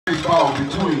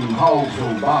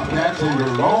Hallsville Bobcats and your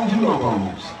Longview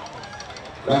Lobos.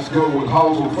 Let's go with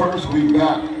Hallsville first. We've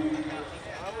got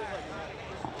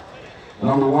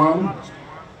number 1,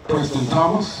 Preston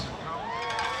Thomas.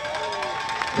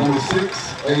 Number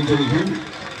 6, A.J. Henry.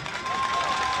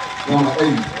 Number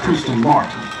 8, Christian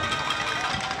Martin.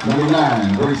 Number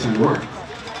 9, Grayson Worth.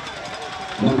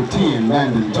 Number 10,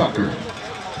 Landon Tucker.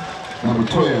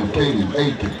 Number 12, Caden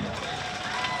Aiken.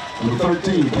 Number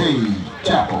 13, Cade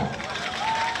Chappell.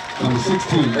 Number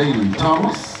 16, Aiden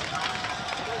Thomas.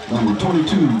 Number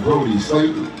 22, Brody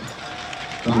Slayton.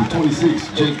 Number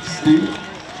 26, Jake Steele.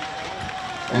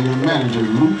 And your manager,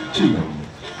 Luke Cheatham.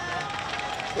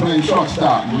 Playing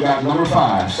shortstop, we got number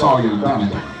 5, Sawyer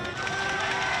Donovan.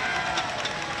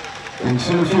 In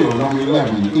center field, number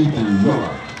 11, Ethan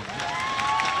Miller.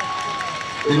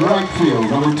 In right field,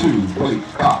 number 2, Blake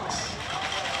Cox.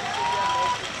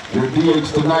 Your DH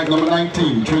tonight, number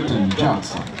 19, Trenton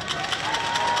Johnson.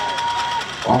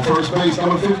 On first base,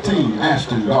 number 15,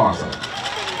 Ashton Garza.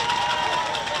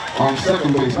 On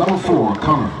second base, number 4,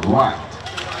 Connor Wright.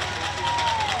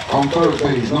 On third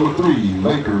base, number 3,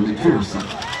 Laker McPherson.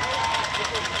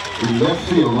 In left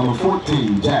field, number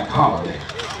 14, Jack Holliday.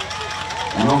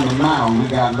 And on the mound, we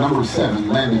got number 7,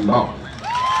 Landon Dalton.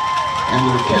 And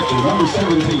your catcher, number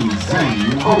 17,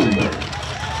 Zane Holder.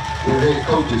 Their head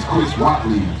coaches, Chris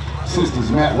Watley.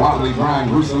 Assistants, Matt Watley, Brian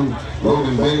Grissom,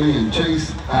 Logan Bailey, and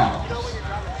Chase Adams.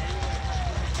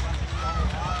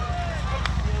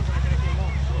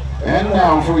 And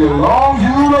now for your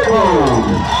Longview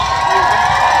Lobos.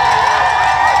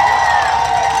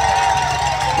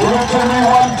 Give it to me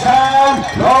one time,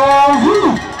 Longview.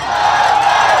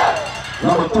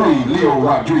 Number 3, Leo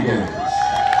Rodriguez.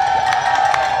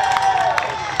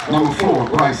 Number 4,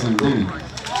 Bryson Denny.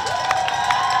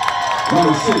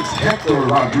 Number 6, Hector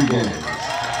Rodriguez.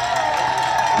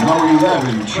 Number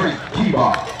 11, Trent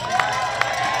Keebaugh.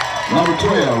 Number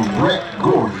 12, Brett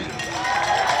Gordy.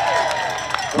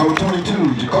 Number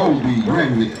 22, Jacoby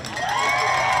Granville.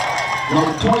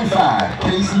 Number 25,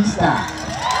 Casey Stein.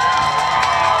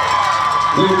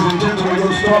 Ladies and gentlemen,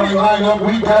 your starting lineup,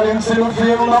 we got in center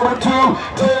field, number 2,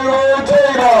 Taylor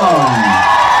Tatum.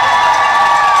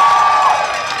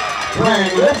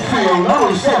 Playing left field,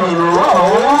 number 7,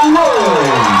 Ronald Williams.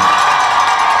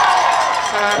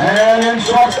 And in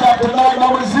shortstop tonight,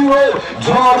 number 0,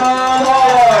 Jordan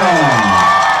Allen.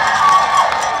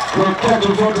 Your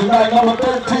catcher for tonight, number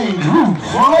 13, Drew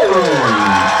Flores.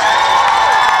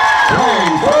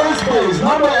 Playing first base,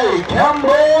 number 8,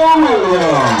 Campbell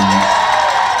Williams.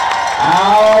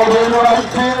 Out in right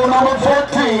field, number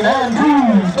 14,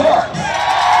 Andrew Dutz.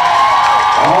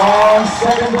 On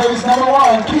second base, number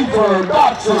 1, Kiefer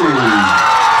Dotsey.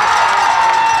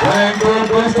 Playing third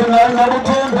base tonight, number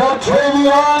 10,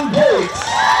 Beltravion Gates.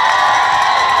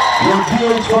 Your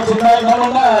DH for tonight, number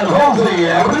 9, Jose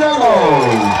Abriano.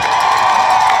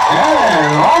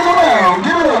 And on the mound,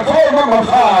 give it up for number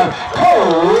 5,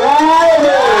 Cole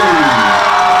Riley.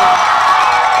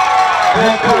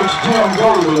 Head coach Jim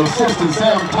Golden, assistant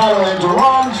Sam Tyler, and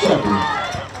Jerron Shepard.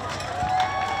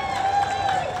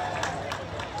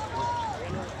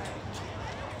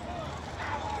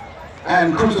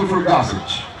 And Christopher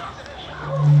Gossage.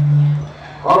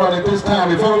 All right, at this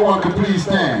time, if everyone could please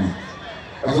stand.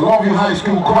 As the Longview High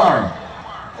School Choir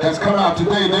has come out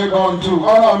today, they're going to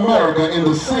honor America in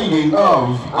the singing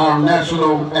of our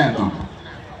national anthem.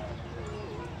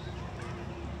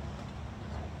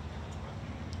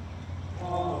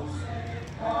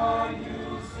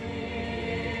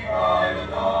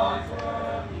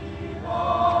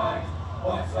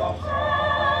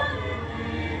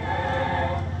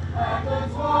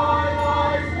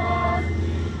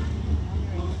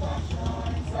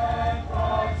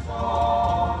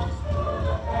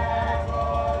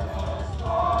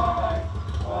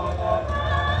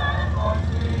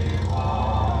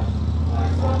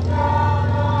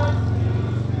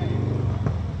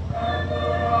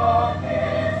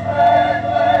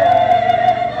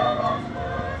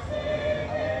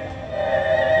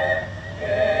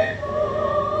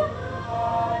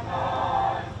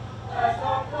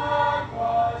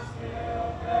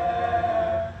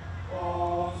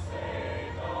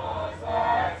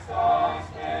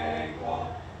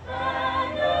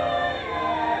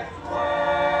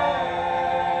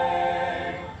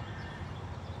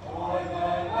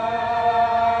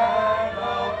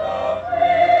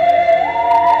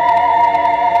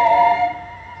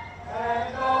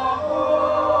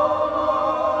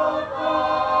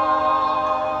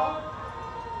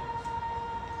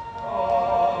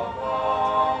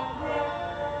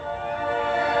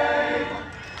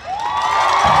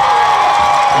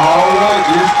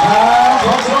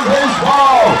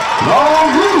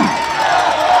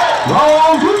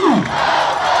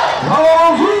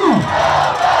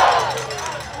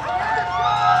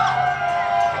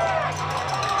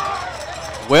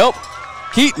 Well,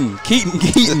 Keaton.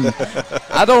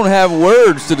 I don't have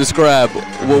words to describe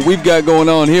what we've got going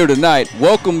on here tonight.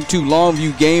 Welcome to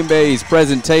Longview Game Bay's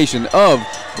presentation of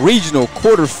Regional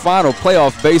Quarterfinal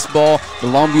Playoff Baseball. The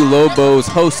Longview Lobos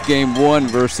host Game 1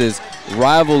 versus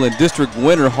rival and district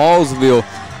winner Hallsville.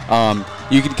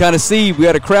 You can kind of see we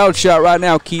got a crowd shot right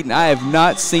now, Keaton. I have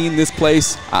not seen this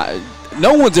place.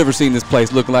 No one's ever seen this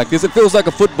place looking like this. It feels like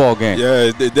a football game. Yeah,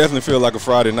 it definitely feels like a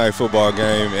Friday night football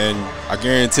game, and I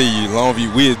guarantee you,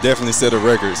 Longview, we have definitely set a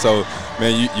record. So,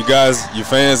 man, you guys, your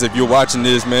fans, if you're watching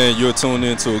this, man, you're tuned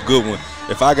into a good one.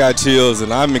 If I got chills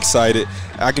and I'm excited,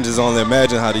 I can just only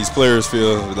imagine how these players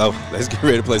feel. Let's get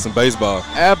ready to play some baseball.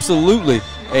 Absolutely.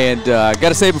 And I got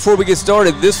to say, before we get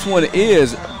started, this one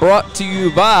is brought to you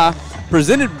by,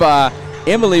 presented by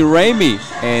Emily Ramey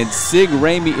and Sig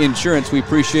Ramey Insurance. We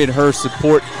appreciate her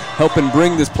support helping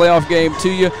bring this playoff game to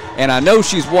you. And I know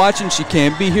she's watching. She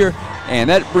can't be here. And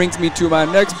that brings me to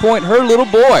my next point. Her little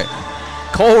boy,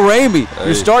 Cole Ramey,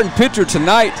 your starting pitcher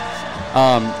tonight.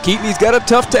 Keaton, he's got a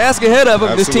tough task ahead of him.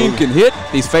 Absolutely. This team can hit.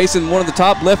 He's facing one of the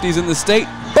top lefties in the state.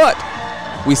 But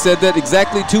we said that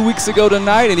exactly 2 weeks ago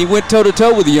tonight, and he went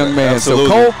toe-to-toe with the young man.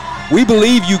 Absolutely. So, Cole, we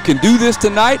believe you can do this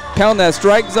tonight. Pound that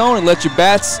strike zone and let your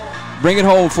bats bring it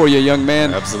home for you, young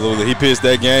man. Absolutely. He pitched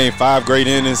that game, 5 great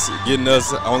innings, getting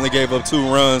us, only gave up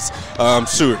 2 runs.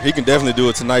 Sure, he can definitely do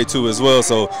it tonight, too, as well.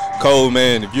 So, Cole,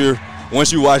 man,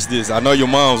 once you watch this, I know your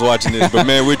mom's watching this, but,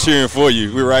 man, we're cheering for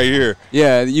you. We're right here.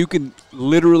 Yeah, you can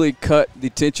literally cut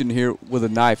the tension here with a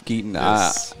knife, Keaton.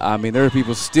 Yes. I mean, there are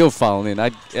people still following in.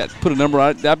 I put a number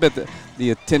on it. I bet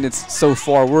the attendance so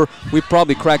far, we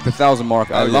probably cracked the 1,000 mark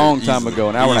a long time ago,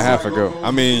 an hour and a half ago.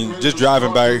 I mean, just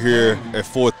driving back here at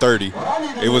 4:30,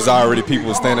 it was already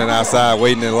people standing outside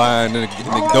waiting in line, and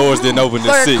the doors didn't open It's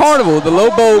at like 6. a carnival. The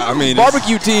Lobo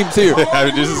barbecue team's here. I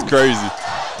mean, this is crazy.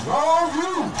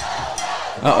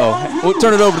 Uh-oh. We'll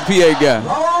turn it over to the PA guy.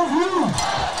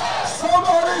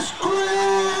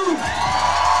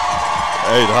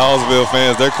 Hey, the Hallsville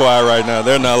fans, they're quiet right now.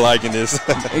 They're not liking this.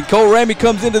 And Cole Ramey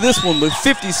comes into this one with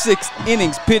 56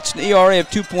 innings pitched, an ERA of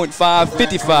 2.5,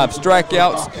 55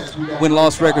 strikeouts,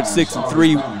 win-loss record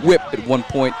 6-3, whip at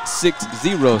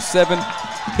 1.607.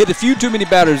 Hit a few too many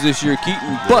batters this year,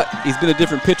 Keaton, but he's been a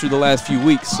different pitcher the last few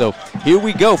weeks. So here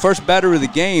we go. First batter of the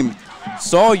game,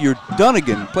 Sawyer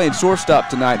Dunnigan playing shortstop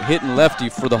tonight, hitting lefty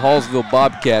for the Hallsville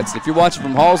Bobcats. If you're watching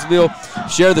from Hallsville,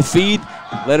 share the feed.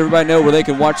 Let everybody know where they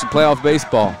can watch some playoff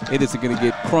baseball. It isn't going to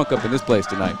get crunk up in this place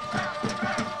tonight.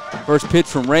 First pitch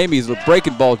from Ramey's a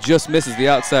breaking ball, just misses the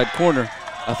outside corner.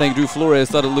 I think Drew Flores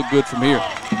thought it looked good from here.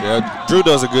 Yeah, Drew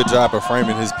does a good job of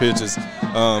framing his pitches.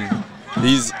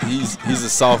 He's a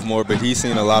sophomore, but he's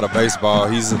seen a lot of baseball.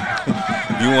 If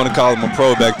you want to call him a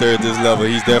pro back there at this level,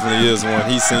 he definitely is one.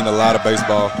 He's seen a lot of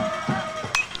baseball.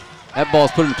 That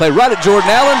ball's put into play right at Jordan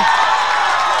Allen.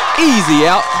 Easy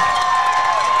out.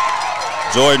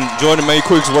 Jordan made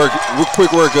quick work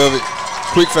of it.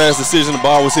 Quick, fast decision. The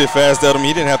ball was hit fast at him.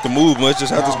 He didn't have to move much,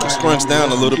 just have to scrunch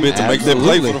down a little bit to make that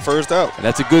play for the first out. And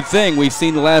that's a good thing. We've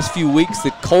seen the last few weeks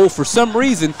that Cole, for some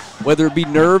reason, whether it be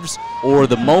nerves or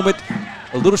the moment,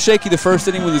 a little shaky the first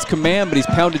inning with his command, but he's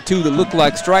pounded 2 that look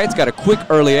like strikes, got a quick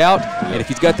early out, and if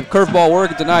he's got the curveball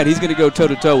working tonight, he's going to go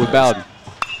toe-to-toe with Bowden.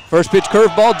 First pitch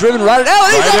curveball driven right at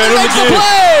Allen. He's up to make the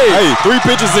play! Hey, 3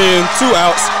 pitches in, 2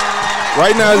 outs.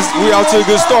 Right now, we out to a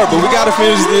good start, but we got to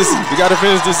finish this. We got to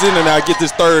finish this inning now, get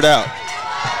this 3rd out.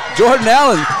 Jordan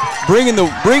Allen bringing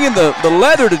the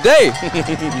leather today.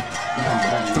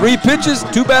 3 pitches,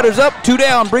 2 batters up, 2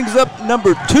 down. Brings up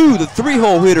number 2, the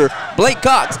 3-hole hitter, Blake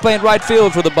Cox, playing right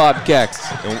field for the Bobcats.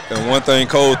 And one thing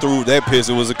Cole threw that pitch,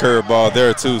 it was a curveball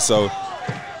there too. So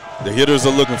the hitters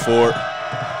are looking for it.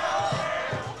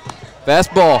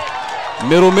 Fastball,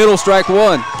 middle, strike 1.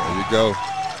 There you go.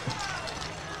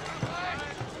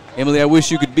 Emily, I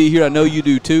wish you could be here. I know you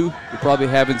do too. You're probably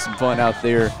having some fun out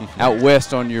there, out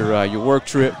west on your work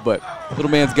trip, but little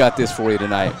man's got this for you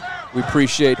tonight. We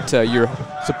appreciate your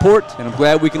support, and I'm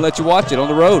glad we can let you watch it on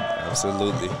the road.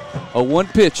 Absolutely. A 1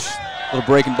 pitch, little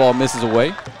breaking ball misses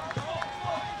away.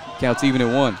 Counts even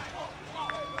at 1.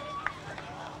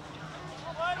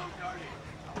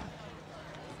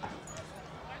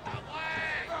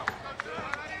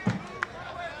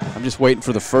 I'm just waiting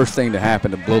for the first thing to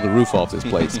happen to blow the roof off this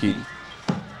place, Keaton.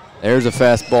 There's a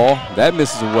fastball. That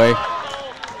misses away.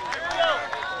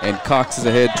 And Cox is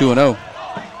ahead 2-0.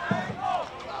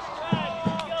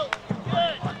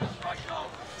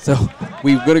 So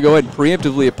we're going to go ahead and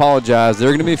preemptively apologize. There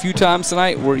are going to be a few times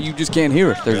tonight where you just can't hear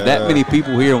us. There's that many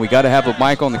people here, and we got to have a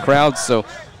mic on the crowd, so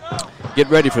get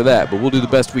ready for that. But we'll do the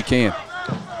best we can.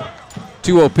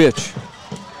 2-0 pitch.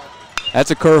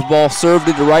 That's a curveball served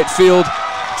into right field.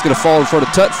 It's going to fall in front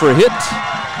of Tutt for a hit.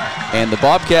 And the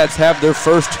Bobcats have their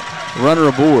first runner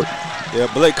aboard. Yeah,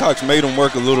 Blake Cox made him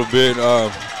work a little bit.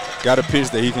 Got a pitch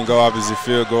that he can go opposite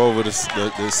field, go over the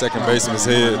second baseman's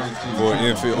head for an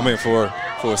infield. I mean, for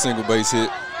a single base hit.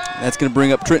 That's going to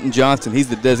bring up Trenton Johnson. He's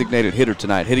the designated hitter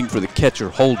tonight, hitting for the catcher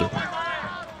Holder.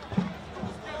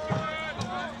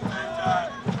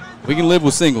 We can live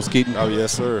with singles, Keaton. Oh,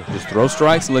 yes, sir. Just throw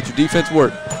strikes and let your defense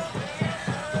work.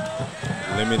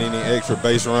 Limiting any extra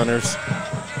base runners.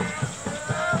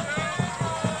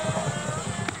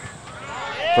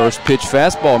 First pitch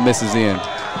fastball misses in.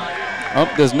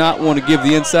 Ump does not want to give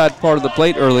the inside part of the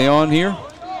plate early on here.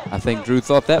 I think Drew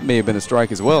thought that may have been a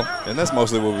strike as well. And that's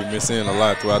mostly what we've been seeing a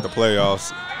lot throughout the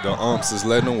playoffs. The umps is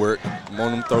letting them work,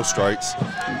 wanting them throw strikes.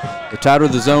 The tighter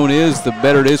the zone is, the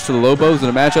better it is for the Lobos in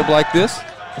a matchup like this.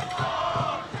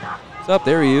 What's up?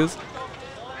 There he is.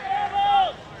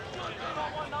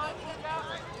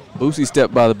 Boosie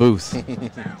stepped by the booth.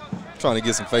 Trying to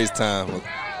get some FaceTime,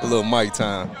 a little mic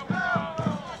time.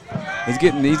 He's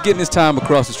getting his time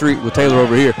across the street with Taylor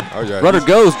over here. Oh, yeah. Runner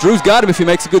goes. Drew's got him if he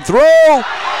makes a good throw.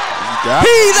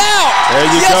 He's out. There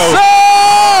you go.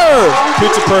 Sir!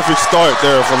 Picture perfect start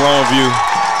there for Longview.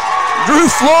 Drew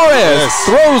Flores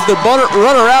throws the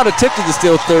runner out, a tip to the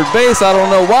steal third base. I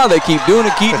don't know why they keep doing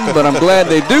it, Keaton, but I'm glad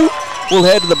they do. We'll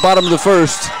head to the bottom of the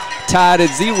first, tied at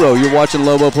 0. You're watching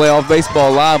Lobo Playoff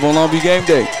Baseball live on Longview Game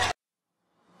Day.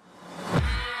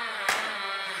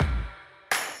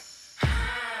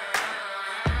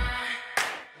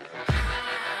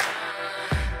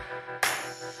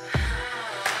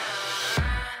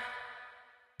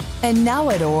 And now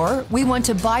at OR, we want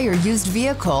to buy your used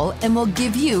vehicle and we'll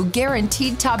give you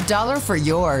guaranteed top dollar for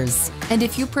yours. And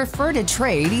if you prefer to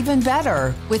trade, even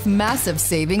better, with massive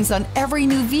savings on every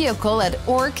new vehicle at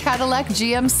OR Cadillac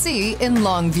GMC in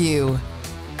Longview.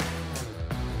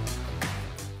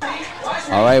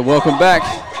 All right, welcome back.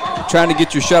 I'm trying to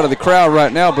get your shot of the crowd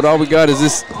right now, but all we got is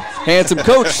this handsome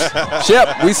coach.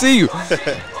 Shep, we see you.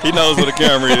 He knows where the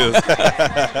camera is.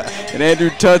 And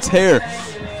Andrew Tutt's hair.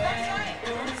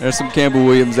 There's some Campbell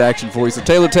Williams action for you. So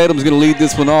Taylor Tatum's going to lead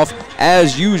this one off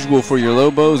as usual for your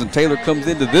Lobos, and Taylor comes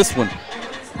into this one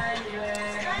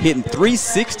hitting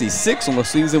 .366 on the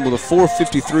season with a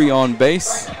 .453 on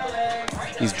base.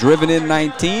 He's driven in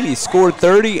 19, he's scored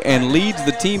 30, and leads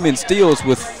the team in steals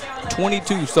with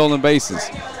 22 stolen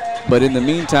bases. But in the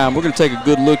meantime, we're going to take a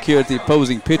good look here at the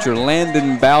opposing pitcher,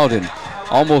 Landon Bowden.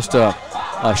 Almost a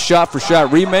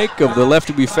shot-for-shot remake of the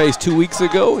lefty we faced 2 weeks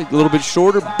ago, a little bit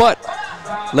shorter, but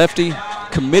lefty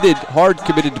hard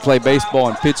committed to play baseball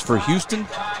and pitch for Houston.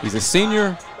 He's a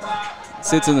senior,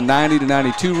 sits in the 90 to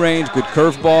 92 range, good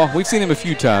curveball. We've seen him a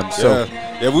few times.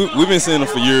 Yeah, we've been seeing him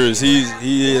for years.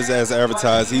 He is as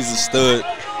advertised. He's a stud,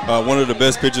 one of the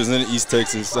best pitchers in East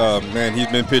Texas. Man, he's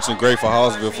been pitching great for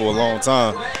Hallsville for a long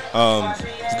time.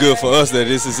 It's good for us that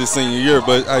this is his senior year,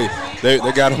 but hey,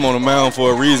 they got him on the mound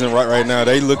for a reason right now.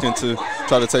 They looking to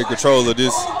try to take control of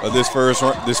this first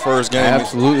game.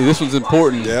 Absolutely, this one's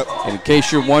important. Yep. And in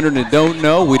case you're wondering and don't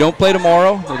know, we don't play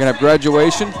tomorrow. We're gonna have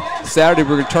graduation. Saturday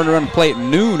we're gonna turn around and play at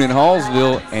noon in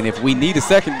Hallsville, and if we need a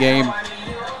second game,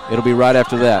 it'll be right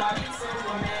after that.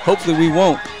 Hopefully we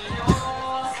won't.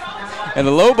 And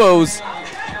the Lobos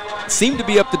seem to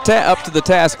be up to the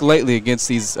task lately against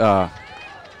these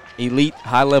elite,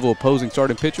 high-level opposing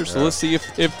starting pitchers. So let's see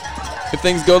if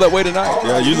things go that way tonight.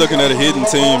 Yeah, you're looking at a hidden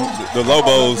team, the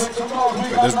Lobos.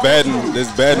 That's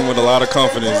batting with a lot of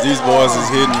confidence. These boys is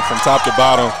hitting from top to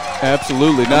bottom.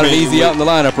 Absolutely, not an easy out in the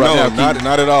lineup right now.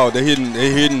 Not at all. They're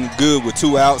hitting good with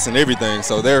 2 outs and everything.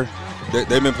 So they've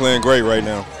been playing great right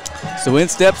now. So in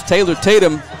steps Taylor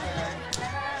Tatum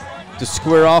to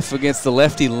square off against the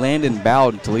lefty Landon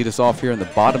Bowden to lead us off here in the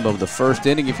bottom of the first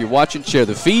inning. If you're watching, share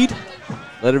the feed.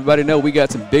 Let everybody know we got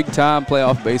some big-time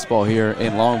playoff baseball here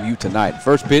in Longview tonight.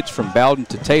 First pitch from Bowden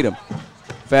to Tatum.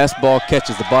 Fastball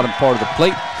catches the bottom part of the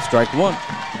plate. Strike one.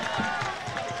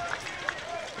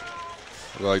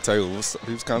 Like Taylor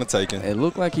he was kind of taken. It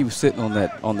looked like he was sitting on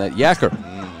that yacker.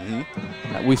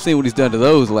 Mm-hmm. We've seen what he's done to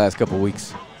those the last couple of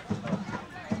weeks.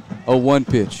 0-1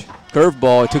 pitch.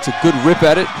 Curveball. He took a good rip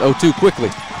at it. 0-2 quickly.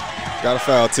 Got a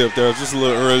foul tip there, just a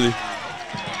little early.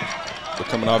 But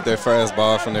coming off that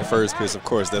fastball from their first pitch, of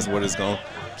course, that's what it's going.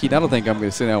 Keaton, I don't think I'm going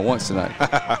to sit down once tonight.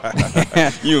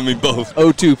 You and me both.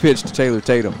 0-2 pitch to Taylor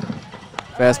Tatum.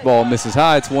 Fastball misses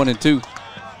high. It's 1-2.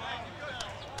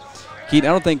 Keaton,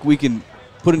 I don't think we can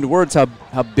put into words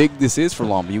how big this is for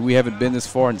Longview. We haven't been this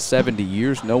far in 70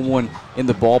 years. No one in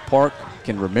the ballpark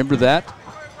can remember that.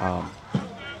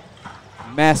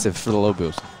 Massive for the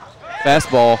Lobos.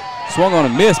 Fastball Swung on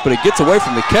and missed, but it gets away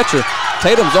from the catcher.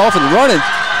 Tatum's off and running.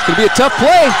 It's going to be a tough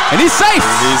play, and he's safe.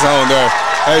 He's on there.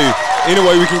 Hey, any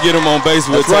way we can get him on base,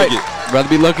 we'll take it. Rather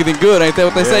be lucky than good, ain't that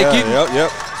what they say, Keaton? Yep.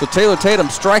 So Taylor Tatum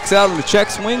strikes out on the check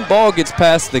swing. Ball gets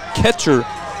past the catcher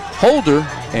holder,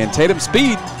 and Tatum's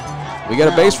speed. We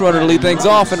got a base runner to lead things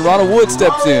off, and Ronald Wood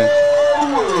steps in.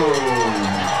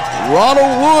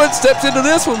 Ronald Wood steps into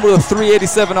this one with a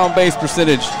 .387 on base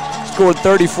percentage. Scored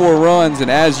 34 runs, and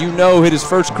as you know, hit his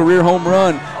first career home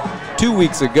run 2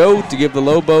 weeks ago to give the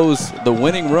Lobos the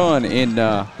winning run in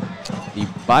the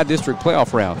by-district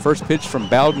playoff round. First pitch from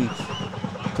Bowden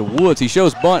to Woods. He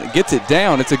shows bunt, gets it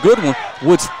down. It's a good one.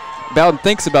 Bowden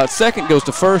thinks about second, goes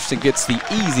to first, and gets the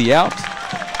easy out.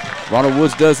 Ronald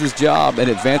Woods does his job and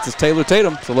advances Taylor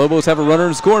Tatum. So Lobos have a runner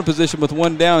in scoring position with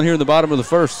one down here in the bottom of the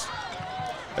first.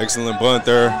 Excellent bunt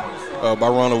there by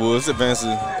Ronald Woods,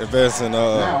 advancing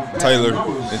Taylor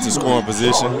into scoring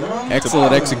position.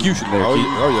 Excellent execution there, Keith.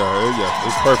 Oh yeah,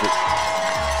 it's perfect.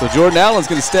 So Jordan Allen's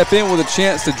going to step in with a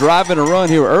chance to drive in a run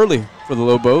here early for the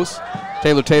Lobos.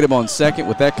 Taylor Tatum on second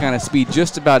with that kind of speed.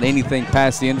 Just about anything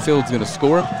past the infield is going to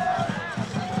score him.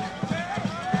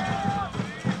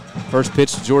 First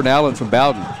pitch to Jordan Allen from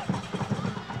Bowden.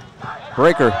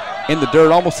 Breaker in the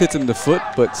dirt, almost hits him in the foot,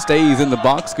 but stays in the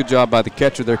box. Good job by the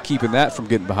catcher there keeping that from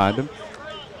getting behind him.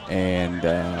 And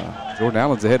Jordan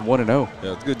Allen's ahead 1-0.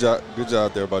 Yeah, good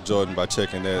job there by Jordan by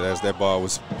checking that as that ball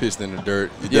was pitched in the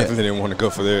dirt. You definitely didn't want to go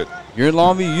for that. You're in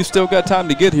Longview, you still got time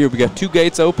to get here. We got 2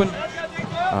 gates open.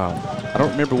 I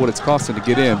don't remember what it's costing to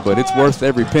get in, but it's worth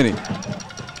every penny.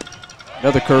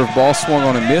 Another curve ball swung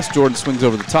on and missed. Jordan swings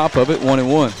over the top of it,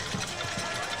 1-1.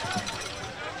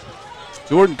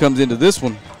 Jordan comes into this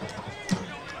one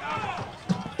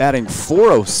batting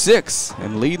 .406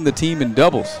 and leading the team in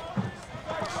doubles.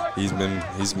 He's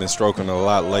been stroking a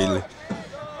lot lately.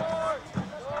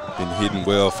 Been hitting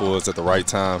well for us at the right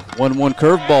time. 1-1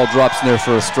 curveball drops in there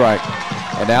for a strike,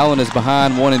 and Allen is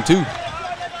behind 1-2.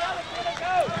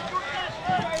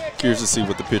 Curious to see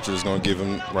what the pitcher is going to give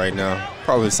him right now.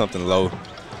 Probably something low.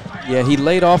 Yeah, he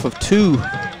laid off of 2.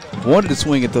 Wanted to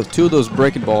swing at those 2 of those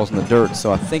breaking balls in the dirt,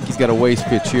 so I think he's got a waste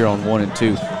pitch here on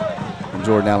 1-2. And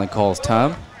Jordan Allen calls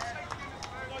time.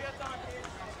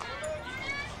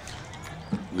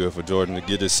 Good for Jordan to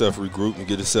get himself regrouped and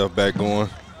get himself back going.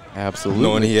 Absolutely.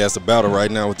 Knowing he has to battle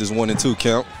right now with this 1-2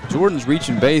 count. Jordan's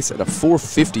reaching base at a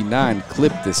 .459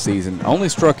 clip this season. Only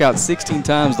struck out 16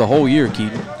 times the whole year,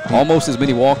 Keaton. Almost as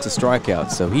many walks as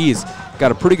strikeouts. So he's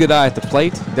got a pretty good eye at the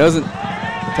plate. Doesn't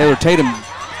Taylor Tatum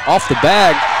off the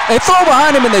bag. They throw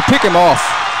behind him and they pick him off.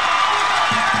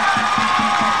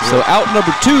 So out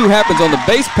number 2 happens on the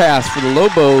base pass for the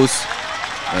Lobos.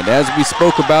 And as we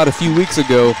spoke about a few weeks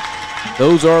ago,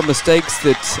 those are mistakes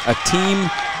that a team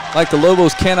like the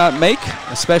Lobos cannot make,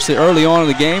 especially early on in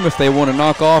the game if they want to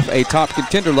knock off a top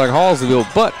contender like Hallsville.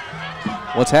 But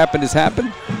what's happened has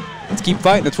happened. Let's keep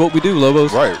fighting. That's what we do,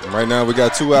 Lobos. Right now we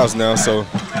got 2 outs now, so.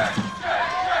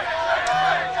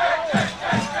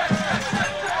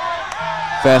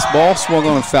 Fastball swung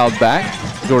on and fouled back.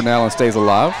 Jordan Allen stays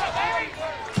alive.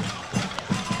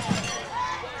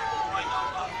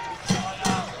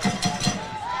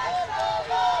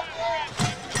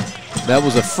 That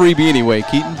was a freebie anyway,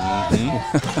 Keaton.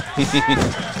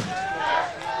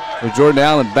 So Jordan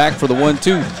Allen back for the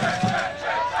 1-2.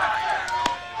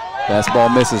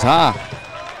 Fastball misses high.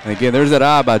 And again, there's that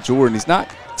eye by Jordan. He's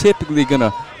not typically going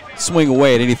to swing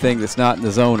away at anything that's not in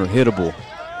the zone or hittable.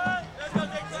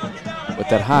 But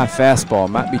that high fastball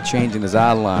might be changing his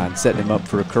eye line, setting him up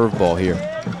for a curveball here.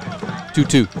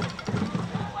 2-2.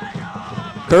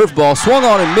 Curveball swung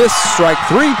on and missed, strike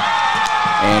 3.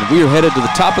 And we are headed to the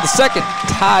top of the second,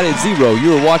 tied at 0.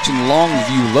 You are watching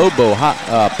Longview Lobo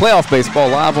playoff baseball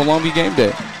live on Longview Game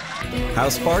Day.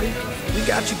 House party? We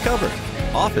got you covered.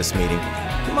 Office meeting?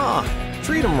 Come on,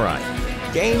 treat them right.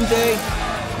 Game day?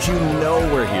 You know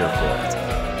we're here for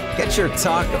it. Get your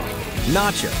taco,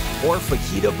 nacho, or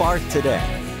fajita bar today,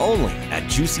 only at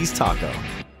Juicy's Taco.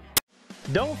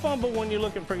 Don't fumble when you're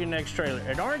looking for your next trailer.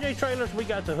 At R&J Trailers, we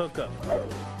got the hookup.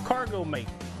 Cargo Mate,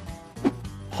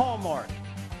 Hallmark,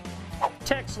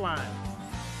 Text Line,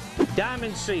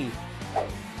 Diamond C.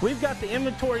 We've got the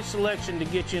inventory selection to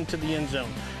get you into the end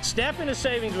zone. Step into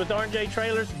savings with R&J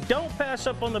Trailers. Don't pass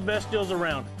up on the best deals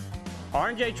around.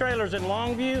 R&J Trailers in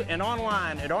Longview and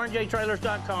online at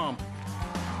rnjtrailers.com.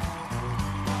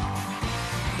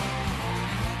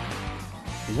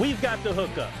 We've got the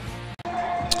hookup.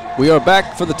 We are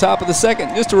back for the top of the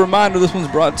second. Just a reminder, this one's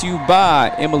brought to you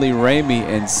by Emily Ramey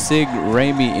and Sig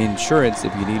Ramey Insurance.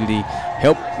 If you need any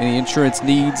help, any insurance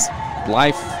needs,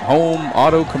 life, home,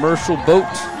 auto, commercial, boat,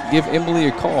 give Emily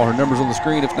a call. Her number's on the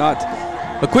screen. If not,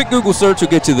 a quick Google search will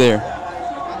get you there.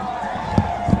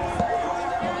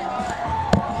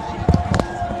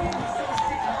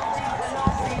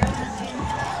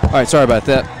 All right, sorry about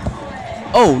that.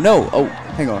 Oh, no. Oh,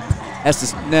 hang on. That's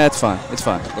just, nah, it's fine. It's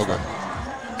fine. Okay.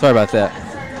 Sorry about that.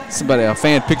 Somebody, a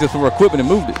fan picked up some of our equipment and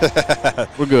moved it.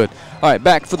 We're good. All right,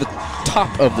 back for the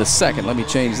top of the second. Let me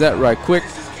change that right quick.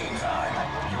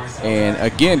 And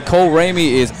again, Cole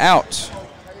Ramey is out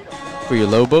for your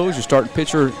Lobos. Your starting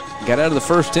pitcher got out of the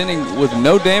first inning with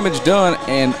no damage done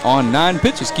and on 9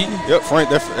 pitches, Keaton. Yep, Frank,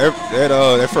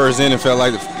 that first inning felt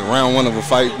like the round one of a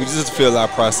fight. We just feel our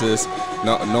process.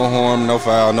 No harm, no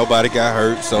foul, nobody got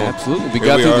hurt. So absolutely. We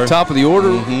got through the top of the order.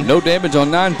 No damage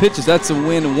on 9 pitches. That's a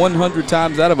win 100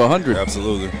 times out of 100.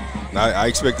 Absolutely. I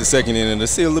expect the second inning to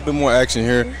see a little bit more action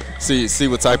here. See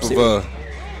what type of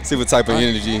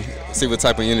energy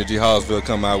Hallsville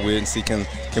come out with, and see can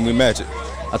we match it.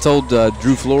 I told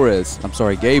Gabe Flores,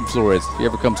 if he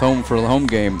ever comes home for a home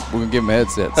game, we're going to give him a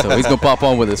headset. So he's going to pop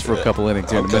on with us for a couple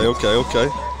innings here in a minute. Okay.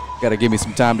 Got to give me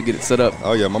some time to get it set up.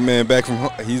 Oh, yeah, my man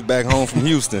he's back home from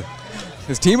Houston.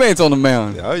 His teammates on the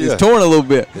mound. Oh, yeah. He's torn a little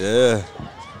bit. Yeah.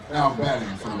 Now batting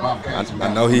for the Bobcats.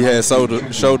 I know he had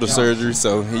shoulder surgery,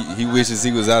 so he wishes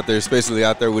he was out there, especially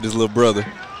out there with his little brother.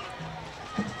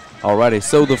 All righty,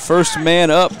 so the first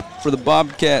man up for the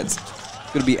Bobcats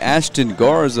is going to be Ashton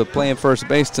Garza playing first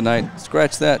base tonight.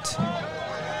 Scratch that.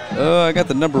 I got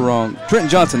the number wrong. Trenton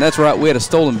Johnson, that's right. We had a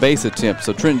stolen base attempt,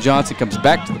 so Trenton Johnson comes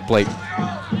back to the plate.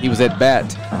 He was at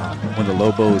bat when the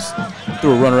Lobos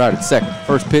threw a runner out at second.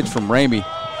 First pitch from Ramey.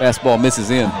 Fastball misses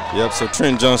in. Yep, so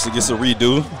Trenton Johnson gets a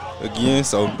redo again,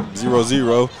 so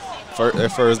 0-0.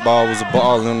 That first ball was a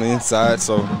ball on the inside,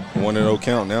 so 1-0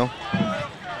 count now.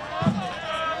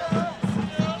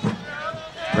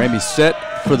 Ramey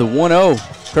set for the 1-0.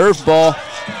 Curveball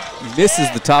misses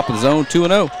the top of the zone,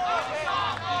 2-0.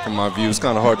 From my view, it's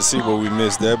kind of hard to see where we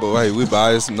missed that, but hey, we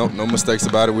biased. No mistakes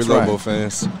about it. We're Lobo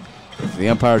fans. If the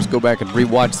umpires go back and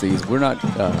rewatch these, we're not.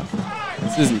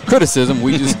 This isn't criticism.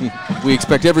 We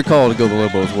expect every call to go the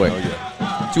Lobos' way. Oh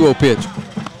yeah. 2-0 pitch,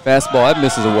 fastball that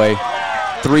misses away.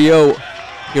 3-0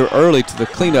 here early to the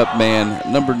cleanup man,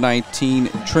 number 19,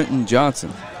 Trenton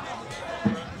Johnson.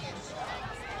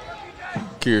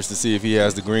 Curious to see if he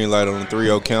has the green light on the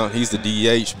 3-0 count. He's the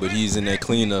DH, but he's in that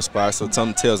cleanup spot, so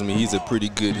something tells me he's a pretty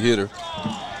good hitter.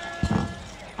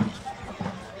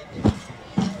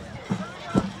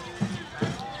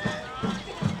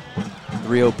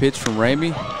 Pitch from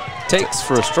Ramey. Takes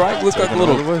for a strike. Looked like a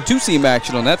little two-seam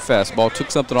action on that fastball. Took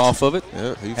something off of it.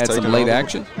 Yeah, he was had some late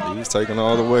action. He was taking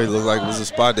all the way. Looked like it was a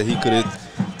spot that he could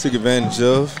have took advantage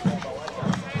of.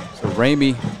 So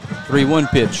Ramey, 3-1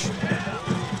 pitch.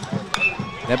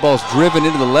 That ball's driven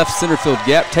into the left center field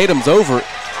gap. Tatum's over.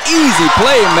 Easy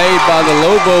play made by the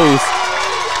Lobos.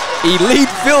 Elite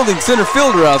fielding center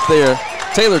fielder out there,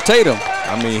 Taylor Tatum.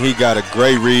 I mean, he got a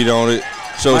great read on it.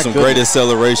 Showed some great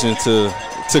acceleration,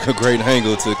 took a great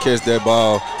angle to catch that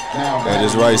ball at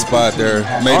his right spot there.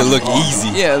 Made it look easy.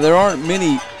 Yeah, there aren't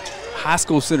many high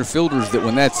school center fielders that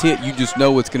when that's hit, you just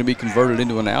know it's going to be converted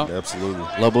into an out. Absolutely.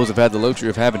 Lobos have had the luxury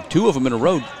of having 2 of them in a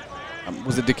row.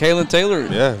 Was it DeKalen Taylor?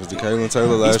 Yeah, it was DeKalen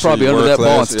Taylor last year. He's probably under that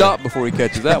ball and stopped before he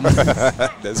catches that one.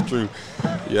 That's true.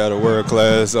 Yeah, the world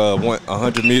class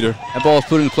 100-meter. That ball's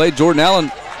put into play. Jordan Allen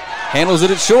handles it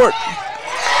at short.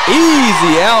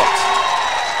 Easy out.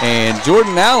 And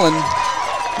Jordan Allen,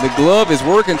 the glove is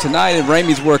working tonight, and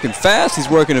Ramey's working fast. He's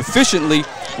working efficiently,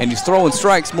 and he's throwing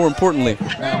strikes, more importantly.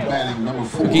 Now batting number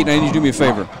 4. Keaton, I need you to do me a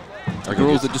favor. The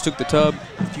girls that just took the tub,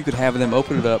 if you could have them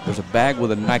open it up, there's a bag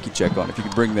with a Nike check on it. If you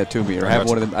could bring that to me or have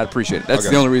one of them, I'd appreciate it. That's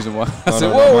the only reason why. I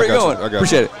said, whoa, where are you going?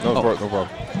 Appreciate it. No problem.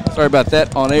 Sorry about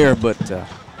that on air, but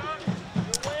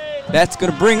that's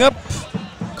going to bring up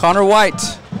Connor White,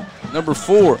 number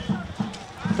 4.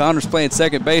 Connor's playing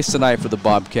second base tonight for the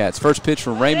Bobcats. First pitch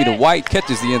from Ramey to White,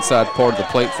 catches the inside part of the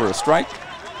plate for a strike,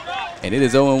 and it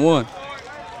is 0-1.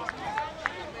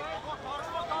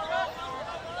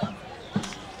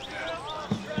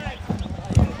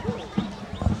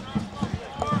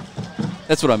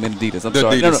 That's what I meant, Adidas. I'm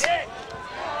sorry. Adidas. No.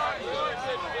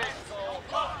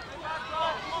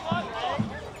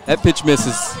 That pitch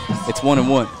misses. It's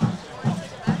 1-1.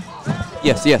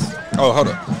 Yes. Oh, hold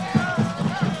up.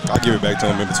 I'll give it back to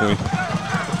him in between.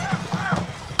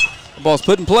 The ball's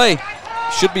put in play.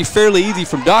 Should be fairly easy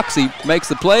from Doxey. Makes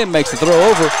the play and makes the throw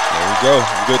over. There we go.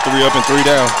 Good 3 up and 3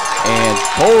 down. And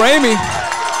Cole Ramey,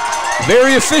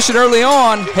 very efficient early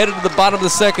on, headed to the bottom of the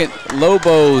second.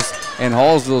 Lobos and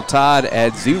Hallsville tied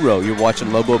at 0. You're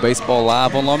watching Lobo Baseball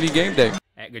live on Longview Game Day.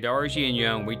 At Godarzi and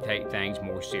Young, we take things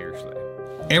more seriously.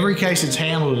 Every case that's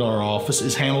handled at our office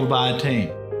is handled by a team.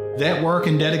 That work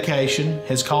and dedication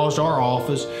has caused our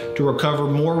office to recover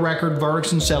more record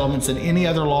verdicts and settlements than any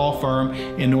other law firm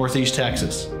in Northeast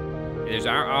Texas. It is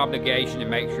our obligation to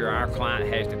make sure our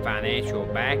client has the financial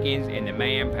backings and the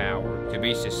manpower to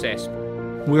be successful.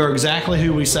 We are exactly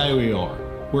who we say we are.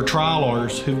 We're trial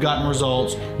lawyers who've gotten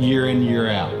results year in, year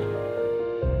out.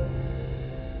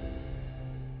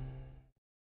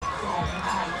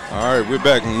 All right, we're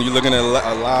back, and you're looking at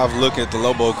a live look at the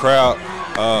Lobo crowd.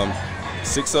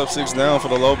 6 up, 6 down for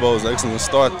the Lobos. Excellent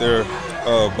start there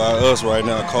by us right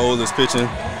now. Cole is pitching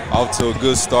off to a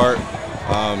good start.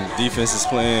 Defense is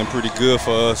playing pretty good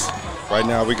for us. Right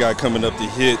now we got coming up to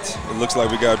hit. It looks like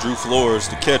we got Drew Flores,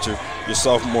 the catcher, your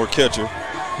sophomore catcher.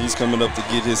 He's coming up to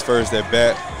get his first at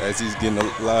bat as he's getting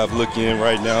a live look in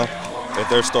right now at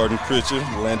their starting pitcher,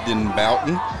 Landon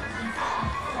Boughton.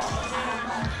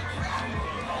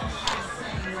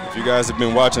 If you guys have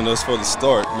been watching us for the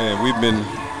start, man, we've been,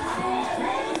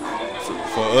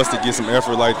 for us to get some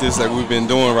effort like this that we've been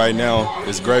doing right now,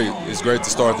 it's great. It's great to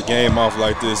start the game off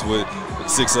like this with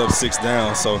 6 up, 6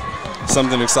 down. So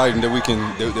something exciting that we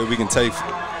can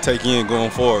take in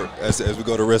going forward as we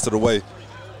go the rest of the way.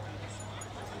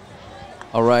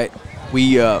 All right,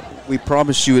 we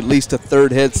promised you at least a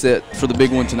third headset for the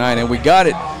big one tonight, and we got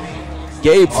it.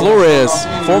 Gabe Flores,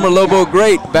 former Lobo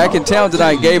great, back in town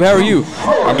tonight. Gabe, how are you?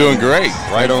 I'm doing great.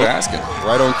 Right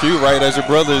on cue, right as your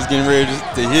brother is getting ready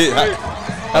to hit.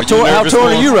 How torn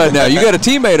are you right now? You got a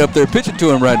teammate up there pitching to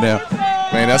him right now.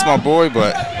 Man, that's my boy,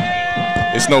 but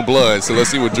it's no blood, so let's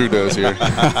see what Drew does here.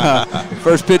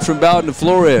 First pitch from Bowden to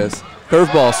Flores.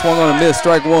 Curveball, swung on a miss,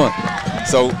 strike one.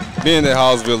 So being that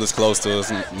Hallsville is close to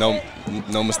us,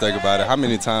 no mistake about it, how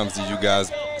many times did you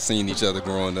guys seen each other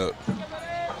growing up?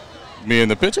 Me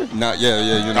and the pitcher? Yeah.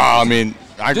 You know. I mean,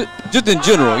 just in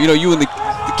general, you know, you and the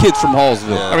kids from Hallsville.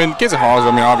 Yeah. I mean, kids at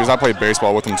Hallsville, I mean, obviously I played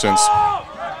baseball with them since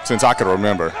I could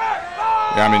remember.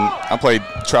 Yeah, I mean, I played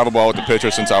travel ball with the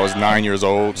pitcher since I was 9 years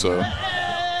old, so.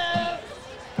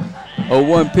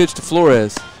 0-1 pitch to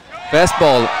Flores.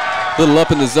 Fastball, little up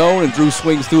in the zone, and Drew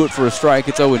swings through it for a strike.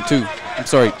 It's 0-2. I'm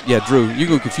sorry, yeah, Drew, you're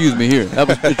going to confuse me here. That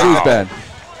was Drew's bad.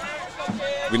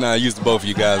 We're not used to both of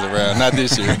you guys around. Not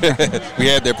this year. We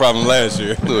had that problem last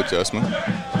year. Little adjustment.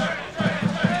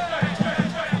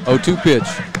 0-2 pitch.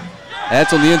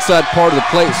 That's on the inside part of the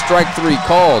plate. Strike 3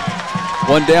 called.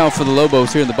 One down for the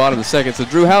Lobos here in the bottom of the second. So,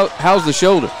 Drew, how's the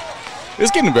shoulder?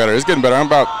 It's getting better. It's getting better. I'm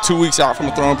about 2 weeks out from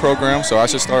the throwing program, so I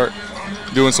should start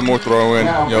doing some more throwing.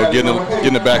 You know,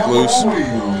 getting it back loose.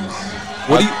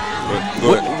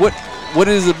 What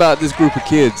is it about this group of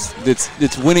kids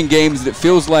that's winning games that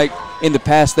feels like in the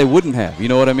past they wouldn't have? You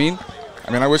know what I mean?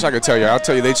 I mean, I wish I could tell you. I'll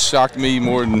tell you, they shocked me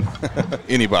more than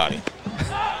anybody.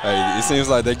 Hey, it seems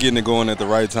like they're getting it going at the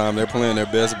right time. They're playing their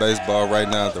best baseball right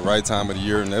now at the right time of the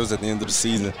year, and that was at the end of the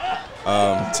season.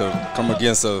 To come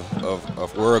against a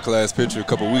world-class pitcher a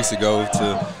couple weeks ago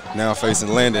to now facing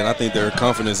Landon, I think their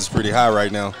confidence is pretty high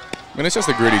right now. I mean, it's just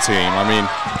a gritty team. I mean,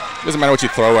 it doesn't matter what you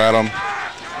throw at them.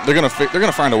 They're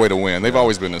gonna find a way to win. They've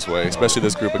always been this way, especially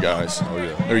this group of guys. Oh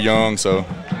yeah. They're young, so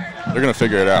they're gonna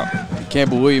figure it out.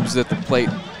 Campbell Williams at the plate,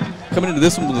 coming into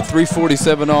this one with a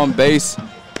 347 on base.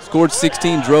 Scored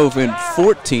 16, drove in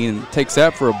 14, and takes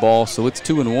that for a ball. So it's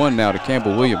 2-1 now to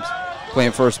Campbell Williams,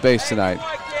 playing first base tonight.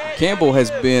 Campbell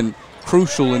has been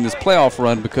crucial in this playoff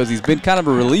run because he's been kind of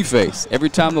a relief ace. Every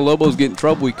time the Lobos get in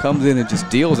trouble, he comes in and just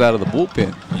deals out of the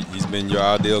bullpen. He's been your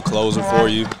ideal closer for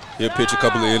you. He'll pitch a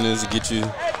couple of innings to get you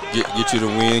the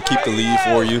win, keep the lead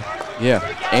for you. Yeah,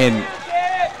 and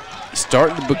he's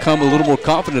starting to become a little more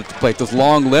confident at the plate. Those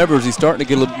long levers, he's starting to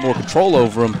get a little more control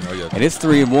over them. Oh, yeah. And it's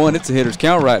 3-1. It's a hitter's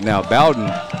count right now. Bowden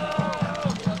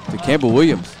to Campbell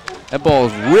Williams. That ball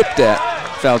is ripped at,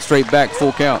 fouled straight back,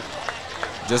 full count.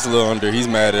 Just a little under. He's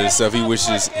mad at himself. He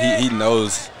wishes he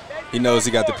knows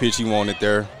he got the pitch he wanted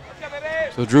there.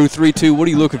 So Drew, 3-2. What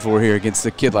are you looking for here against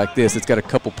a kid like this? It's got a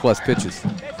couple plus pitches.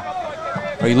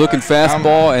 Are you looking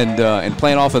fastball and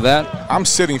playing off of that? I'm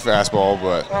sitting fastball,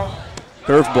 but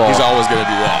curveball. He's always going to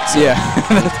do that. So.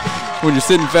 Yeah. When you're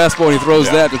sitting fastball and he throws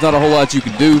that, there's not a whole lot you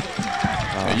can do.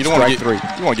 You don't want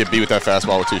to get beat with that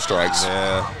fastball with 2 strikes.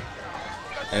 Yeah.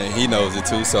 And he knows it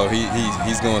too, so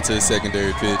he's going to his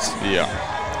secondary pitch. Yeah.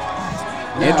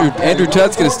 Andrew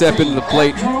Tutt's going to step into the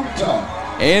plate.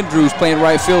 Andrew's playing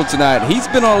right field tonight. He's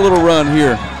been on a little run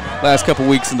here last couple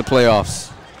weeks in the playoffs.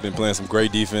 Been playing some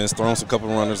great defense, throwing some couple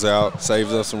runners out,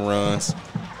 saves us some runs.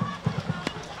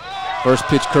 First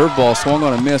pitch curveball, swung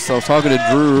on a miss. I was talking to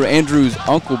Andrew's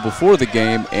uncle before the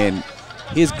game, and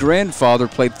his grandfather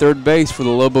played third base for the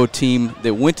Lobo team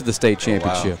that went to the state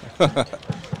championship. Wow.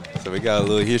 So we got a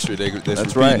little history that's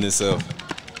repeating right. itself.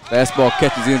 Fastball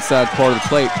catches the inside part of the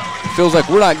plate. Feels like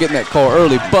we're not getting that call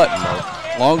early, but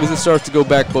as long as it starts to go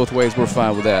back both ways, we're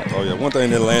fine with that. Oh, yeah. One thing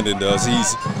that Landon does,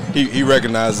 he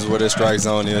recognizes where that strike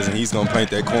zone is, and he's going to paint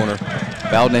that corner.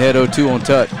 Bowden ahead 0-2 on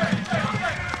touch.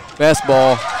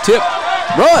 Fastball, tip,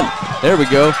 run. There we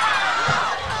go.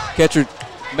 Catcher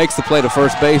makes the play to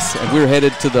first base, and we're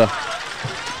headed to the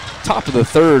top of the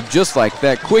third just like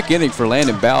that. Quick inning for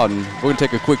Landon Bowden. We're going to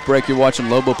take a quick break. You're watching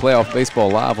Lobo Playoff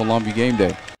Baseball live on Longview Game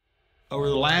Day. Over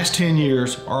the last 10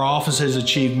 years, our office has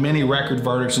achieved many record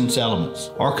verdicts and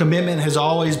settlements. Our commitment has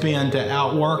always been to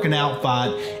outwork and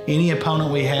outfight any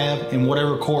opponent we have in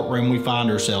whatever courtroom we find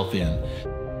ourselves in.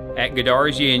 At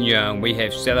Godarzi & Young, we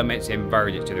have settlements and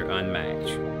verdicts that are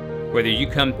unmatched. Whether you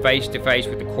come face to face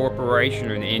with the corporation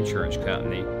or the insurance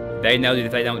company, they know that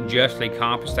if they don't justly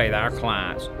compensate our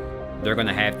clients, they're going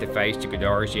to have to face the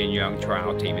Godarzi & Young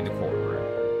trial team in the courtroom.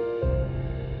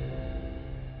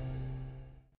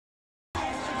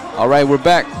 All right, we're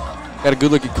back. Got a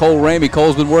good look at Cole Ramey.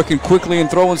 Cole's been working quickly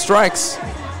and throwing strikes.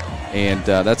 And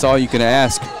that's all you can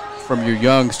ask from your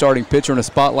young starting pitcher in a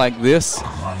spot like this.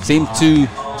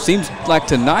 Seems like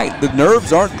tonight the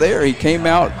nerves aren't there. He came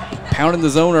out pounding the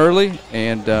zone early,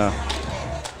 and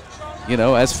you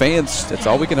know, as fans, that's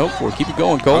all we can hope for. Keep it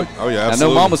going, Cole. Oh yeah, absolutely. I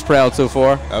know Mama's proud so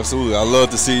far. Absolutely. I love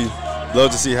to see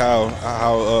how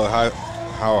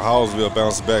Hallsville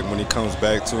bounces back when he comes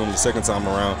back to him the second time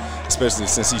around, especially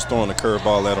since he's throwing the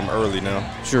curveball at him early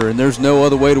now. Sure, and there's no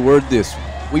other way to word this.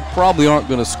 We probably aren't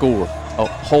going to score a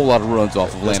whole lot of runs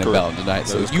off of Landon Bowden tonight.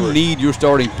 So you need your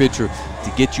starting pitcher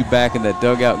to get you back in that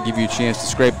dugout and give you a chance to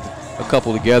scrape a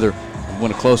couple together and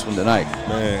win a close one tonight.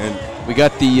 Man, and we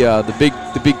got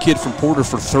the big kid from Porter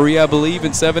for 3, I believe,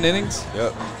 in 7 innings.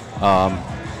 Yep.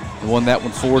 Won that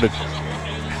one forward at,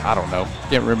 I don't know,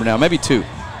 can't remember now, maybe 2.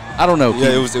 I don't know.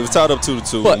 Yeah, it was tied up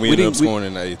 2-2 when we ended up scoring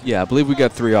in the 8th. Yeah, I believe we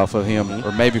got 3 off of him,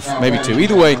 or maybe 2.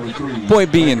 Either way,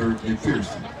 point being,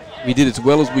 we did as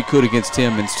well as we could against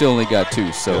him and still only got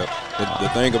 2. So the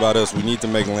thing about us, we need to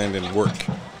make Landon work.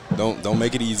 Don't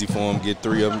make it easy for him. Get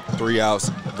 3 outs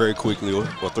very quickly, or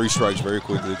 3 strikes very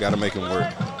quickly. Got to make him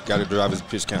work. Got to drive his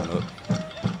pitch count up.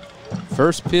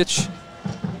 First pitch,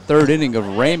 3rd inning of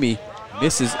Ramey,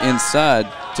 misses inside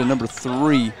to number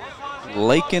 3,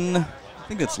 Lakin. I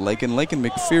think that's Lakin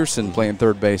McPherson playing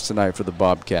third base tonight for the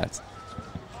Bobcats.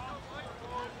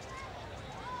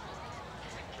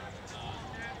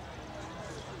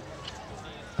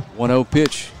 One-0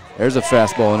 pitch. There's a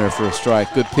fastball in there for a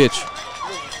strike. Good pitch.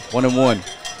 1-1.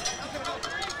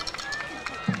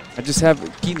 I just have,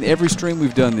 Keaton, every stream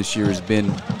we've done this year has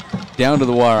been down to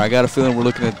the wire. I got a feeling we're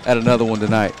looking at another one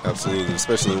tonight. Absolutely,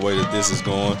 especially the way that this is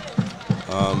going.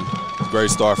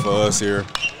 Great start for us here.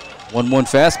 1-1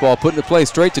 fastball put into play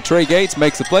straight to Trey Gates.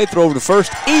 Makes the play, throw over to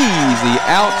first. Easy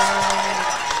out.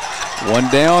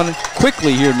 1 down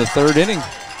quickly here in the 3rd inning.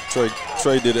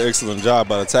 Trey did an excellent job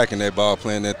by attacking that ball,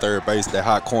 playing that third base, that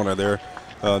hot corner there.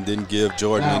 Didn't give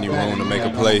Jordan any room to make a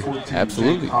play.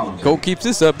 Absolutely. Cole keeps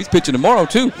this up. He's pitching tomorrow,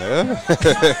 too. Yeah.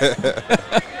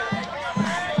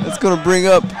 That's going to bring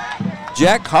up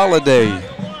Jack Holliday,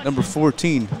 number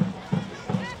 14.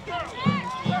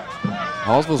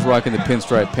 Hallsville's rocking the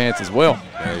pinstripe pants as well.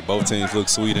 Hey, both teams look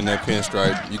sweet in that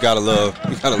pinstripe. You gotta love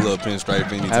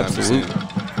pinstripe anytime. Absolutely.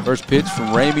 First pitch from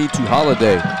Ramey to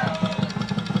Holliday.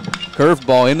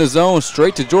 Curveball in the zone,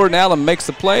 straight to Jordan Allen, makes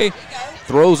the play,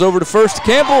 throws over to first to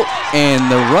Campbell,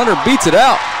 and the runner beats it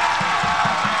out.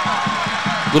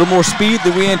 A little more speed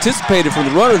than we anticipated from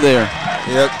the runner there.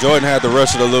 Yep, Jordan had to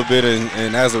rush it a little bit,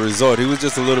 and as a result, he was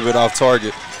just a little bit off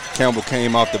target. Campbell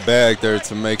came off the bag there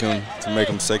to make him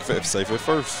safe at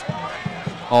first.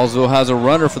 Hallsville has a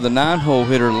runner for the 9-hole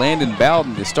hitter, Landon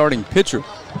Bowden, the starting pitcher.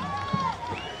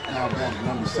 Now batting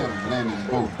number 7, Landon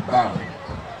Bowden.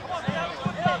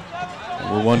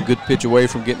 We're one good pitch away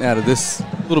from getting out of this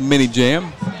little mini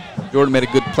jam. Jordan made a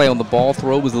good play on the ball.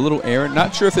 Throw was a little errant.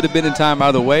 Not sure if it had been in time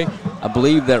either way. I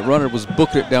believe that runner was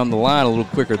booking it down the line a little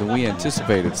quicker than we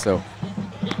anticipated. So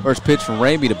first pitch from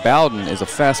Ramey to Bowden is a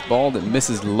fastball that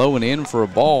misses low and in for a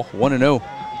ball, 1-0.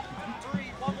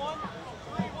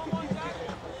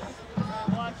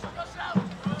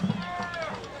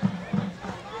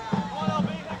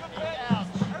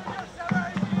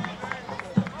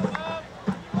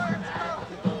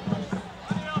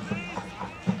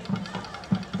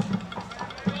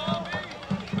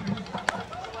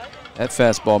 That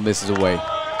fastball misses away.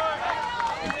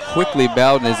 And quickly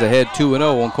Bowden is ahead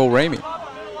 2-0 on Cole Ramey.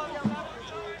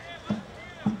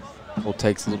 Cole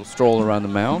takes a little stroll around the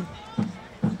mound.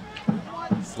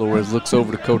 Flores looks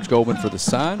over to Coach Goldman for the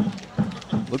sign.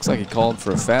 Looks like he called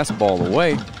for a fastball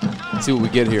away. Let's see what we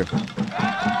get here.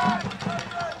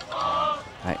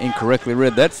 I incorrectly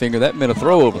read that finger. That meant a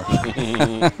throw over.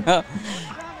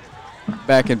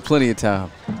 Back in plenty of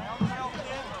time.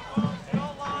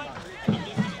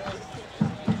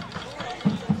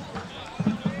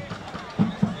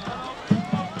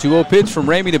 Two-0 pitch from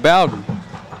Ramey to Bowden.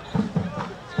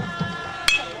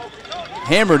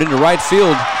 Hammered into right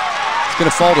field. It's going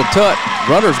to fall to Tutt.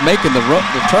 Runner's making the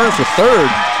turn for third.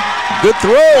 Good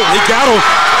throw. He got him.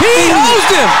 He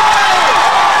hosed him.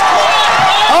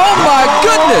 Oh my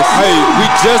goodness. Hey, we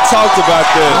just talked about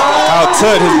that. How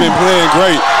Tutt has been playing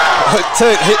great.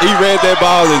 Tutt, he read that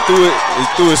ball and threw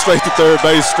it straight to third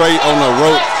base, straight on the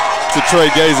rope to Trey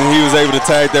Gaze, and he was able to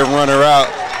tag that runner out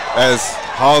as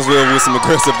Hallsville with some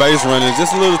aggressive base running,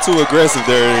 just a little too aggressive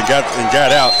there and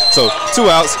got out. So 2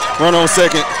 outs, run on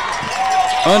second.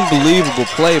 Unbelievable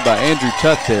play by Andrew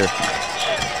Tutt there.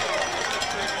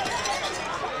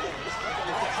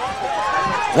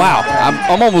 Wow,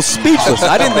 I'm almost speechless.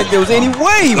 I didn't think there was any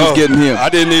way he was getting him. I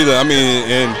didn't either. I mean,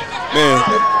 and man,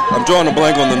 I'm drawing a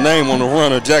blank on the name on the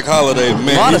runner, Jack Holliday.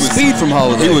 Man, a lot of speed from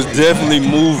Holliday. He was definitely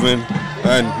moving.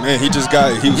 And man, he just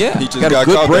got got a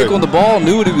good break on the ball,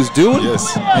 knew what he was doing.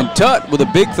 Yes. And Tutt with a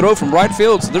big throw from right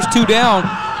field. So there's 2 down.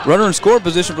 Runner in score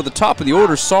position for the top of the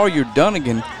order. Sawyer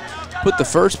Dunnigan put the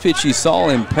first pitch he saw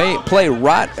him play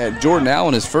right at Jordan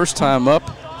Allen his first time up.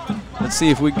 Let's see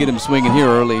if we can get him swinging here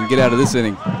early and get out of this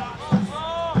inning.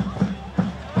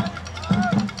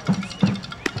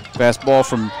 Fastball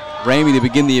from Ramey to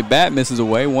begin the at-bat, misses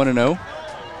away, 1-0.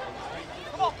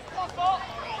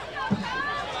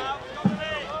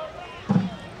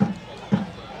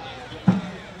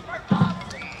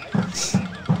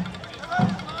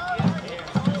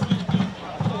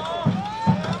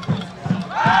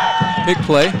 Big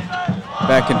play,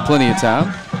 back in plenty of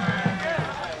time.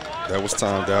 That was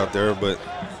timed out there, but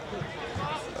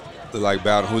like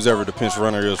Bowden, who's ever the pinch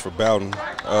runner is for Bowden,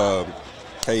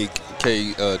 K.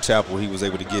 Chappell, he was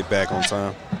able to get back on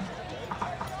time.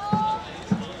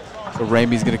 So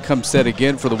Ramey's going to come set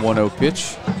again for the 1-0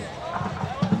 pitch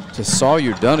to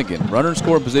Sawyer Dunnigan. Runner in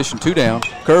scoring position, 2 down.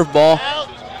 Curveball,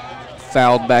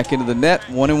 fouled back into the net,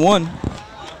 1-1.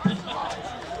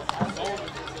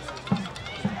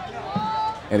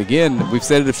 And again, we've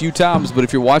said it a few times, but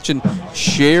if you're watching,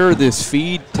 share this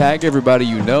feed, tag everybody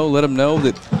you know, let them know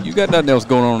that you got nothing else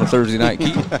going on a Thursday night,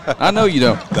 Keith. I know you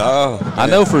don't. I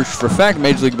know for a fact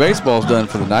Major League Baseball's done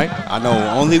for the night. I know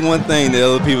only one thing that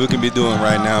other people can be doing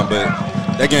right now, but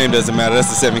that game doesn't matter.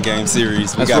 That's a 7-game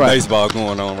series. We got baseball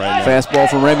going on right now. Fastball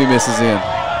from Ramey misses in.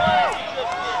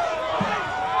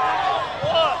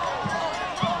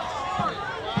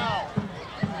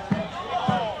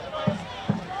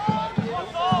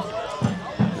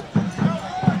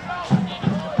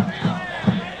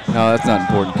 No, that's not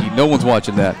important, Keith. No one's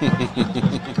watching that.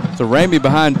 So Ramey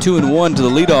behind 2-1 to the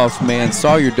leadoff man,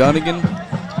 Sawyer Dunnigan.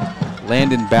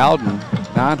 Landon Bowden,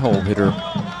 9-hole hitter,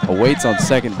 awaits on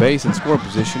second base in score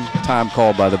position. Time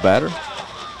called by the batter.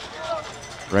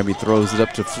 Ramey throws it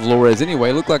up to Flores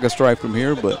anyway. Looked like a strike from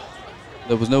here, but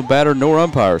there was no batter nor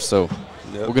umpire, so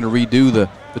we're going to redo the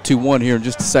 2-1 here in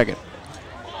just a second.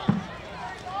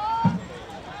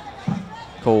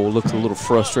 Cole looks a little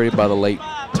frustrated by the late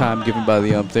time given by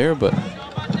the ump there, but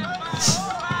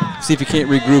see if he can't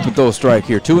regroup and throw a strike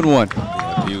here. 2-1.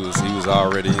 Yeah, he was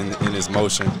already in his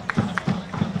motion.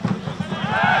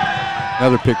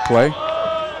 Another pick play.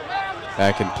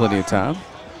 Back in plenty of time.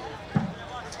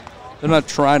 They're not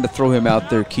trying to throw him out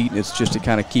there, Keaton. It's just to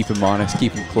kind of keep him honest,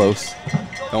 keep him close.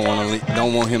 Don't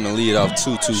want him to lead off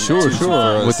too Sure.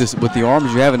 With the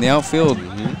arms you have in the outfield,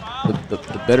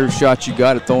 the better shot you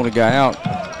got at throwing a guy out,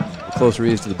 the closer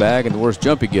he is to the bag and the worse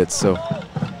jump he gets. So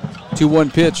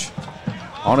 2-1 pitch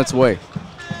on its way.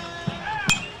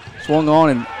 Swung on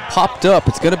and popped up.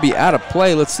 It's going to be out of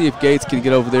play. Let's see if Gates can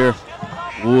get over there.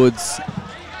 Woods,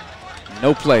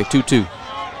 no play, 2-2.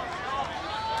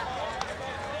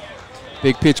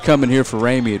 Big pitch coming here for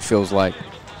Ramey, it feels like.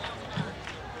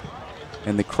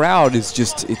 And the crowd is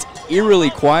just, it's eerily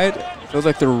quiet. It feels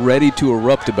like they're ready to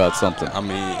erupt about something. I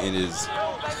mean, it is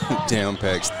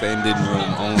jam-packed, standing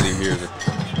room only here.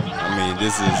 I mean,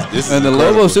 this is and the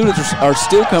incredible. Lobos students are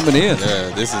still coming in.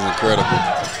 Yeah, this is incredible.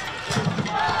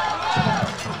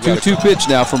 2-2 pitch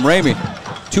now from Ramey.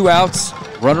 2 outs,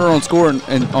 runner on score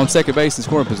and on second base in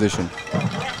scoring position.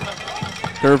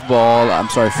 Fastball.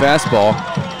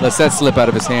 Lets that slip out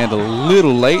of his hand a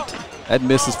little late. That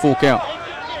misses full count.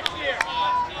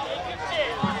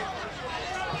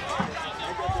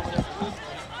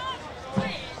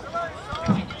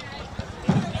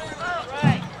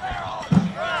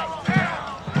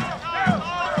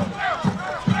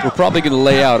 We're probably going to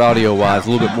lay out audio-wise a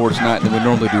little bit more tonight than we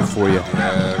normally do for you.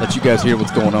 Let you guys hear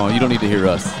what's going on. You don't need to hear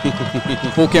us.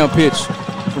 Full count pitch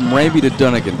from Ramey to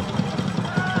Dunnigan.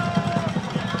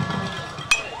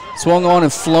 Swung on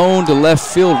and flown to left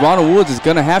field. Ronald Woods is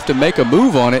going to have to make a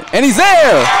move on it, and he's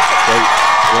there!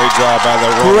 Great job by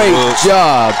that Ronald Woods. Great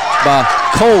job by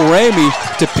Cole Ramey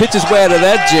to pitch his way out of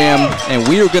that jam, and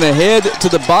we are going to head to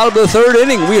the bottom of the third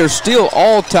inning. We are still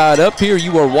all tied up here.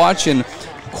 You are watching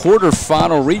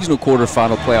quarterfinal, regional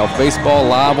quarterfinal playoff baseball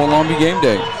live on Longview Game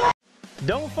Day.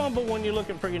 Don't fumble when you're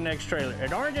looking for your next trailer.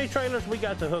 At R&J Trailers, we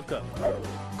got the hookup.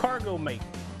 Cargo Mate,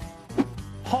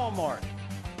 Hallmark,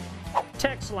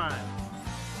 Text Line,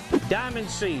 Diamond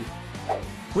C.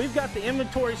 We've got the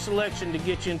inventory selection to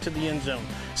get you into the end zone.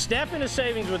 Snap into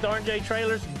savings with R&J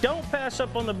Trailers. Don't pass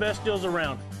up on the best deals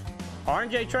around.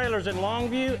 R&J Trailers in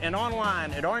Longview and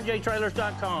online at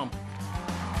rnjtrailers.com.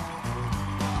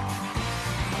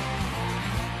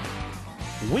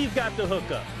 We've got the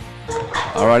hookup.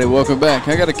 All righty, welcome back.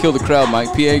 I got to kill the crowd, Mike.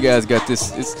 PA guys got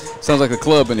this. It sounds like a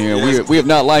club in here. Yes. We have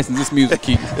not licensed this music,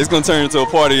 Keaton. It's going to turn into a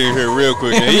party in here real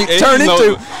quick.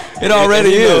 It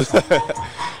already is.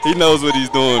 He knows what he's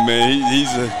doing, man.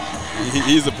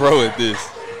 He's a pro at this.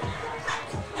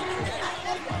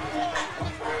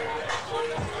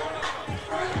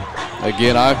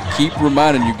 Again, I keep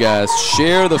reminding you guys,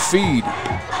 share the feed.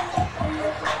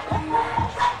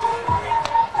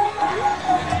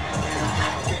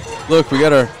 Look, we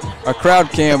got our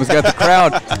crowd cam. Has got the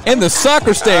crowd in the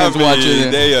soccer stands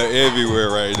watching. They are everywhere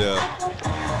right now.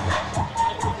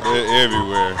 They're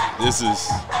everywhere. This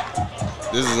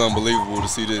is unbelievable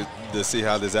to see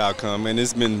how this outcome. And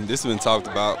it's been talked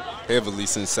about heavily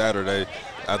since Saturday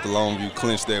after Longview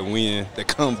clinched that win, that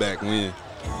comeback win.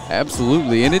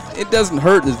 Absolutely, and it doesn't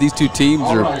hurt that these two teams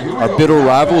are bitter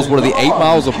rivals. What are the 8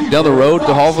 miles down the road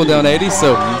to Hallsville down 80?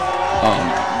 So,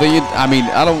 I mean,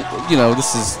 I don't,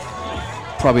 this is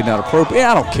probably not appropriate.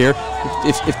 Yeah, I don't care.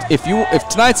 If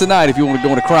tonight's the night, if you want to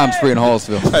go on a crime spree in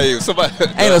Hallsville, hey, somebody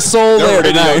ain't a soul there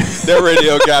tonight. That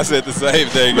radio guy said the same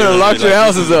thing. Better lock your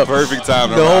houses up. Perfect time.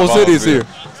 The whole city's here.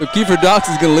 So Kiefer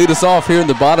Doxey's going to lead us off here in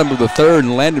the bottom of the third,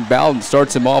 and Landon Bowden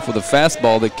starts him off with a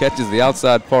fastball that catches the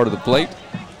outside part of the plate.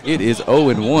 It is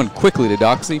 0-1 quickly to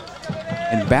Doxey.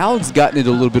 And Bowden's gotten into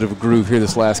a little bit of a groove here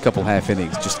this last couple half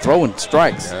innings, just throwing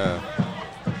strikes. Yeah.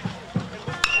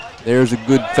 There's a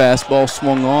good fastball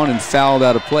swung on and fouled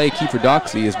out of play. Kiefer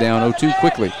Doxey is down 0-2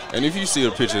 quickly. And if you see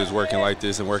a pitcher that's working like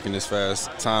this and working this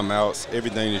fast, timeouts,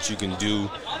 everything that you can do,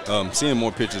 seeing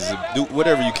more pitchers, do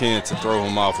whatever you can to throw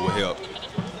him off will help.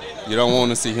 You don't want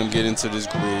to see him get into this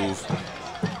groove.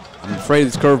 I'm afraid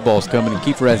this curveball's coming, and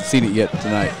Kiefer hasn't seen it yet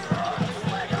tonight.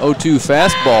 0-2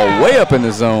 fastball way up in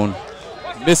the zone.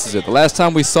 Misses it. The last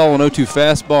time we saw an 0-2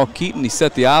 fastball, Keaton, he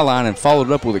set the eye line and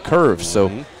followed it up with a curve. So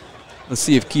let's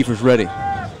see if Kiefer's ready.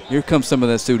 Here comes some of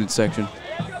that student section.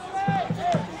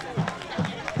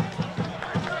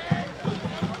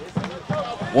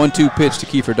 One-two pitch to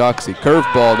Kiefer Doxey.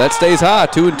 Curveball, that stays high,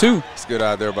 2-2. It's good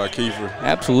out there by Kiefer.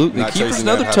 Absolutely. Kiefer's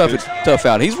another tough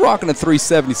out. He's rocking a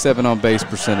 .377 on base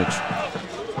percentage.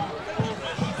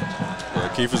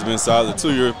 Kiefer's been solid,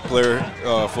 2-year player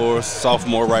for us,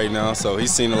 sophomore right now, so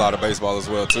he's seen a lot of baseball as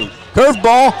well, too.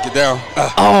 Curveball. Get down.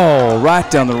 Oh, right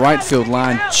down the right field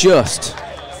line, just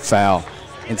foul.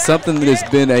 And something that has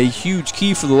been a huge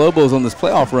key for the Lobos on this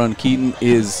playoff run, Keaton,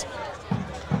 is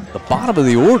the bottom of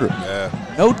the order. Yeah.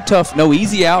 No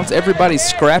easy outs. Everybody's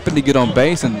scrapping to get on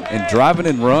base and driving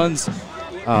in runs.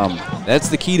 That's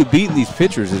the key to beating these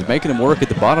pitchers, is making them work at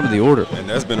the bottom of the order. And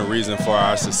that's been a reason for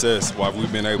our success, why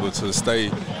we've been able to stay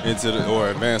or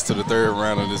advance to the third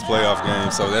round of this playoff game.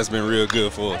 So that's been real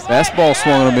good for us. Fastball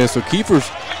swung and a miss. So Kiefer's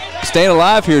staying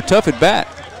alive here, tough at bat.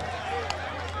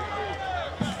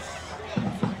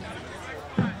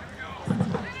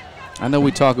 I know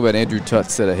we talk about Andrew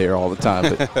Tutt's set of hair all the time,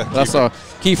 but I saw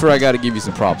Kiefer. I got to give you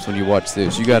some props when you watch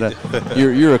this.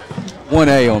 You're a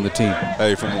 1A on the team.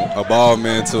 Hey, from a bald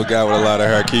man to a guy with a lot of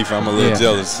hair, Kiefer, I'm a little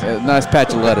jealous. Nice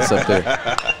patch of lettuce up there.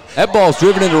 That ball's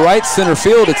driven into right center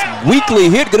field. It's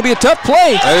weakly hit. Going to be a tough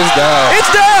play. It's down.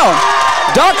 It's down.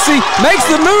 Doxey makes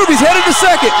the move. He's headed to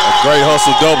second. A great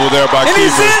hustle double there by Kiefer. And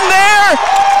he's in there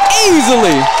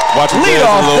easily. Watch him dance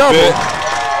a little bit.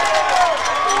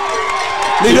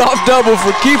 Lead-off double for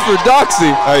Kiefer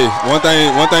Doxey. Hey, one thing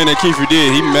that Kiefer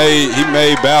did, he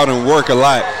made Bowden work a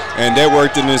lot, and that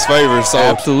worked in his favor. So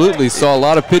absolutely, saw a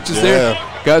lot of pitches there.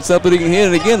 Got something he can hit,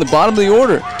 and again, the bottom of the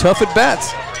order, tough at bats.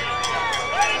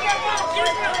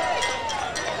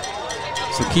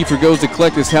 So Kiefer goes to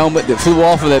collect his helmet that flew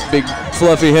off of that big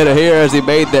fluffy head of hair as he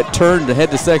made that turn to head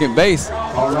to second base.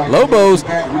 Lobos,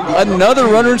 another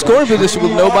runner in scoring position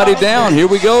with nobody down. Here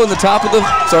we go in the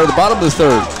bottom of the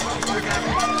third.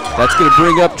 That's going to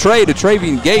bring up Trey to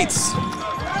Travian Gates.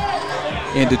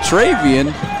 And to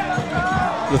Travian,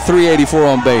 the 384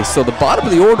 on base. So the bottom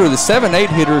of the order, the 7-8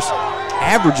 hitters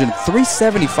averaging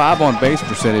 375 on base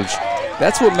percentage.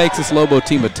 That's what makes this Lobo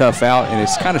team a tough out, and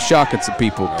it's kind of shocking some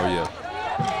people. Oh, yeah.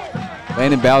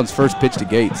 Landon Bowden's first pitch to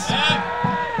Gates.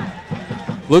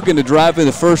 Looking to drive in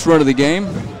the first run of the game.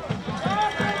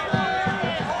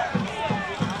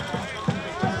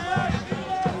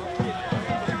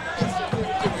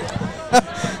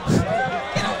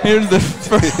 Here's the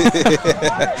first. We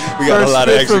got a lot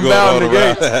of action going on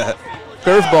around that.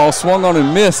 Curveball swung on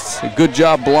and missed. A good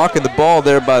job blocking the ball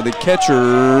there by the catcher,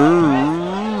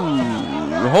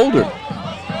 Holder.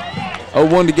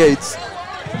 0-1 to Gates.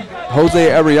 Jose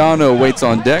Arellano waits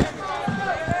on deck.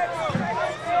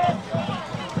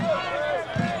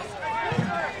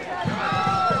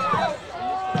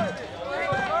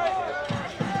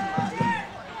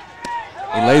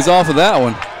 He lays off of that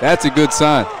one. That's a good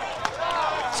sign.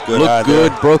 Looked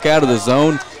good, broke out of the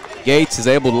zone. Gates is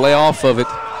able to lay off of it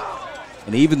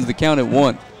and evens the count at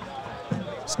 1.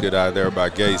 It's good out there by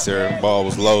Gates there. Ball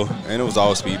was low, and it was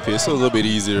all speed pitch, so a little bit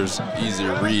easier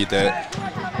to read that.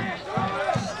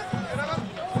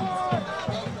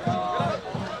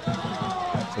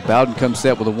 So Bowden comes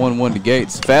set with a 1-1 to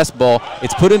Gates. Fastball,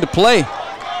 it's put into play.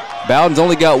 Bowden's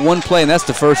only got one play, and that's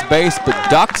to first base, but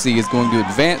Doxey is going to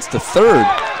advance to third.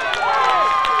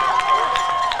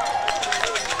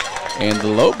 And the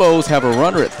Lobos have a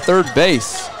runner at third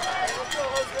base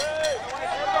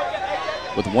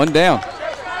with one down.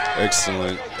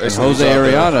 Excellent. And Jose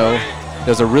Arellano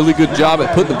does a really good job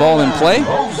at putting the ball in play.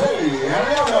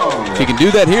 If he can do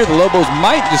that here, the Lobos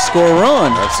might just score a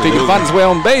run. Absolutely. If he can find his way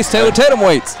on base, Taylor Tatum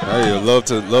waits. Hey, love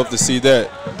to see that.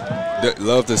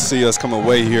 Love to see us come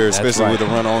away here, especially with a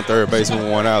run on third base with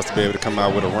one out, to be able to come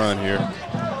out with a run here.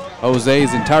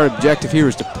 Jose's entire objective here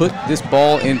is to put this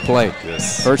ball in play.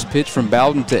 Yes. First pitch from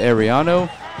Bowden to Arellano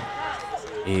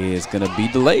is going to be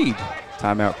delayed.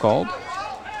 Timeout called.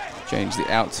 Change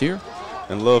the outs here.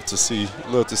 And love to see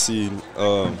Landon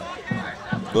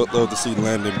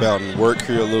Bowden work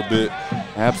here a little bit.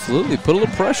 Absolutely, put a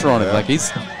little pressure on him. Like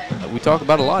we talk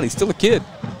about a lot. He's still a kid.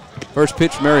 First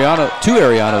pitch from Arellano to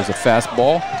Arellano is a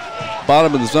fastball.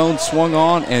 Bottom of the zone, swung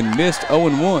on and missed.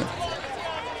 0-1.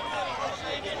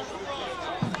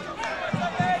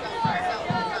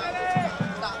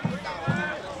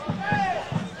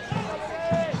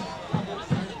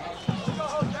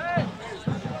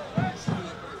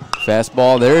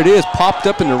 Fastball, there it is, popped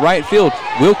up into right field.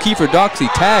 Will Kiefer Doxey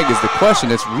tag is the question.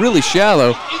 It's really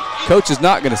shallow. Coach is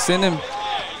not going to send him.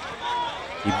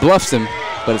 He bluffs him,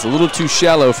 but it's a little too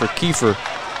shallow for Kiefer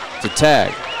to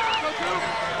tag.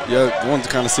 Yeah, wanted to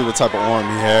kind of see what type of arm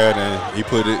he had, and he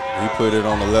put it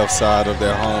on the left side of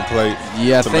that home plate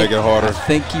to make it harder. I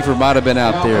think Kiefer might have been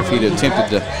out there if he'd attempted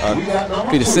to.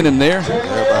 If he'd have sent him there. Yep,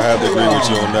 I have to agree with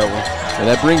you on that one. And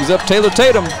that brings up Taylor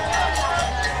Tatum.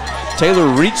 Taylor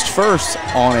reached first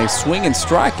on a swing and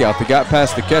strikeout that got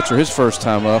past the catcher his first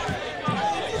time up.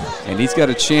 And he's got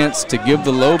a chance to give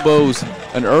the Lobos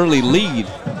an early lead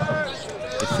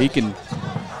if he can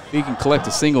collect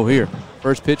a single here.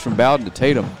 First pitch from Bowden to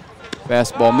Tatum.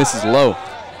 Fastball misses low.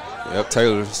 Yep,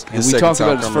 Taylor's and we talked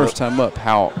about his first time up,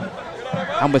 how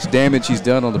much damage he's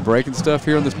done on the break and stuff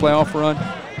here on this playoff run.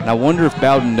 And I wonder if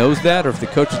Bowden knows that or if the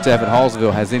coaching staff at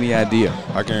Hallsville has any idea.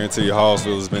 I guarantee you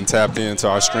Hallsville has been tapped into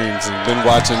our streams and been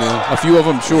watching them. A few of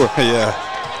them, sure. Yeah.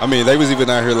 I mean, they was even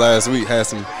out here last week, had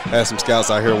some scouts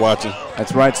out here watching.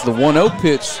 That's right. So the 1-0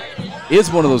 pitch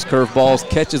is one of those curveballs,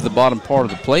 catches the bottom part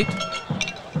of the plate.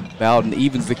 Bowden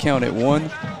evens the count at 1.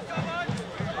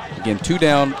 Again, 2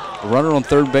 down. A runner on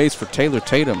third base for Taylor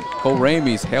Tatum. Cole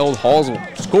Ramey's held Hallsville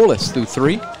scoreless through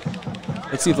 3.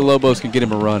 Let's see if the Lobos can get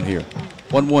him a run here.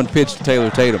 1-1 pitch to Taylor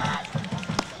Tatum.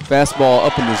 Fastball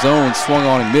up in the zone, swung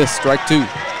on and missed, strike 2.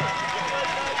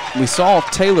 We saw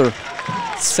Taylor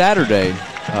Saturday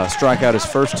strike out his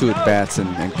first 2 at-bats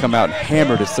and come out and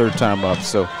hammered his third time up.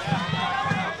 So,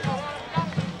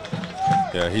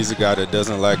 yeah, he's a guy that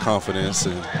doesn't lack confidence,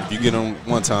 and if you get him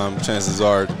one time, chances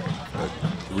are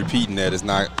repeating that is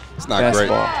not great.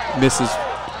 Fastball misses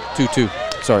 2-2.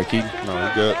 Sorry, Keaton. No,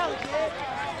 we're good.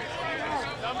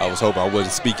 I was hoping I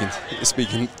wasn't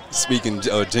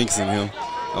jinxing him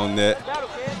on that.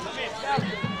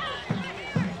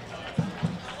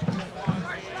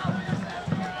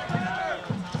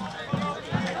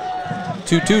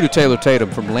 Two to Taylor Tatum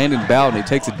from Landon Bowden. He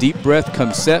takes a deep breath,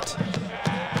 comes set,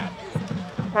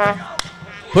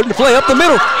 Putting the play up the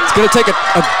middle. It's going to take a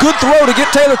good throw to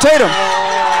get Taylor Tatum.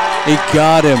 He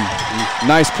got him.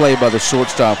 Nice play by the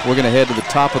shortstop. We're going to head to the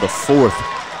top of the fourth.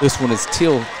 This one is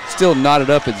still knotted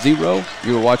up at 0.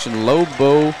 You're watching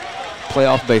Lobo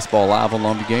playoff baseball live on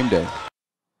Longview Game Day.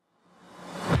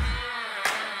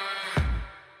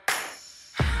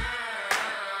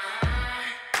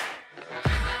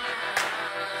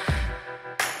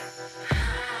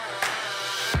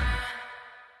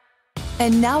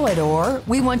 And now at OR,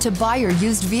 we want to buy your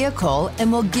used vehicle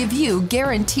and we'll give you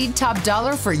guaranteed top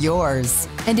dollar for yours.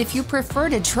 And if you prefer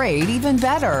to trade, even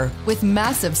better, with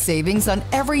massive savings on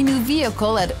every new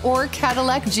vehicle at OR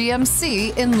Cadillac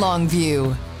GMC in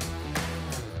Longview.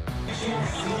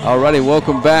 Alrighty,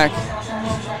 welcome back.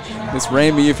 Miss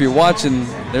Ramey, if you're watching,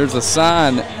 there's a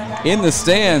sign in the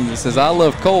stand that says, "I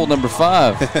love Cole, number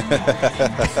 5.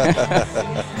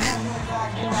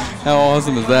 How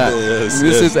awesome is that? Yes,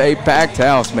 This is a packed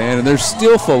house, man, and there's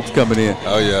still folks coming in.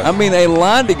 Oh, yeah. I mean, a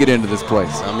line to get into this place.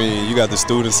 I mean, you got the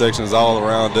student sections all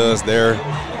around us. They're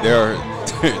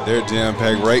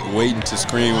jam-packed, right, waiting to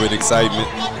scream with excitement.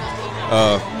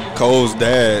 Cole's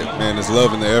dad, man, is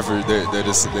loving the effort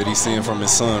that he's seeing from his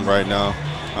son right now.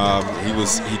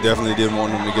 He definitely didn't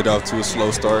want him to get off to a slow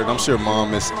start. I'm sure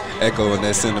Mom is echoing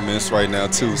that sentiments right now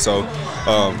too. So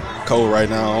Cole right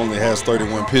now only has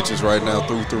 31 pitches right now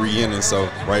through 3 innings. So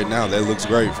right now that looks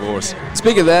great for us.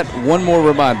 Speaking of that, one more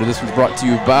reminder. This was brought to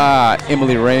you by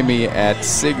Emily Ramey at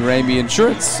Sig Ramey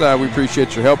Insurance. We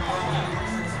appreciate your help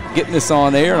getting this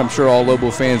on air. I'm sure all Lobo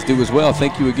fans do as well.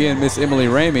 Thank you again, Miss Emily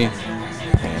Ramey.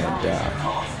 And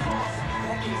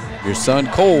your son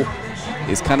Cole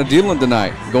is kind of dealing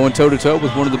tonight, going toe-to-toe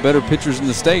with one of the better pitchers in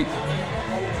the state.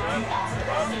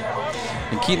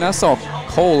 And Keaton, I saw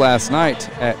Cole last night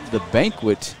at the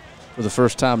banquet for the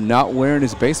first time not wearing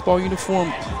his baseball uniform.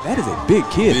 That is a big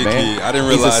kid, man. Kid. I didn't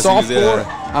realize he's a sophomore. He was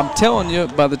I'm telling you,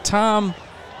 by the time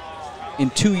in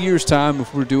 2 years' time,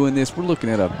 if we're doing this,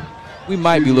 we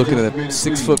might be looking at a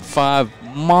 6'5"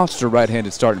 monster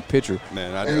right-handed starting pitcher.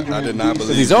 Man, I did not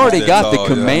believe he's already got the tall,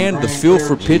 command, the feel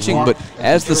for pitching, but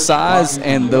as the size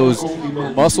and those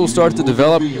muscles start to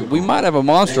develop, we might have a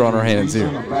monster on our hands here.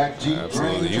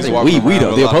 Absolutely. We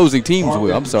don't. The opposing teams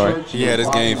will. I'm sorry. He had his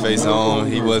game face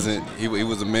on. He was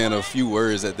a man of few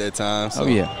words at that time. So oh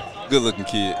yeah. Good-looking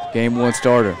kid. Game 1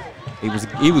 starter. He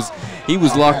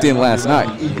was locked in last night.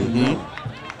 Mm-hmm.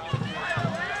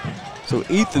 So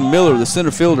Ethan Miller, the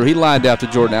center fielder, he lined out to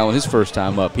Jordan Allen his first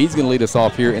time up. He's going to lead us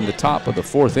off here in the top of the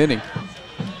 4th inning.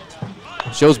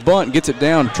 Shows bunt, gets it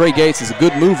down. Trey Gates is a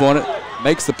good move on it.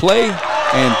 Makes the play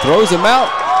and throws him out.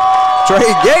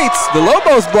 Trey Gates, the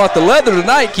Lobos brought the leather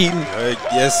tonight, Keaton.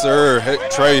 Yes, sir.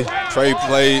 Trey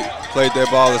played that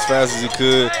ball as fast as he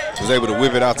could. Was able to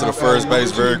whip it out to the first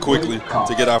base very quickly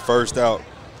to get our first out.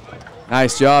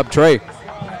 Nice job, Trey.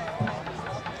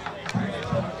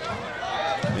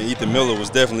 Ethan Miller was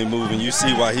definitely moving. You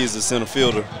see why he's the center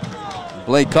fielder.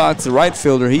 Blake Cott's the right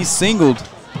fielder. He singled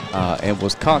and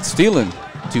was caught stealing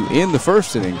to end the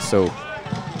first inning. So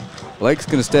Blake's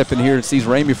going to step in here and sees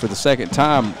Ramey for the second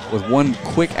time with one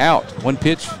quick out. 1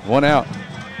 pitch, 1 out.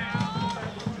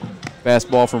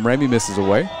 Fastball from Ramey misses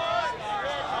away.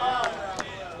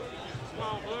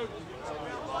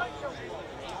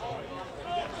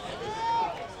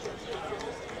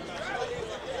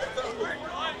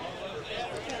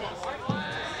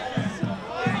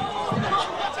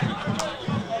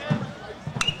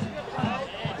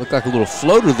 Looked like a little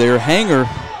floater there, hanger,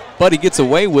 but he gets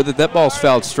away with it. That ball's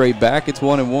fouled straight back. It's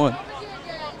 1-1.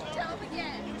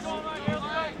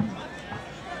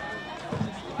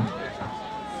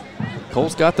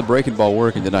 Cole's got the breaking ball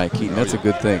working tonight, Keaton. That's a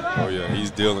good thing. Oh, yeah,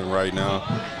 he's dealing right now.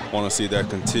 Want to see that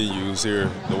continues here.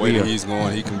 The way that he's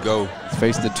going, he can go. He's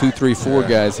facing the 2-3-4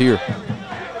 guys here.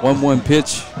 1-1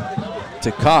 pitch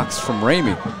to Cox from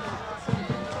Ramey.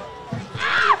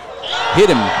 Hit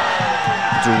him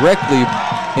directly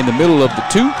in the middle of the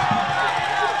 2.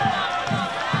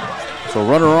 So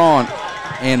runner on.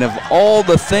 And of all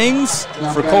the things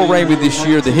for Cole Ramey this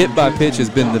year, the hit by pitch has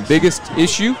been the biggest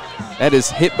issue. That is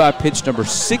hit by pitch number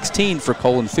 16 for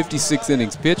Cole in 56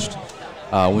 innings pitched.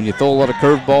 When you throw a lot of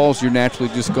curveballs, you're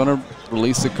naturally just going to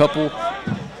release a couple.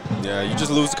 Yeah, you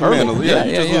just lose the command a little. Yeah,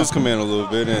 you just lose command a little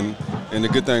bit. And the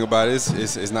good thing about it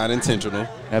is it's not intentional.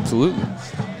 Absolutely.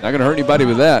 Not going to hurt anybody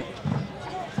with that.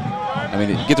 I mean,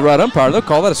 you get the right umpire, they'll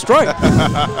call that a strike.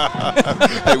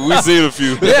 Hey, we've seen a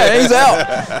few. Yeah, he's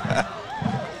out.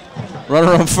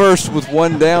 Runner on first with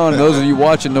 1 down. Those of you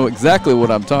watching know exactly what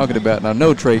I'm talking about, and I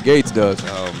know Trey Gates does.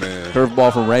 Oh, man.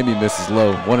 Curveball from Ramey misses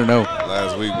low, 1-0.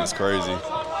 Last week was crazy.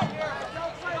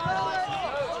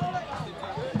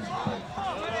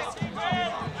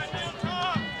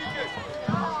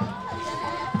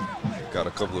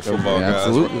 couple of football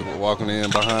guys walking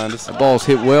in behind us. The ball's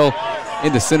hit well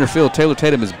into center field. Taylor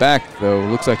Tatum is back, though.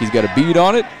 Looks like he's got a bead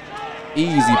on it.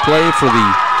 Easy play for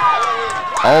the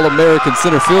All-American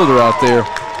center fielder out there.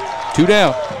 2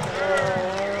 down.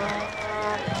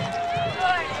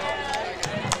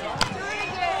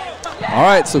 All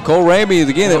right, so Cole Ramey is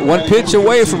again at 1 pitch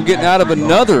away from getting out of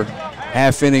another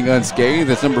half inning unscathed.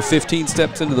 That's number 15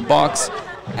 steps into the box,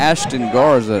 Ashton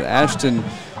Garza. Ashton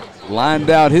lined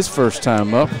out his first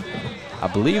time up. I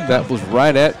believe that was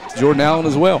right at Jordan Allen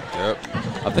as well. Yep.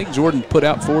 I think Jordan put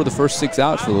out 4 of the first 6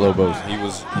 outs for the Lobos. He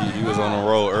was on a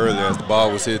roll earlier as the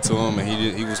ball was hit to him,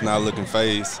 and he was not looking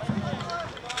phased.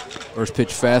 First pitch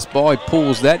fastball. He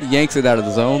pulls that, yanks it out of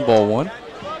the zone. Ball 1.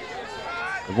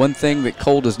 The one thing that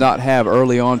Cole does not have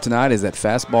early on tonight is that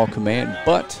fastball command,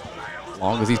 but as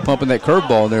long as he's pumping that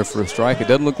curveball in there for a strike, it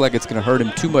doesn't look like it's going to hurt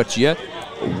him too much yet.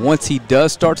 But once he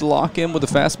does start to lock in with the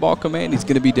fastball command, he's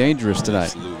going to be dangerous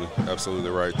tonight. Absolutely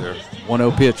right there.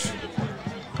 1-0 pitch.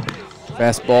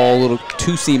 Fastball, a little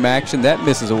two-seam action. That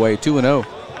misses away, 2-0.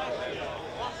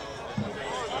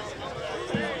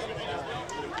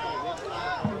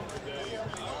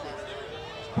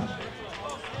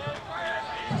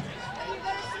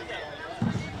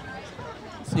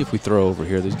 See if we throw over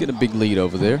here. There's getting a big lead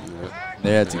over there. Yep.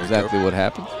 That's exactly what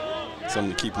happened.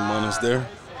 Something to keep him honest there.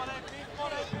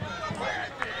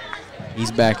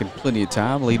 He's back in plenty of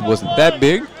time. Lead wasn't that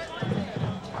big.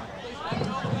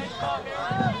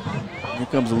 Here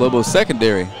comes the Lobos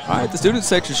secondary. All right, the student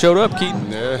section showed up, Keaton.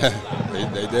 Yeah,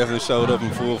 they definitely showed up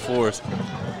in full force.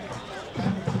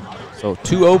 So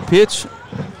 2-0 pitch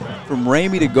from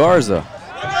Ramey to Garza.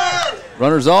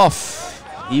 Runners off.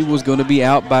 He was going to be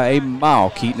out by a mile,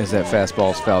 Keaton, as that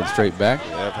fastball's fouled straight back.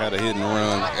 Yep, had a hit and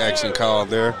run action call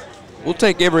there. We'll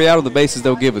take every out of the bases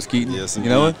they'll give us, Keaton. Yes, indeed.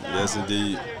 You know it? Yes,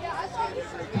 indeed.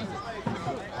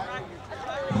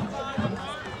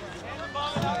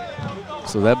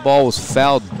 So that ball was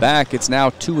fouled back. It's now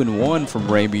 2-1 from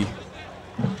Ramey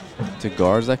to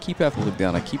Garza. I keep having to look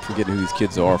down. I keep forgetting who these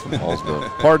kids are from Hallsville.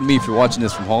 Pardon me if you're watching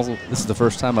this from Hallsville. This is the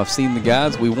first time I've seen the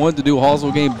guys. We wanted to do a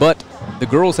Hallsville game, but the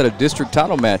girls had a district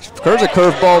title match. There's a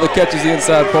curveball that catches the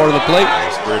inside part of the plate.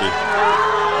 It's pretty.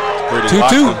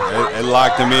 2-2. It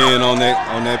locked him in on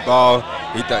that ball.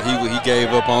 He thought he gave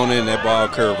up on it, and that ball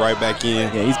curved right back in.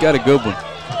 Yeah, he's got a good one.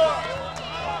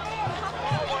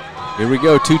 Here we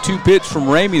go, 2-2 pitch from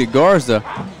Ramey to Garza.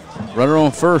 Runner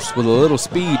on first with a little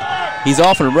speed. He's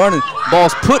off and running.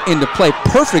 Ball's put into play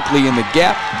perfectly in the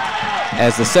gap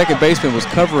as the second baseman was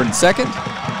covering second.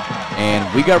 And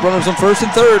we got runners on first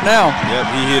and third now. Yep,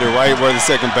 he hit it right where the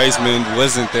second baseman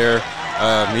wasn't there.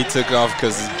 He took off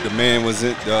because the man was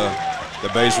it. The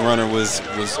base runner was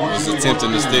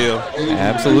attempting to steal.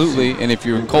 Absolutely. And if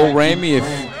you're Cole Ramey,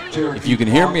 if you can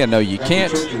hear me, I know you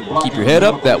can't. Keep your head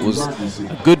up. That was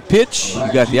a good pitch.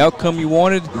 You got the outcome you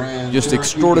wanted. Just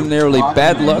extraordinarily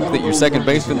bad luck that your second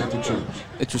baseman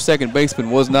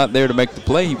was not there to make the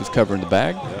play. He was covering the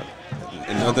bag. Yep.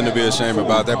 And nothing to be ashamed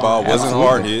about. That ball wasn't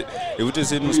hard hit. It was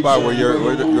just hitting the spot where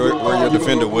your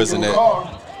defender wasn't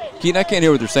at. Keaton, I can't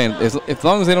hear what they're saying. As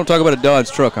long as they don't talk about a Dodge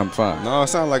truck, I'm fine. No, it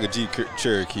sounds like a Jeep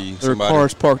Cherokee. There are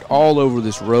cars parked all over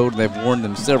this road, and they've warned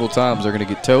them several times they're going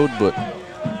to get towed, but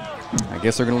I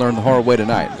guess they're going to learn the hard way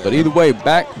tonight. But either way,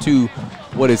 back to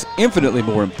what is infinitely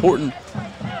more important.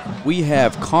 We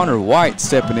have Connor White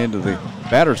stepping into the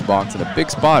batter's box in a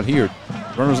big spot here.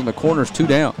 Runners in the corners, 2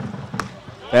 down.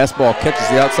 Fastball catches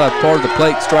the outside part of the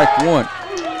plate, strike 1.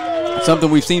 Something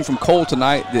we've seen from Cole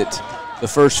tonight that the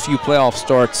first few playoff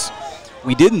starts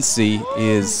we didn't see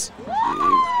is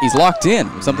he's locked in.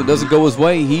 If something doesn't go his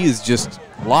way, he is just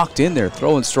locked in there,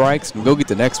 throwing strikes, and go get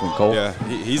the next one, Cole. Yeah,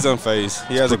 he's unfazed.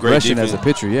 He has a great defense. As a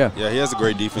pitcher, yeah. Yeah, he has a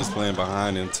great defense playing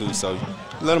behind him, too, so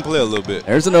let him play a little bit.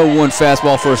 There's an 0-1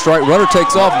 fastball for a strike. Runner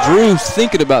takes off. Drew's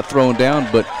thinking about throwing down,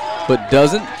 but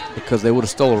doesn't because they would have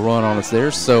stole a run on us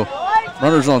there. So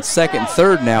runners on second and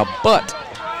third now, but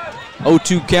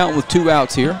 0-2 count with 2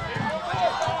 outs here.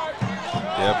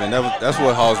 Yep, and that's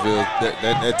what Hallsville,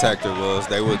 that tactic was.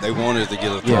 They wanted to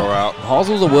get a throw out.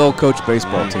 Hallsville's a well-coached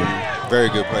baseball team. Very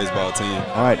good baseball team.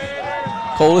 All right,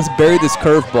 Cole, let's bury this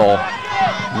curveball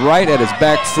right at his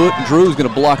back foot, and Drew's going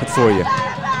to block it for you.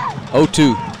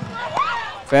 0-2.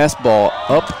 Fastball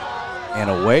up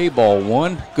and away, ball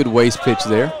 1. Good waist pitch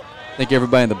there. I think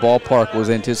everybody in the ballpark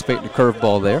was anticipating a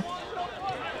curveball there.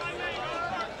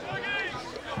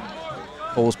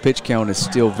 Cole's pitch count is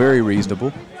still very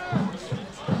reasonable.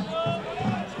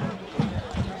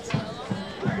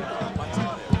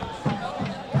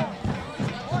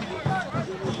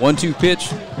 One-two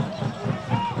pitch.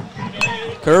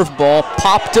 Curveball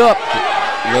popped up.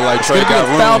 Look like Trey It's got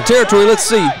gonna be foul room. territory. Let's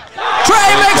see. Trey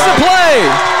makes the play.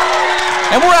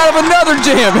 And we're out of another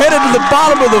jam, headed to the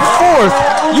bottom of the fourth.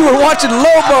 You were watching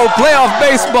Lobo playoff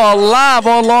baseball live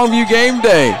on Longview Game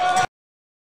Day.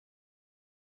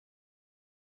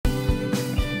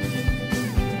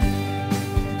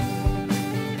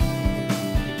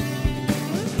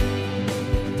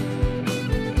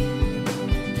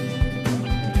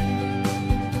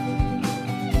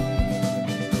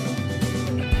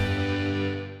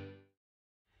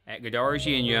 At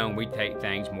Godarzi and Young, we take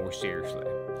things more seriously.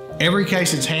 Every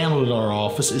case that's handled at our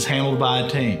office is handled by a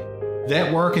team.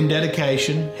 That work and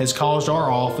dedication has caused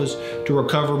our office to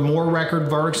recover more record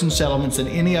verdicts and settlements than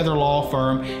any other law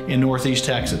firm in Northeast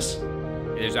Texas.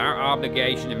 It is our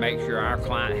obligation to make sure our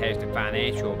client has the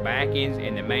financial backings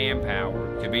and the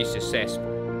manpower to be successful.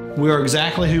 We are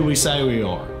exactly who we say we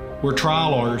are. We're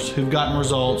trial lawyers who've gotten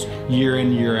results year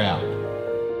in, year out.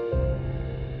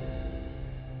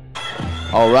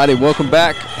 Alrighty, welcome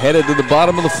back. Headed to the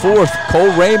bottom of the fourth.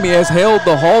 Cole Ramey has held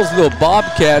the Hallsville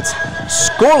Bobcats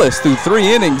scoreless through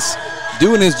 3 innings,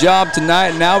 doing his job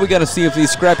tonight. Now we got to see if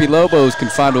these scrappy Lobos can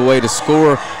find a way to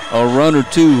score a run or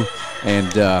two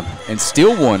and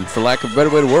steal one, for lack of a better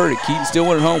way to word it. Keaton still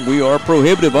won at home. We are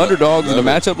prohibitive underdogs in a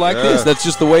matchup like this. That's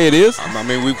just the way it is. I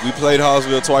mean, we played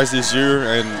Hallsville twice this year,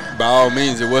 and by all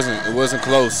means, it wasn't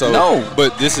close. So, no.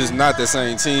 But this is not the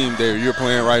same team that you're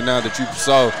playing right now that you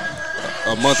saw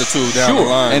a month or two down the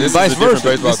line. And this vice is a different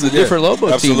versa. This is a different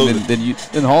Lobo team than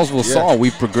Hallsville saw.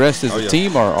 We've progressed as a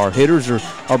team. Our hitters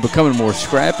are becoming more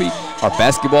scrappy. Our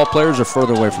basketball players are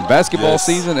further away from basketball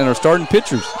season, and our starting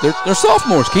pitchers, they're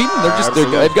sophomores, Keaton.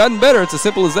 They've gotten better. It's as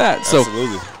simple as that. So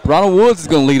Ronald Woods is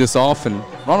going to lead us off, and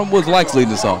Ronald Woods likes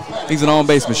leading us off. He's an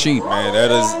on-base machine. Man,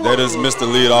 that is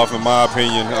Mr. Leadoff in my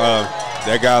opinion.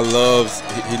 That guy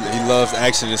loves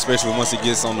action, especially once he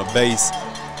gets on the base.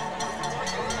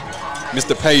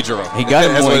 Mr. Pedro. He got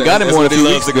him one. Got him one a few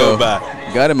weeks ago.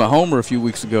 He got him a homer a few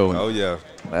weeks ago. Oh yeah.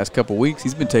 Last couple weeks,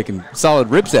 he's been taking solid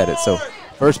rips at it. So,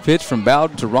 first pitch from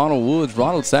Bowden to Ronald Woods.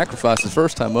 Ronald sacrificed his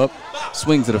first time up,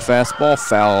 swings at a fastball,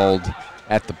 fouled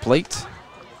at the plate.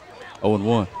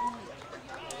 0-1.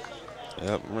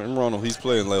 Yeah, Ronald, he's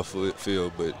playing left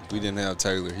field, but we didn't have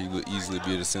Taylor. He would easily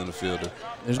be the center fielder.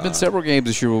 There's been several games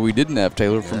this year where we didn't have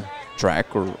Taylor from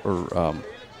track or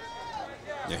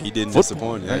yeah, he didn't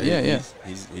disappoint. Yeah,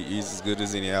 He's as good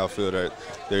as any outfielder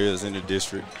there is in the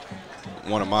district.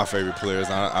 One of my favorite players.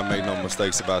 I make no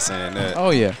mistakes about saying that. Oh,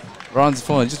 yeah. Ron's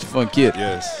fun, just a fun kid.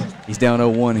 Yes. He's down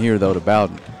 0-1 here, though, to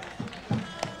Bowden.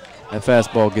 That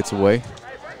fastball gets away.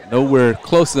 Nowhere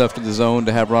close enough to the zone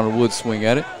to have Ronald Woods swing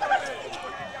at it.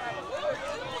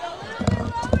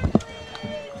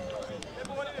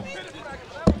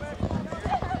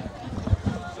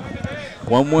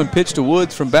 One pitch to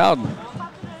Woods from Bowden.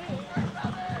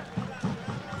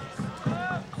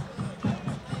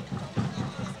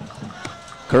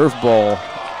 Curveball,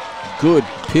 good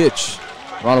pitch.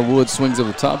 Ronald Woods swings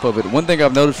over the top of it. One thing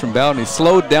I've noticed from Bowden, he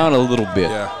slowed down a little bit.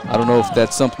 Yeah. I don't know if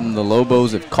that's something the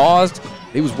Lobos have caused.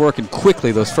 He was working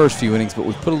quickly those first few innings, but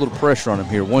we put a little pressure on him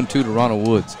here. 1-2 to Ronald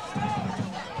Woods.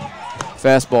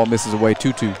 Fastball misses away,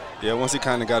 2-2. Yeah, once he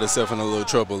kind of got himself in a little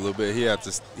trouble a little bit, he had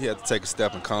to take a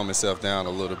step and calm himself down a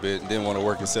little bit, and didn't want to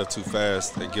work himself too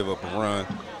fast and give up a run.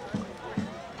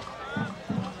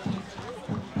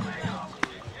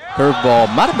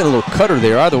 Curveball, might have been a little cutter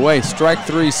there. Either way, strike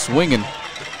 3 swinging.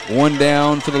 1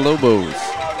 down for the Lobos.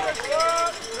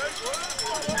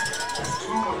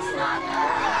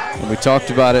 And we talked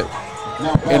about it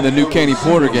in the New Caney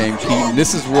Porter game, Keaton.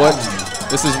 This is what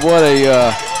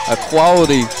a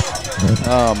quality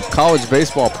college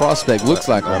baseball prospect looks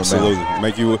like on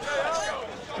Absolutely.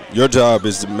 Your job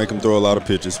is to make them throw a lot of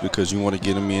pitches because you want to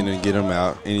get them in and get them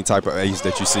out. Any type of ace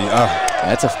that you see.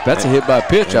 That's a hit by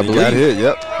pitch, I believe. Got hit,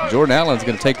 yep. Jordan Allen's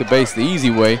going to take the base the easy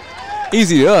way.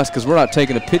 Easy to us because we're not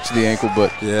taking a pitch to the ankle,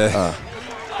 but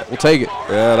we'll take it.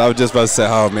 Yeah, I was just about to say,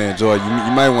 oh, man, Joy,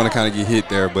 you might want to kind of get hit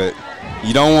there, but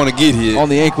you don't want to get hit. On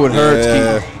the ankle it hurts.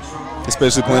 Yeah,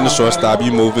 especially playing the shortstop.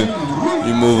 You're moving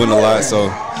a lot. So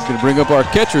going to bring up our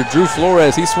catcher, Drew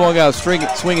Flores. He swung out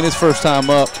swinging his first time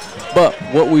up. But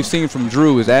what we've seen from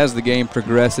Drew is as the game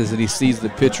progresses and he sees the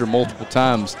pitcher multiple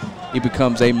times, he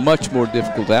becomes a much more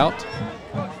difficult out.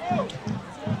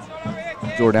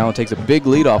 Jordan Allen takes a big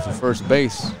lead off of first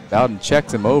base. Bowden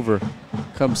checks him over.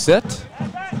 Comes set.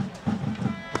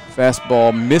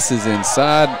 Fastball misses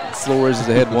inside. Flores is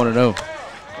ahead 1-0.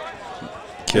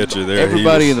 Catcher there.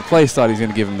 Everybody in the place thought he was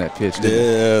going to give him that pitch,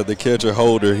 didn't he? The catcher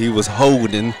holder. He was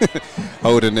holding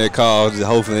that call, just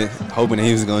hoping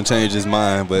he was going to change his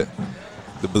mind. But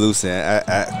the Blue said,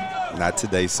 not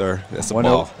today, sir. That's a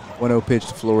ball. 1-0 pitch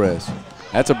to Flores.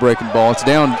 That's a breaking ball. It's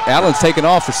down. Allen's taking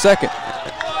off for second.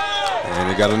 And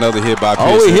they got another hit by pitch.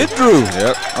 Oh, he hit Drew.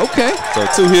 Yep. Okay. So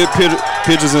 2 hit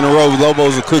pitches in a row.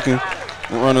 Lobos are cooking.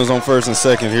 Runners on first and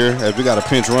second here as we got a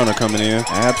pinch runner coming in.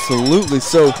 Absolutely.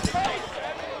 So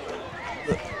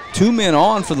 2 men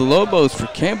on for the Lobos for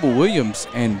Campbell Williams,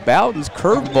 and Bowden's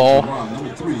curveball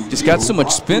just got so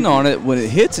much spin on it. When it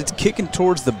hits, it's kicking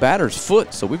towards the batter's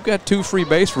foot. So we've got 2 free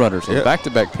base runners on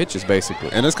back-to-back pitches,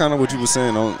 basically. And that's kind of what you were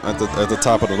saying at the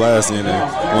top of the last inning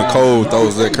when Cole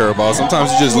throws that curveball.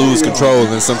 Sometimes you just lose control,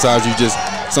 and sometimes when you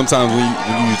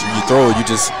throw it,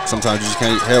 sometimes you just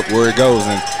can't help where it goes.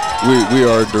 And we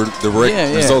are the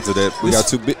direct result of that. We got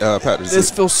 2 batters. This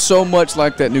feels so much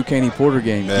like that New Caney Porter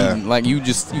game. Yeah. Like you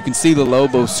can see the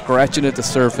Lobos scratching at the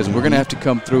surface. We're going to have to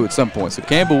come through at some point. So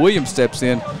Campbell Williams steps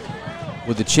in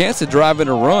with a chance to drive in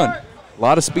a run. A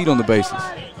lot of speed on the bases.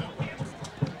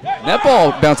 And that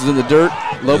ball bounces in the dirt.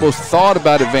 Lobos thought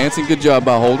about advancing. Good job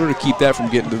by Holder to keep that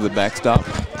from getting to the backstop.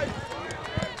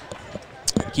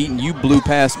 Keaton, you blew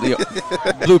past the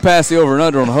over and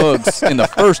under on hugs in the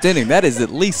first inning. That is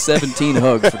at least 17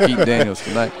 hugs for Keaton Daniels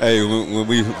tonight. Hey, when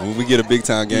we get a big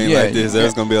time game like this,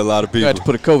 there's gonna be a lot of people. You have to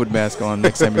put a COVID mask on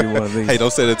next time you do one of these. Hey,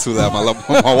 don't say that too loud. My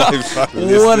wife's probably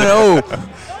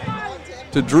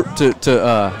 1-0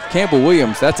 to Campbell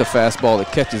Williams. That's a fastball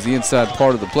that catches the inside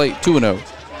part of the plate. 2-0.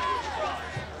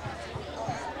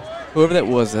 Whoever that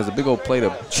was has a big old plate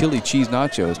of chili cheese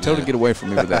nachos. Tell her to get away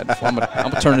from me with that. I'm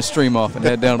gonna turn the stream off and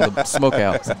head down to the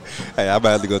smokehouse. Hey, I'm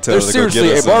about to go tell her to go get us. There's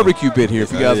seriously a barbecue pit here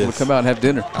if you guys want to come out and have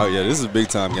dinner. Oh yeah, this is a big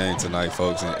time game tonight,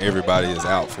 folks, and everybody is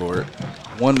out for it.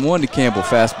 1-1 to Campbell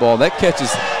fastball. That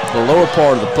catches the lower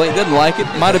part of the plate. Doesn't like it.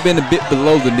 Might have been a bit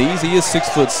below the knees. He is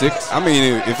 6'6". I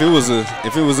mean, if it was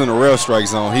in a rail strike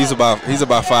zone, he's about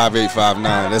 5'8",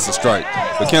 5'9". That's a strike.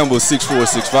 But Campbell's 6'4",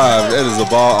 6'5". That is a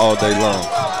ball all day long.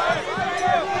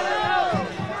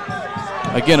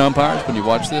 Again, umpires, when you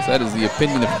watch this, that is the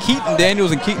opinion of Keaton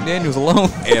Daniels and Keaton Daniels alone.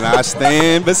 And I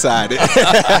stand beside it.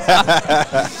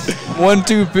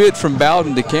 1-2 pitch from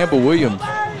Bowden to Campbell Williams.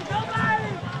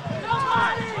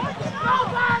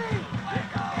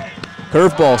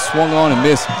 Curveball swung on and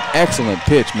missed. Excellent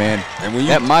pitch, man. And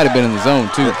that might have been in the zone,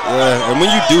 too. And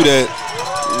when you do that,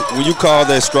 when you call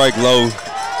that strike low,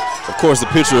 of course, the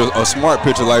pitcher, a smart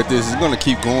pitcher like this, is going to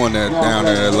keep going down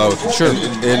there at low. Sure.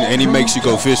 And he makes you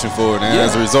go fishing for it. And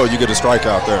as a result, you get a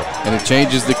strikeout there. And it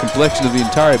changes the complexion of the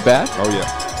entire bat. Oh, yeah.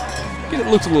 It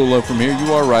looks a little low from here.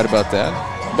 You are right about that.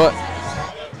 But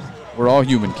we're all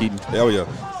human, Keaton. Oh, yeah.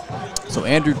 So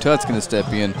Andrew Tutt's going to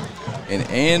step in. And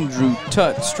Andrew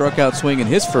Tutt struck out swinging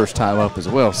his first time up as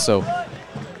well. So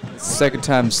second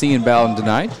time seeing Bowden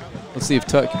tonight. Let's see if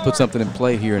Tutt can put something in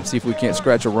play here and see if we can't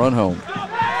scratch a run home.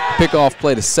 Pickoff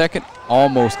play to second,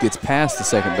 almost gets past the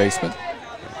second baseman.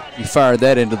 He fired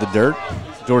that into the dirt.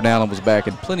 Jordan Allen was back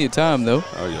in plenty of time, though.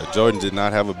 Oh, yeah. Jordan did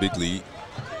not have a big lead.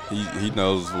 He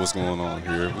knows what's going on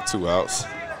here with 2 outs.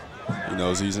 He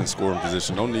knows he's in scoring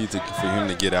position. No need for him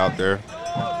to get out there.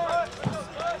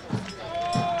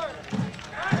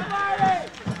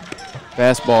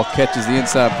 Fastball catches the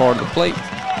inside part of the plate.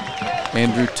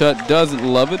 Andrew Tutt doesn't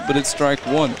love it, but it's strike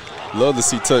 1. Love to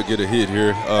see Tutt get a hit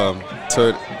here.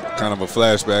 Tutt, kind of a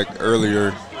flashback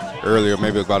earlier,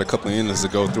 maybe about a couple of innings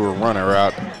ago, threw a runner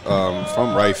out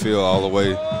from right field all the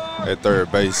way at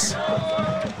third base.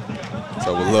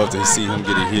 So we'd love to see him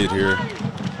get a hit here.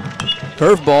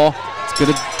 Curveball. It's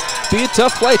going to be a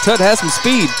tough play. Tutt has some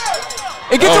speed.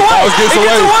 It gets away. It gets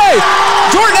away.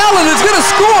 Jordan Allen is going to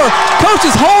score. Coach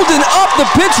is holding up the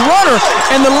pinch runner,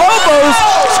 and the Lobos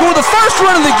score the first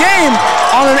run of the game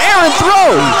on an errant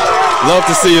throw. Love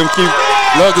to see him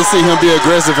be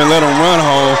aggressive and let him run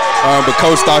home. But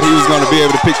Coach thought he was going to be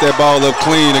able to pick that ball up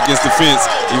clean against the fence,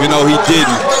 even though he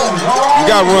didn't.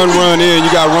 You got run in.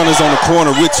 You got runners on the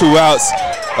corner with 2 outs.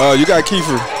 You got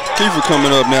Kiefer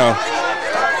coming up now.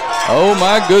 Oh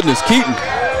my goodness, Keaton.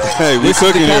 Hey, this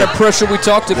is the kind of pressure we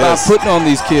talked about putting on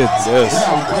these kids. Yes.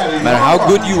 No matter how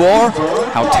good you are,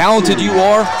 how talented you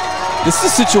are, this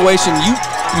is a situation you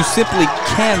simply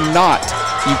cannot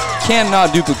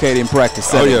duplicate in practice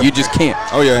setting. You just can't.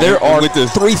 Oh, yeah. There are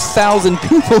 3,000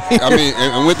 people here. I mean,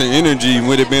 and with the energy,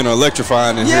 with it being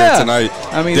electrifying in here tonight,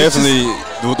 I mean, definitely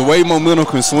the way momentum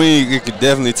can swing, it could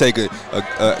definitely take an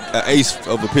ace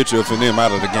of a pitcher for them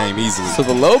out of the game easily. So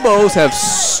the Lobos have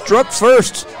struck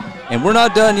first, and we're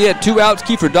not done yet. 2 outs,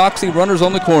 Kiefer Doxey, runners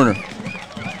on the corner.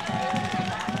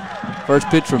 First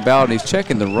pitch from Bowden. He's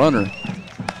checking the runner.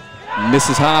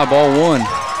 Misses high, ball 1.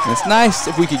 And it's nice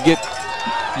if we could get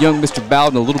young Mr.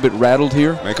 Bowden a little bit rattled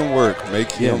here. Make him work.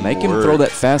 Make him throw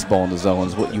that fastball in the zone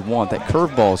is what you want. That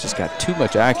curveball's just got too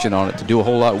much action on it to do a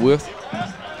whole lot with.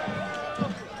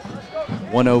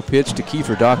 1-0 pitch to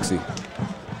Kiefer Doxey.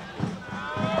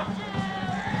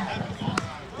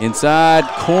 Inside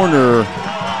corner,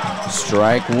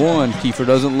 strike one. Kiefer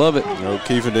doesn't love it. No,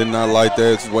 Kiefer did not like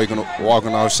that. Just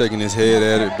walking off, shaking his head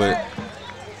at it, but.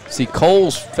 See,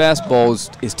 Cole's fastball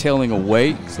is tailing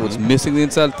away, so it's missing the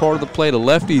inside part of the plate. A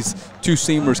lefty's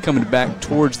two-seamer's coming back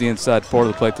towards the inside part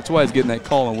of the plate. That's why he's getting that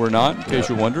call, and we're not, in case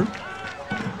you're wondering.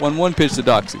 1-1 pitch to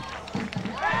Doxey.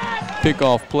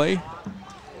 Pick-off play.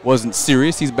 Wasn't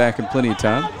serious. He's back in plenty of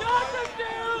time.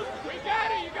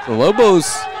 The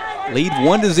Lobos lead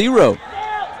 1-0.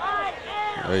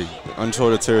 Hey,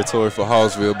 uncharted territory for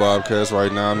Hallsville Bobcats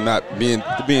right now. Not being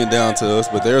down to us,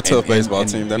 but they're a tough baseball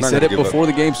team. They're not going to give up. We said it before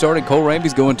the game started. Cole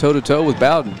Ramey's going toe-to-toe with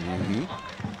Bowden.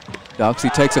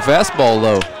 Doxey takes a fastball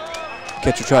low.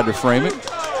 Catcher tried to frame it.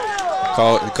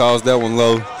 He calls that one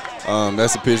low.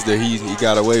 That's a pitch that he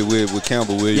got away with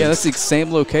Campbell Williams. Yeah, that's the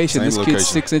same location. This kid's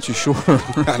 6 inches shorter.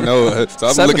 I know. So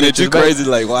I'm looking at you crazy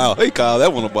like, wow, he called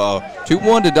that one a ball.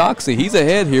 2-1 to Doxey. He's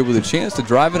ahead here with a chance to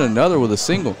drive in another with a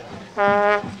single.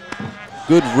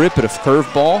 Good rip at a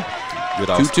curveball.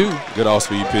 2-2. Good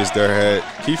off-speed pitch there. Had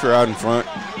Kiefer out in front.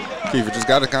 Kiefer just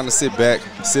got to kind of sit back,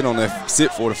 sit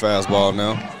for the fastball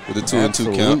now with a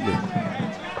 2-2 count.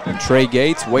 And Trey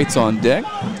Gates waits on deck,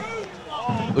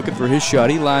 looking for his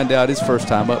shot. He lined out his first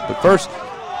time up, but first,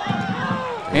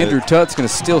 Andrew Tutt's going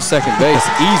to steal second base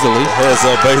easily. Heads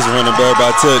up base running there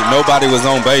by Tutt. Nobody was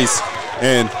on base.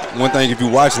 And one thing, if you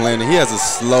watch Landon, he has a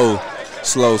slow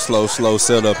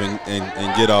setup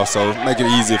and get off, so make it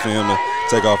easier for him to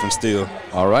take off and steal.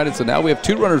 All right, and so now we have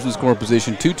two runners in scoring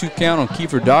position. 2-2 count on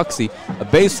Kiefer Doxey. A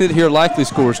base hit here likely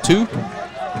scores 2.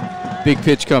 Big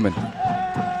pitch coming.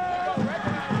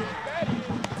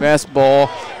 Fastball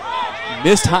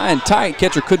missed high and tight.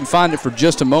 Catcher couldn't find it for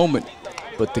just a moment,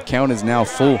 but the count is now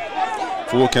full.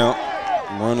 Full count.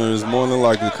 Runner is more than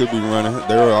likely could be running.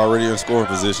 They're already in scoring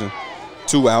position.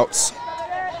 2 outs.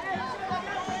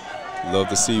 Love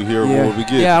to see you here what we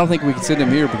get. Yeah, I don't think we can send him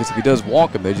here because if he does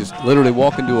walk him, they just literally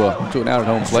walk into an out at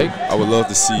home plate. I would love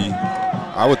to see.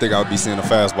 I would think I would be seeing a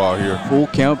fastball here. Full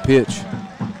count pitch.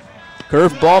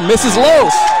 Curveball misses low.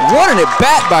 Running it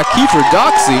back by Kiefer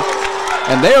Doxey,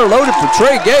 and they are loaded for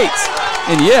Trey Gates.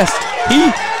 And yes,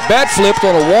 he bat flipped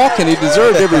on a walk, and he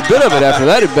deserved every bit of it after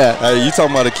that at bat. Hey, you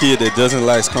talking about a kid that doesn't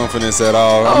lack confidence at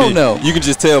all? I mean, no. You can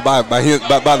just tell by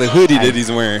the hoodie that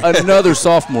he's wearing. Another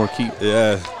sophomore keep.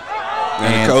 Yeah.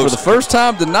 And for the first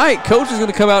time tonight, Coach is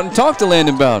going to come out and talk to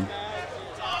Landon Bowden.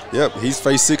 Yep, he's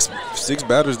faced six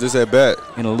batters this at bat.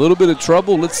 In a little bit of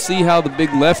trouble. Let's see how the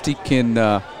big lefty can.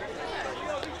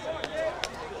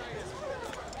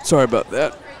 Sorry about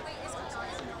that.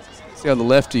 See how the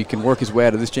lefty can work his way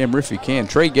out of this jam if he can.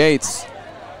 Trey Gates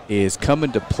is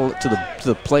coming to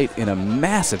the plate in a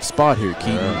massive spot here,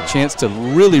 Keaton. Yeah. Chance to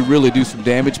really do some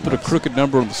damage. Put a crooked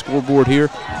number on the scoreboard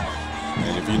here.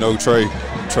 And if you know Trey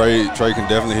can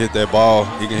definitely hit that ball.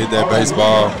 He can hit that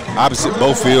baseball. Opposite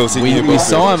both fields. We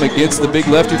saw him against the big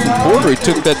lefty from Porter. He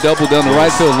took that double down the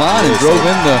right field line and drove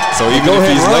in the. So even if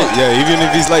he's late, even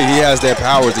if he's late, he has that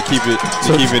power to keep it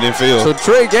in field. So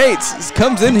Trey Gates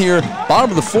comes in here,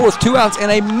 bottom of the 4th, 2 outs, in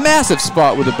a massive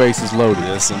spot with the bases loaded.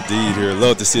 Yes, indeed. Here,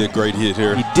 love to see a great hit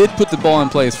here. He did put the ball in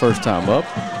play his first time up.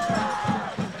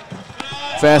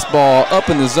 Fastball up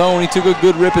in the zone. He took a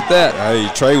good rip at that. Hey,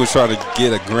 Trey was trying to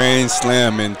get a grand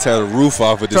slam and tear the roof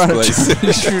off of this place.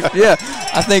 Yeah,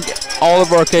 I think all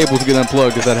of our cables get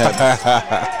unplugged if that happens.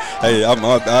 Hey,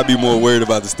 I'd be more worried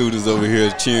about the students over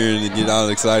here cheering and getting all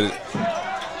excited.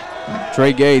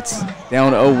 Trey Gates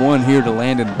down 0-1 here to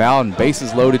Landon Bowden.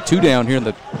 Bases loaded, 2 down here in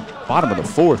the bottom of the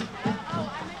 4th.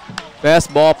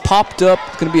 Fastball popped up.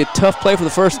 It's going to be a tough play for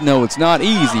the first. No, it's not.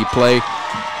 Easy play.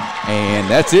 And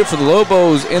that's it for the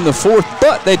Lobos in the 4th,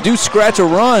 but they do scratch a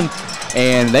run,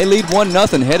 and they lead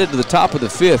 1-0 headed to the top of the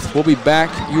 5th. We'll be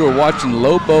back. You are watching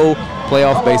Lobo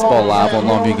Playoff Baseball live on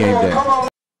Longview Game Day.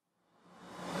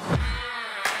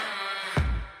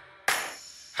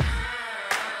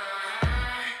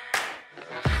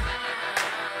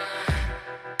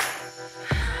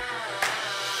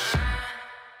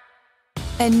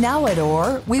 And now at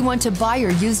OR, we want to buy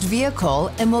your used vehicle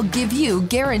and we'll give you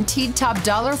guaranteed top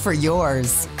dollar for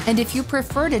yours. And if you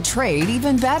prefer to trade,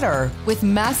 even better, with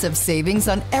massive savings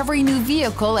on every new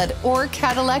vehicle at OR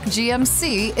Cadillac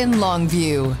GMC in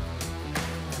Longview.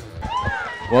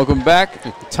 Welcome back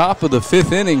at the top of the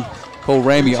 5th inning. Cole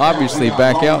Ramey obviously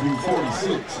back out.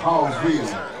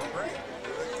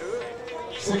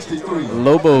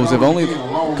 Lobos have only,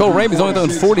 Cole Ramey's only thrown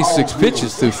 46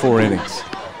 pitches through 4 innings.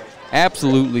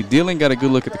 Absolutely dealing. Got a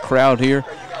good look at the crowd here.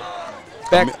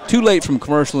 Back too late from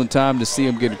commercial in time to see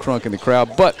him getting crunk in the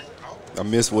crowd, but I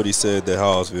missed what he said at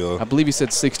Hallsville. I believe he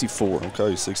said 64.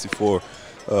 Okay, 64.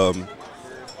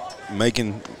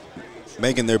 Making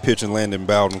their pitch and landing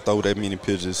bout and throw that many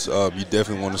pitches, you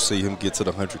definitely want to see him get to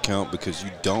the 100 count, because you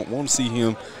don't want to see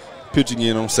him pitching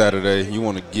in on Saturday. You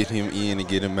want to get him in and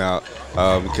get him out,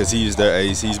 because he is their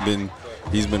ace. He's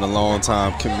been a long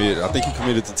time committed. I think he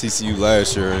committed to TCU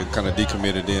last year and kind of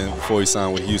decommitted in before he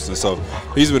signed with Houston. So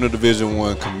he's been a Division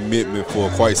I commitment for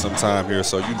quite some time here.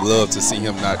 So you'd love to see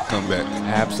him not come back.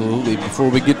 Absolutely. Before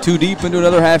we get too deep into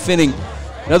another half inning,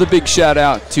 another big shout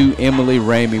out to Emily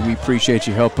Ramey. We appreciate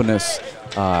you helping us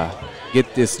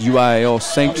get this UIL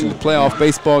sanctioned playoff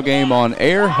baseball game on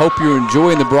air. Hope you're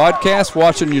enjoying the broadcast,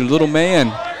 watching your little man,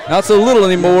 not so little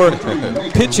anymore,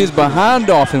 pitch his behind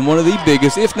off in one of the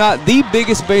biggest, if not the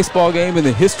biggest baseball game in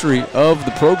the history of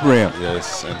the program.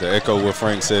 Yes, and to echo what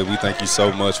Frank said, we thank you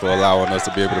so much for allowing us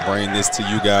to be able to bring this to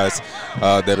you guys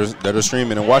that are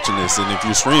streaming and watching this. And if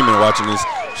you're streaming and watching this,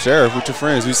 share it with your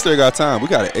friends. We still got time. We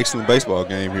got an excellent baseball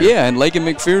game here. Yeah, and Lakin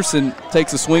McPherson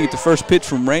takes a swing at the first pitch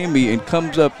from Ramey and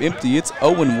comes up empty. It's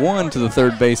 0-1 to the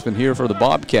third baseman here for the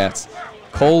Bobcats.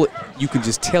 Cole, you can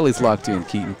just tell he's locked in,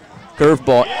 Keaton.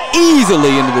 Curveball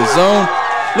easily into the zone.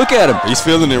 Look at him. He's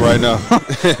feeling it right now.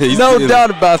 No doubt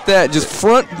about that. Just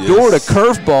front door to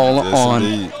curveball on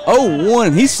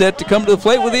 0-1. He's set to come to the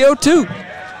plate with the 0-2.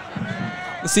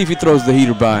 Let's see if he throws the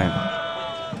heater by him.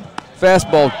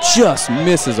 Fastball just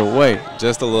misses away.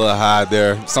 Just a little high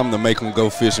there. Something to make him go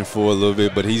fishing for a little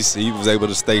bit, but he was able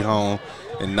to stay home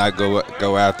and not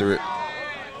go after it.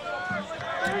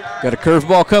 Got a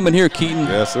curveball coming here, Keaton.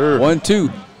 Yes, sir.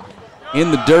 1-2.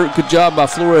 In the dirt. Good job by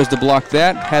Flores to block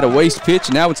that. Had a waste pitch,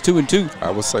 and now it's 2-2.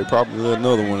 I would say probably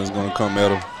another one is going to come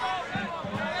at him.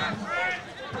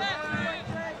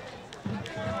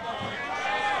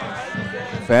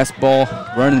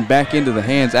 Fastball running back into the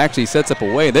hands. Actually sets up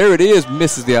away. There it is.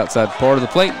 Misses the outside part of the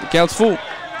plate. The count's full.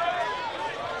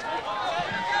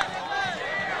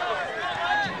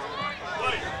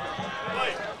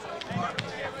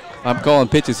 I'm calling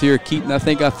pitches here, Keaton. I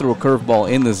think I threw a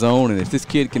curveball in the zone, and if this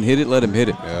kid can hit it, let him hit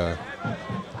it. Yeah.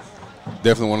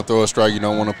 Definitely want to throw a strike. You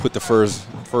don't want to put the first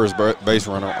base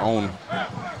runner on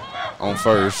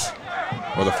first,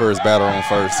 or the first batter on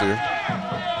first here.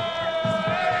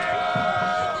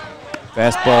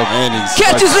 Fastball. And he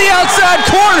catches the outside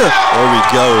corner. There we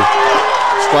go.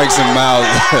 Strikes him out.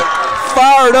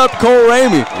 Fired up Cole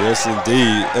Ramey. Yes,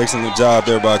 indeed. Excellent job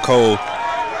there by Cole.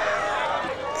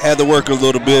 Had to work a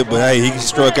little bit, but hey, he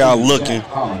struck out looking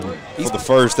for the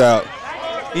first out.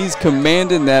 He's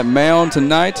commanding that mound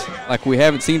tonight like we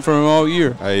haven't seen from him all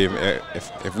year. Hey,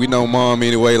 if we know Mom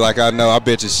anyway, like I know, I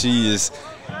bet you she is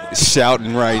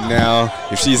shouting right now.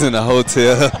 If she's in a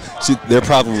hotel, they're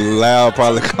probably loud,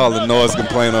 probably calling noise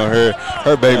complaint on her.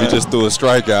 Her baby just threw a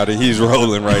strikeout, and he's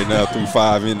rolling right now through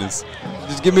 5 innings.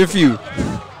 Just give me a few.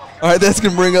 All right, that's going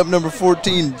to bring up number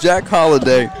 14, Jack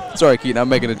Holliday. Sorry, Keaton, I'm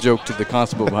making a joke to the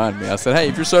constable behind me. I said, hey,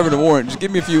 if you're serving a warrant, just give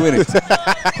me a few innings.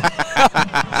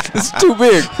 It's too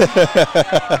big.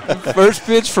 First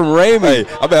pitch from Ramey. Hey,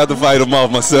 I'm about to fight him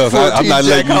off myself. I'm not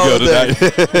letting you go tonight.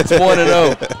 It's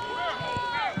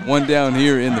 1-0. One down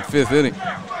here in the 5th inning.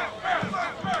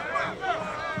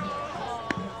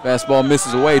 Fastball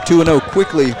misses away. 2-0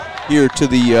 quickly here to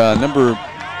the number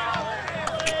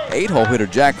 8-hole hitter,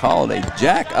 Jack Holliday.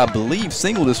 Jack, I believe,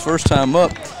 singled his first time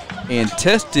up and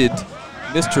tested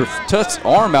Mr. Tutt's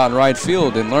arm out in right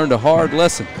field and learned a hard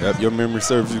lesson. Yep, your memory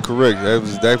serves you correct. That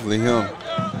was definitely him.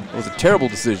 It was a terrible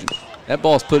decision. That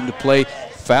ball's put into play,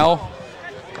 foul,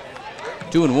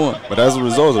 2-1. But as a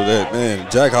result of that, man,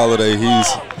 Jack Holliday,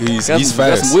 he's fast.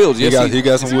 Got some wheels. Yes, he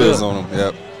got some wheels on him.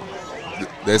 Yep.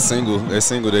 That single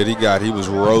that he got, he was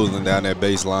rolling down that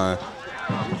baseline.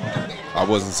 I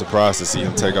wasn't surprised to see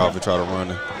him take off and try to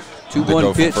run it.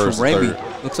 2-1 pitch from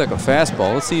Ramey. Looks like a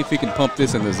fastball. Let's see if he can pump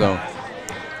this in the zone.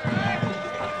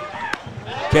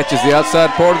 Catches the outside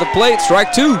part of the plate.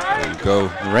 Strike 2. There you go.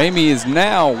 Ramey is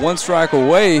now 1 strike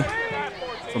away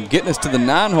from getting us to the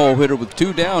 9-hole hitter with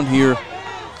 2 down here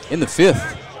in the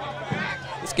 5th.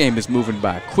 This game is moving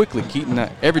by quickly, Keaton.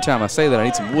 Every time I say that, I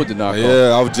need some wood to knock off.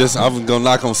 Yeah, I was going to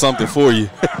knock on something for you.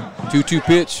 2-2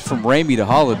 pitch from Ramey to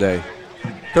Holliday.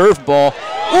 Curveball.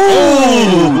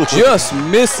 Ooh, just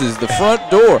misses the front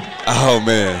door. Oh,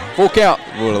 man. Full count.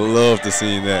 Would have loved to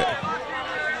see that.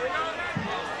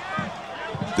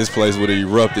 This place would have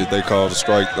erupted. They called a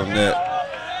strike on that.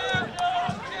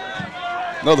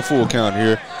 Another full count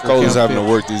here. Cole is having to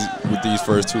work with these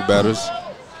first 2 batters.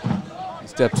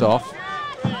 steps off.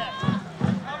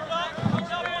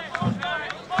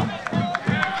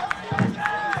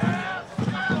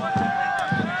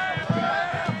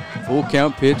 Full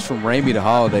count pitch from Ramey to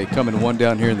Holiday, coming one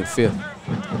down here in the 5th.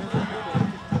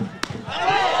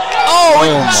 Oh,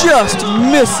 it just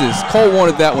misses. Cole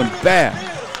wanted that one bad.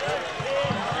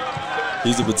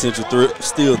 He's a potential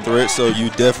steal threat, so you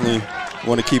definitely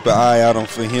want to keep an eye out on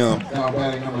for him. Now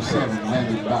batting number 7,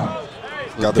 Landon Bowden.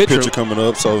 Got the pitcher coming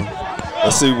up, so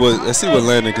let's see what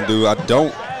Landon can do. I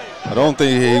don't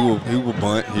think he will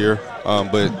bunt here,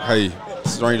 but hey,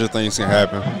 stranger things can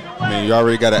happen. I mean, you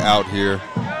already got it out here.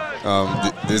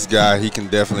 This guy, he can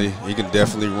definitely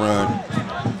run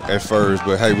at first,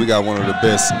 but hey, we got one of the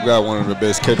best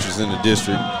catchers in the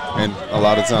district, and a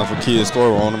lot of times when kids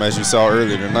throw on them, as you saw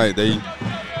earlier tonight, they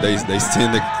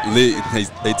tend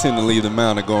to leave the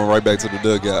mound and going right back to the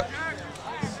dugout.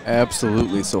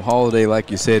 Absolutely. So Holiday, like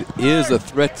you said, is a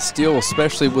threat to steal,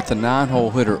 especially with the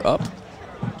 9-hole hitter up.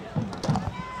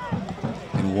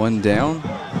 And one down.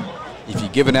 If you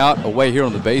give it out away here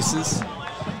on the bases,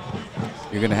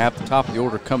 you're going to have the top of the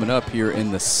order coming up here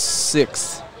in the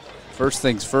 6th. First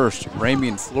things first, Ramey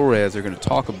and Flores are going to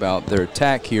talk about their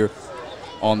attack here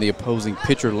on the opposing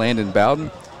pitcher, Landon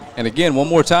Bowden. And again, one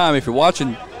more time, if you're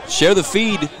watching, share the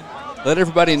feed. Let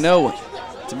everybody know.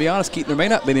 To be honest, Keaton, there may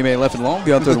not be anybody left in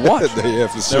Longview out there to watch. Yeah,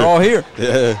 for sure. They're all here.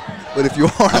 Yeah. But if you are,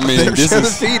 share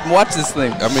the feed and watch this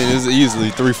thing. I mean, there's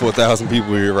easily 3,000-4,000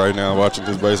 people here right now watching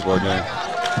this baseball game.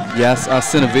 Yes, I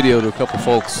sent a video to a couple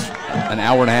folks an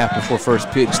hour and a half before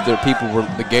first pitch.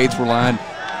 The gates were lined,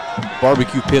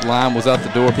 barbecue pit line was out the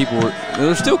door.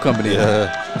 They're still coming in.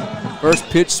 Yeah. First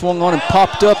pitch swung on and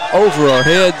popped up over our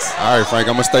heads. All right, Frank,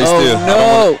 I'm gonna stay still.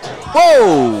 No!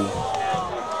 Whoa!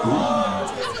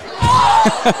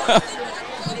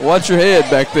 Watch your head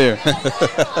back there.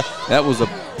 That was a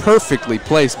perfectly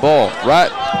placed ball,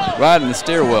 right in the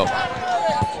stairwell.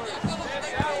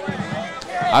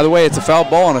 Either way, it's a foul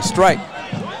ball and a strike.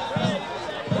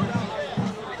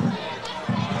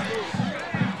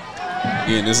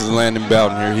 Again, this is Landon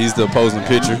Bowden here. He's the opposing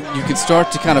pitcher. You can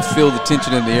start to kind of feel the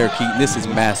tension in the air, Keaton. This is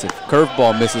massive.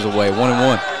 Curveball misses away,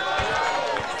 1-1.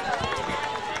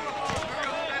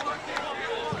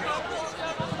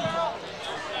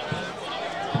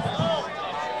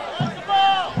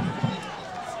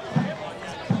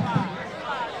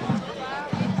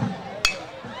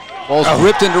 Ball's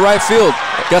ripped into right field.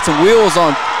 Got some wheels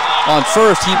on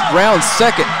first. He rounds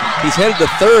second. He's headed to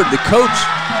third. The coach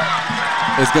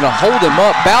is going to hold him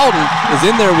up. Bowden is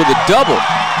in there with a double.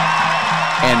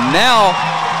 And now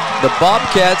the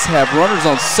Bobcats have runners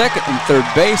on second and third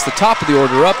base. The top of the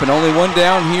order up and only one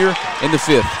down here in the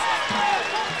 5th.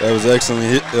 That was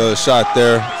excellent shot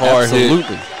there. Hard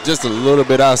Absolutely. hit. Just a little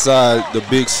bit outside the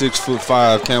big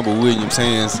 6'5" Campbell Williams'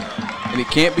 hands. And it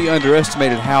can't be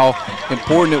underestimated how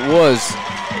important it was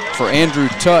for Andrew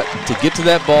Tutt to get to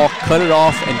that ball, cut it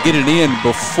off, and get it in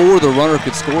before the runner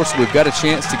could score. So we've got a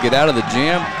chance to get out of the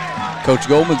jam. Coach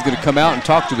Goldman's going to come out and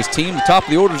talk to his team. The top of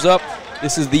the order's up.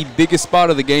 This is the biggest spot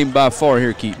of the game by far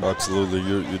here, Keaton. Absolutely.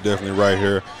 You're definitely right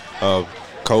here.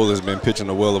 Cole has been pitching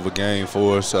a well of a game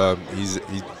for us. He's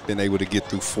been able to get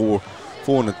through four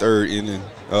in the third inning,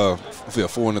 4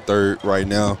 in the third right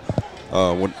now.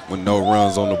 With no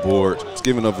runs on the board. It's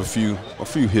giving up a few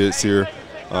hits here.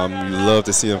 You love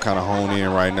to see him kind of hone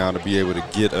in right now to be able to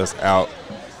get us out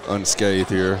unscathed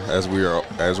here as we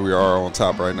are on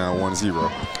top right now, 1-0.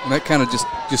 And that kind of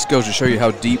just goes to show you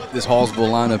how deep this Hallsville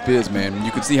lineup is, man.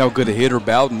 You can see how good a hitter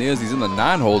Bowden is. He's in the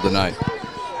 9-hole tonight.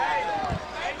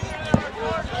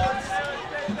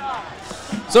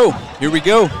 So here we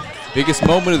go. Biggest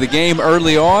moment of the game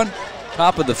early on.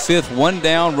 Top of the 5th, one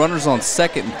down, runners on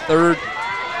second and third.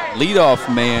 Leadoff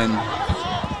man,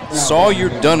 Sawyer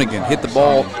Dunnigan hit the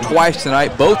ball twice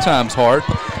tonight, both times hard.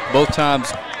 Both times,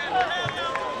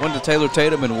 one to Taylor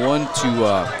Tatum and one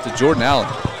to Jordan Allen.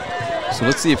 So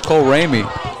let's see if Cole Ramey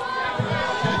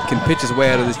can pitch his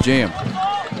way out of this jam.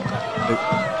 The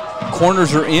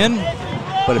corners are in,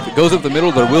 but if it goes up the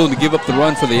middle, they're willing to give up the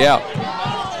run for the out.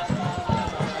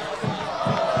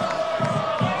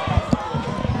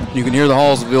 You can hear the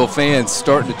Hallsville fans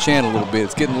starting to chant a little bit.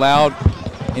 It's getting loud,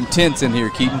 intense in here,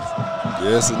 Keaton.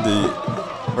 Yes, indeed.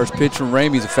 First pitch from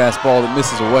Ramey's a fastball that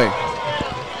misses away.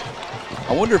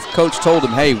 I wonder if Coach told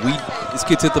him, hey, this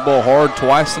kid's hit the ball hard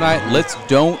twice tonight. Let's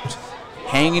don't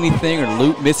hang anything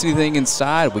or miss anything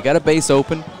inside. We got a base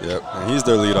open. Yep, and he's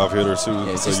their leadoff hitter, too.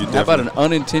 Yeah, so how about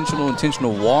an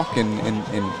intentional walk and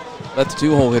let the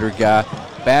 2-hole hitter guy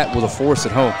bat with a force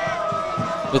at home.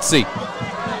 Let's see.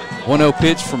 1-0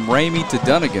 pitch from Ramey to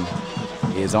Dunnigan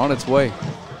is on its way.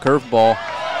 Curveball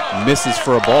misses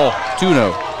for a ball.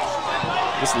 2-0.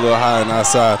 Just a little high and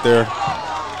outside there.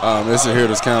 This is here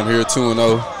that's count here,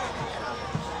 2-0.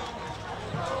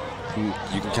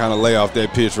 You can kind of lay off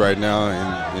that pitch right now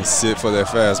and sit for that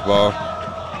fastball.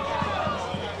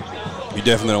 You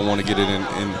definitely don't want to get it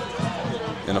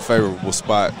in a favorable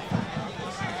spot.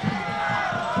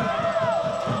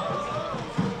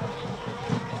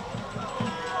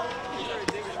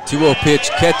 Two-0 pitch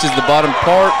catches the bottom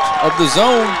part of the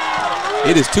zone.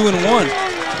 It is 2-1.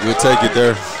 We'll take it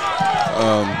there.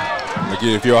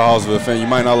 Again, if you're a Hallsville fan, you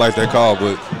might not like that call,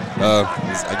 but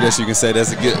I guess you can say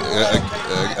that's a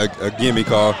gimme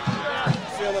call.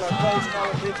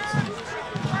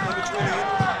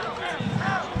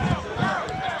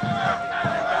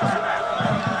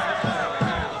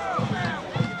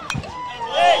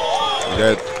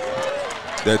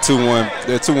 That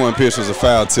 2-1 pitch was a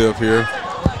foul tip here.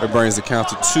 That brings the count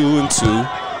to 2-2.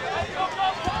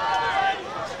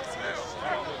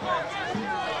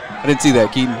 I didn't see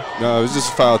that, Keaton. No, it was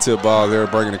just a foul tip ball there,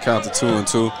 bringing the count to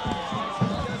 2-2.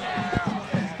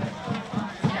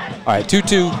 All right,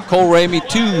 2-2. Cole Ramey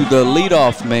to the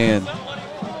leadoff man,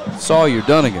 Sawyer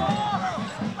Dunnigan.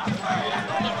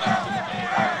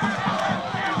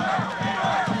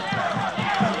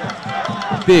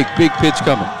 Big pitch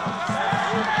coming.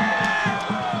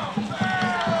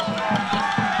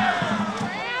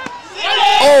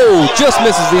 Oh, just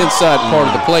misses the inside part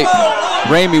of the plate.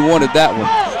 Ramey wanted that one.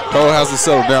 Cole has to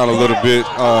settle down a little bit.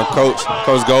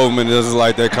 Coach Goldman doesn't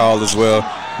like that call as well.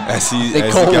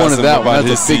 Cole wanted that one.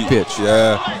 That's a big pitch.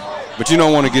 Yeah, but you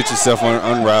don't want to get yourself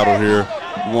unrattled here.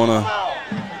 You want to.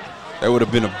 That would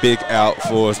have been a big out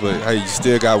for us, but hey, you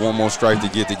still got one more strike to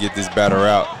get this batter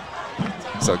out.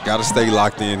 So got to stay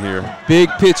locked in here. Big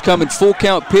pitch coming, full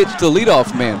count pitch to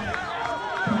leadoff man.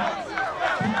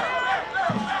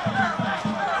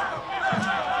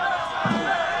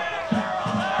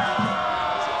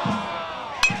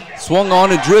 Swung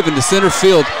on and driven to center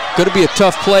field. Going to be a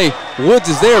tough play. Woods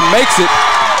is there, makes it.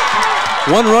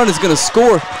 One run is going to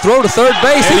score. Throw to third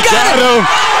base. He got him!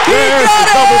 There's a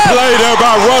double play there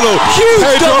by Ronald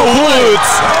Pedro Woods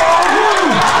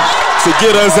to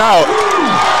get us out.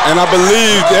 And I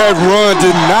believe that run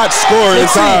did not score in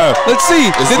time. Let's see.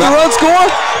 Did the run score?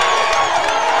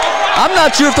 I'm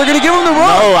not sure if they're going to give him the run.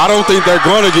 No, I don't think they're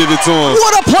going to give it to him.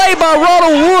 What a play by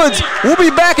Ronald Woods. We'll be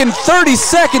back in 30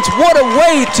 seconds. What a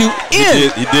way to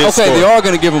end. He did okay, score. They are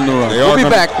going to give him the run. We'll be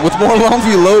back with more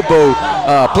Longview Lobo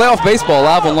playoff baseball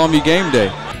live on Longview Game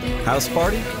Day. House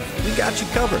party? We got you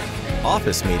covered.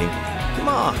 Office meeting? Come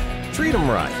on, treat them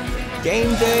right.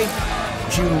 Game day?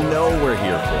 You know we're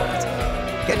here for it.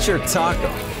 Get your taco,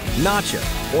 nacho,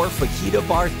 or fajita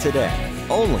bar today.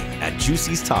 Only at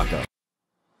Juicy's Taco.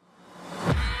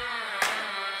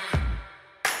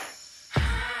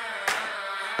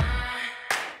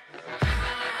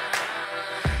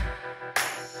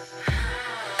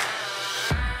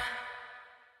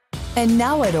 And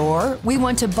now at OR, we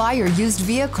want to buy your used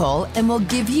vehicle and we'll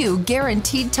give you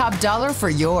guaranteed top dollar for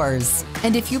yours.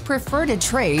 And if you prefer to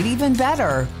trade, even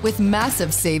better, with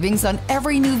massive savings on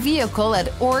every new vehicle at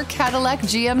OR Cadillac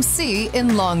GMC in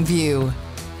Longview.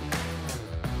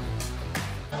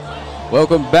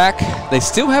 Welcome back. They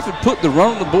still haven't put the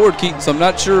run on the board, Keaton, so I'm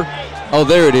not sure. Oh,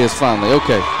 there it is finally.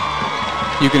 Okay.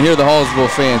 You can hear the Hallsville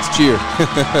fans cheer.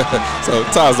 So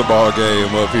ties the ball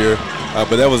game up here.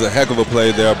 But that was a heck of a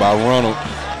play there by Ronald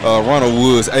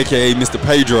Woods, a.k.a. Mr.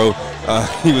 Pedro.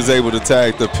 He was able to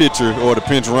tag the pitcher, or the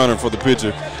pinch runner for the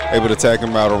pitcher, able to tag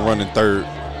him out on running third.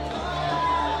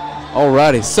 All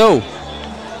righty, so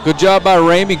good job by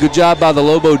Ramey, good job by the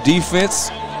Lobo defense.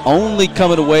 Only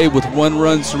coming away with one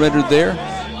run surrendered there.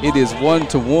 It is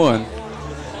 1-1,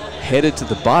 headed to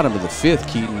the bottom of the fifth,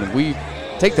 Keaton. And we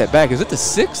take that back. Is it the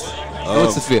sixth? No,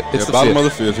 it's the fifth. It's the bottom fifth.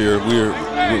 of the fifth here.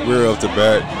 We're up to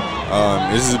bat.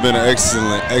 This has been an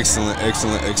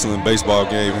excellent baseball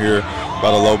game here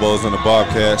by the Lobos and the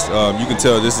Bobcats. You can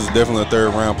tell this is definitely a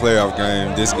third-round playoff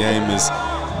game. This game is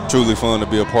truly fun to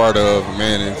be a part of,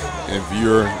 man. If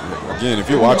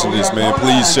you're watching this, man,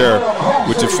 please share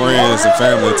with your friends and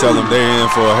family. Tell them they're in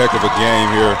for a heck of a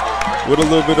game here with a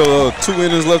little bit of 2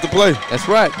 innings left to play. That's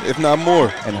right, if not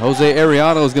more. And Jose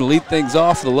Arellano is going to lead things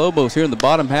off for the Lobos here in the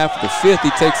bottom half of the fifth. He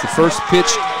takes the first pitch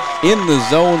in the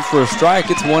zone for a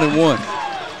strike. It's 1-1.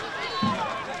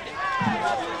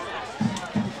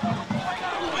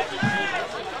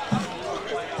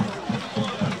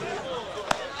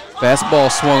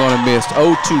 Fastball swung on and missed.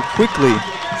 0-2 quickly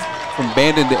from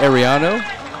Bandon to Arellano.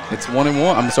 It's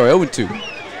 1-1. I'm sorry, 0-2.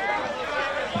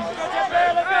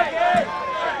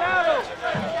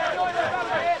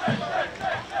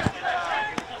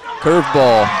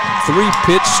 Curveball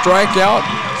 3-pitch strikeout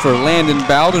for Landon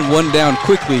Bowden. One down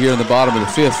quickly here in the bottom of the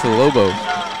 5th for the Lobos.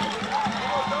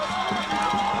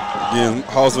 Again,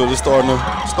 Hallsville is starting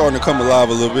to come alive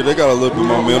a little bit. They got a little bit of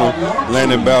momentum.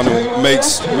 Landon Bowden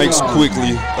makes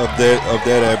quickly of that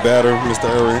at batter,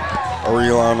 Mr.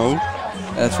 Ariano.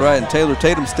 That's right, and Taylor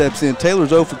Tatum steps in. Taylor's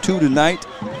 0 for 2 tonight.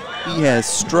 He has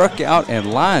struck out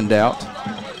and lined out,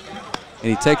 and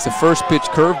he takes a first pitch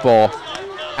curveball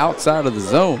outside of the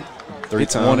zone.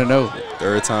 It's 1-0.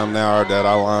 Third time now that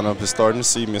our lineup is starting to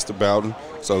see Mr. Bowden.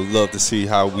 So love to see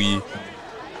what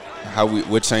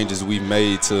changes we've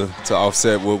made to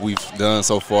offset what we've done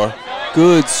so far.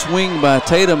 Good swing by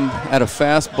Tatum at a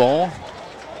fastball.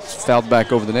 It's fouled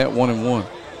back over the net, 1-1.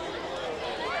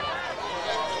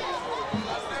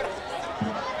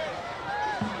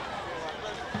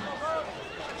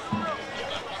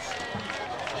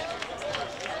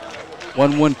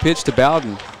 One pitch to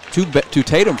Bowden, to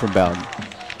Tatum from Bowden.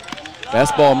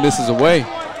 Fastball misses away.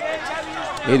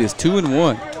 It is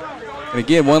 2-1. And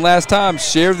again, one last time,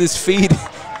 share this feed.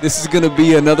 This is going to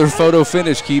be another photo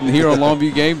finish, Keaton, here on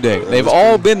Longview Game Day. They've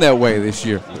all been that way this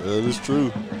year. That is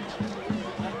true.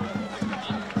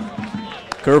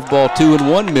 Curveball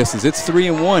 2-1 misses. It's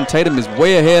 3-1. Tatum is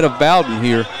way ahead of Bowden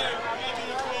here.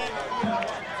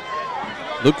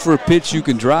 Look for a pitch you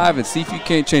can drive and see if you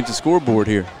can't change the scoreboard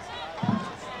here.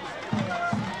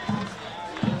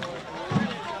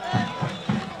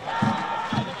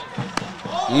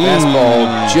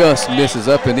 Fastball just misses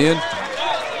up and in.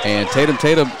 And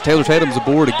Taylor Tatum's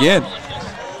aboard again.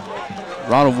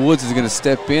 Ronald Woods is going to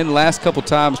step in. Last couple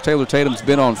times Taylor Tatum's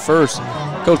been on first.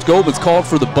 Coach Goldman's called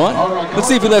for the bunt. Let's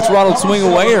see if he lets Ronald swing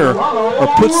away or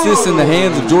puts this in the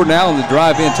hands of Jordan Allen to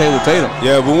drive in Taylor Tatum.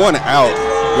 Yeah, with one out.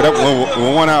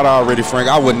 With one out already, Frank,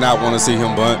 I would not want to see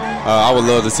him bunt. I would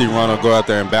love to see Ronald go out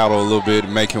there and battle a little bit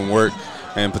and make him work.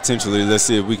 And potentially, let's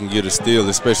see if we can get a steal,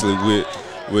 especially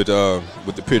with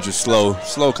the pitcher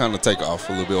slow kind of take off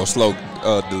a little bit, or slow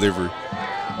delivery.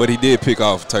 But he did pick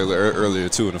off Taylor earlier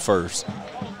too in the first.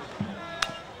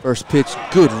 First pitch,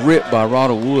 good rip by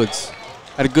Ronald Woods.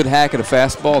 Had a good hack at a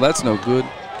fastball. That's no good.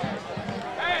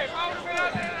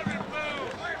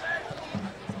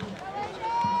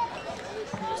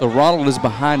 So Ronald is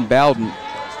behind Bowden.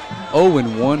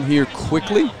 0-1 here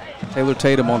quickly. Taylor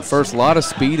Tatum on first, a lot of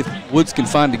speed. If Woods can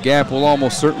find a gap, we'll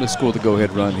almost certainly score the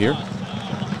go-ahead run here.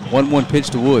 1-1 pitch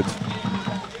to Woods.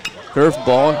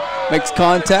 Curveball, makes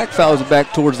contact, fouls it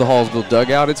back towards the Hallsville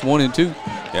dugout. It's 1-2.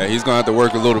 Yeah, he's going to have to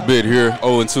work a little bit here.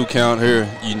 0-2 count here.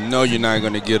 You know you're not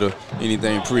going to get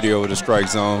anything pretty over the strike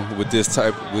zone with this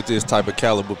type of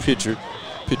caliber pitcher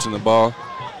pitching the ball.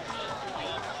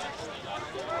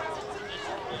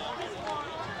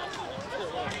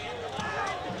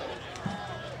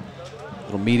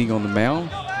 Little meeting on the mound.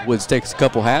 Woods takes a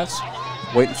couple halves,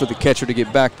 waiting for the catcher to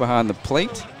get back behind the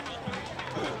plate.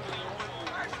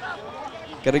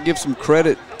 Got to give some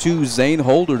credit to Zane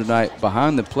Holder tonight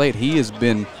behind the plate. He has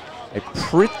been a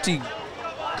pretty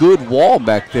good wall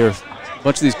back there. A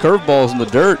bunch of these curveballs in the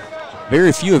dirt.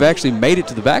 Very few have actually made it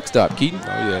to the backstop, Keaton.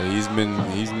 Oh yeah, he's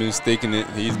been sticking it.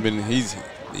 He's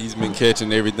been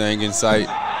catching everything in sight.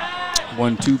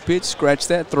 1-2 pitch, scratch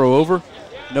that, throw over.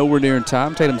 Nowhere near in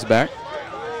time. Tatum's back.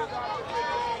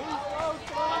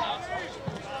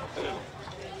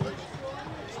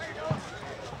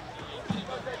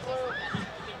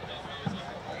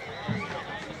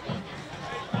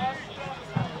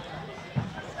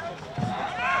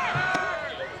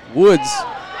 Woods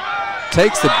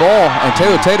takes the ball, and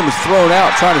Taylor Tatum is thrown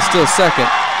out trying to steal second.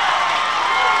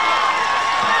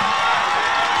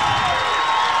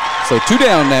 So 2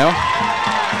 down now.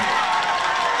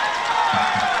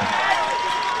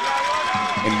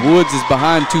 And Woods is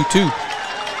behind 2-2.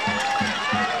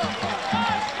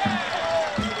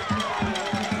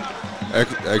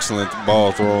 Excellent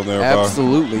ball thrown there.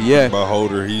 Absolutely, by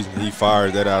Holder. He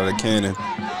fired that out of the cannon.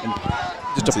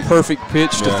 Just a perfect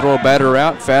pitch to throw a batter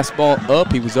out. Fastball up.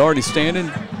 He was already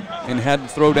standing and had to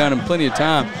throw down in plenty of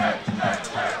time.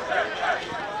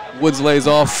 Woods lays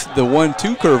off the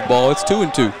 1-2 curveball. It's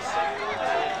 2-2.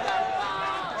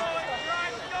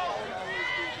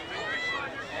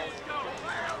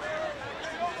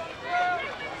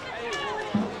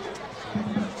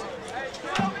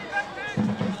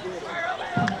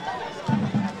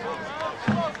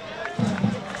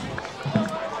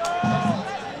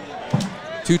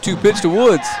 Two pitch to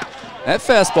Woods. That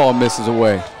fastball misses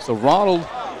away. So Ronald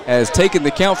has taken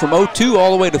the count from 0-2 all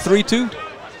the way to 3-2.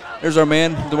 There's our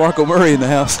man, DeMarco Murray, in the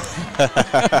house.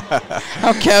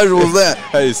 How casual is that?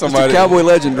 Hey, somebody. Mr. Cowboy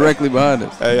legend directly behind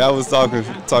us. Hey, I was talking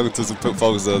to some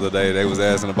folks the other day. They was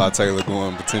asking about Taylor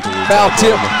going potentially. Foul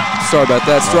tip. Sorry about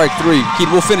that. Strike 3.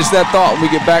 Keith, we'll finish that thought when we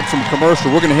get back from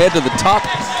commercial. We're going to head to the top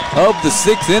of the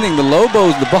 6th inning. The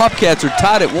Lobos, the Bobcats are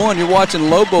tied at 1. You're watching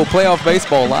Lobo playoff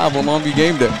baseball live on Longview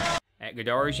Game Day. At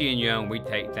Godarzi and Young, we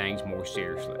take things more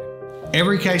seriously.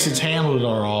 Every case that's handled at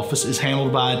our office is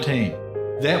handled by a team.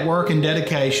 That work and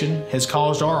dedication has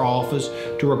caused our office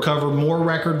to recover more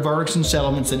record verdicts and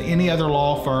settlements than any other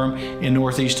law firm in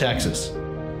Northeast Texas.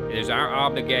 It is our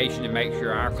obligation to make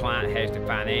sure our client has the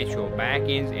financial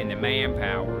backings and the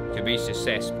manpower to be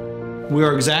successful. We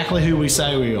are exactly who we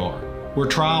say we are. We're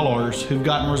trial lawyers who've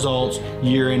gotten results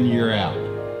year in, year out.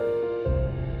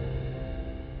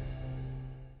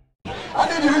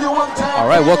 All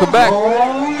right, welcome back.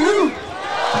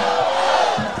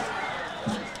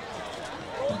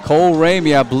 Cole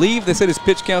Ramey, I believe they said his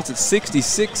pitch count's at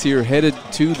 66 here, headed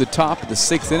to the top of the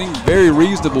 6th inning. Very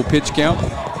reasonable pitch count.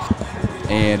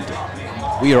 And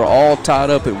we are all tied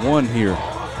up at 1 here.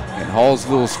 And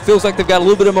Hallsville feels like they've got a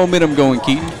little bit of momentum going,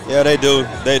 Keaton. Yeah, they do.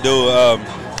 They do.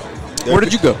 Where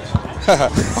did you go?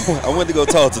 I went to go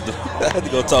talk to I had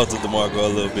to go talk to DeMarco a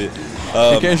little bit.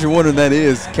 In case you're wondering, that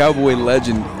is Cowboy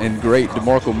legend and great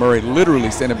DeMarco Murray, literally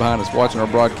standing behind us watching our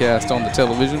broadcast on the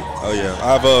television. Oh yeah,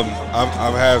 I've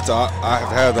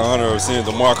had the honor of seeing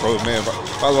DeMarco, man,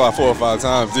 probably about 4 or 5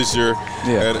 times this year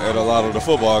at a lot of the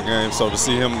football games. So to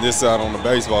see him this out on the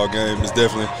baseball game is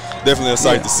definitely a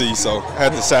sight to see. So I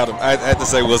had to shout him. I had to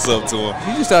say what's up to him.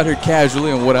 He's just out here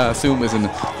casually on what I assume is an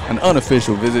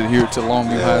unofficial visit here to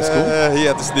Longview High School. He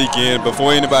had to sneak in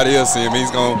before anybody else see him.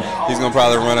 He's gonna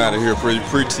probably run out of here pretty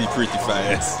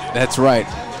fast. That's right.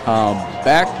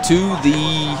 Back to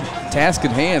the task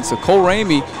at hand. So Cole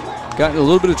Ramey got in a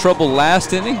little bit of trouble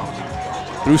last inning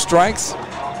through strikes.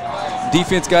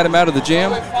 Defense got him out of the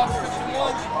jam.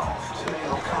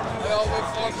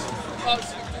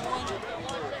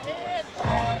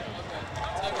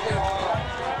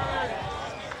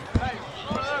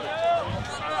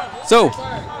 So,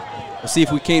 let's see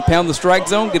if we can't pound the strike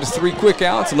zone, get us 3 quick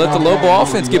outs, and let the Lobo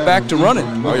offense get back to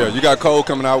running. Oh yeah, you got Cole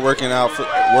coming out working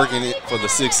it for the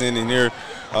 6th inning here.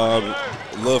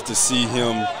 Love to see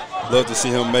him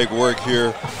make work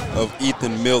here of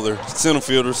Ethan Miller, center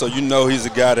fielder. So you know he's a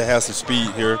guy that has some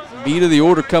speed here. Meat of the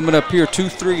order coming up here, 2,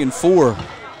 3, and 4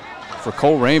 for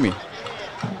Cole Ramey.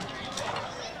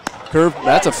 Curve,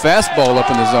 that's a fastball up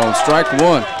in the zone. Strike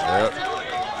 1. Yep.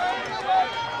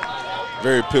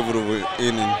 Very pivotal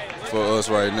inning for us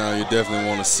right now. You definitely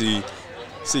want to see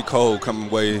Cole come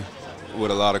away with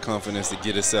a lot of confidence to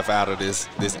get himself out of this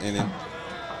inning.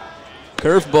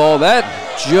 Curveball, that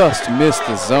just missed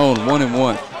the zone,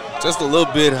 1-1. Just a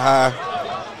little bit high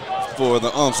for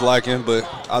the ump's liking, but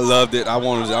I loved it. I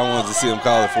wanted to see him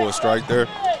call it for a strike there.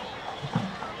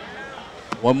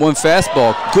 1-1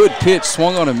 fastball, good pitch,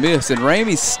 swung on a miss, and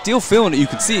Ramey's still feeling it. You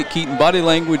can see it, Keaton, body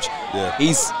language. Yeah.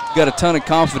 He's got a ton of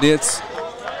confidence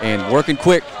and working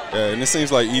quick. Yeah, and it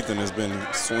seems like Ethan has been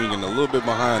swinging a little bit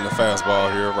behind the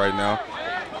fastball here right now.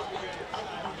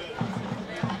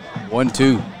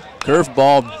 1-2.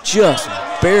 Curveball just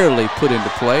barely put into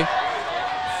play.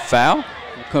 Foul.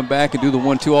 We'll come back and do the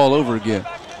 1-2 all over again.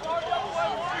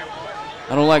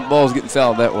 I don't like balls getting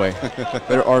fouled that way.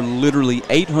 There are literally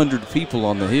 800 people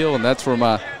on the hill, and that's where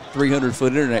my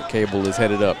 300-foot internet cable is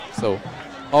headed up. So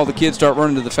all the kids start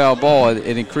running to the foul ball,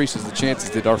 it increases the chances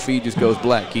that our feed just goes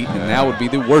black, Keaton, and now would be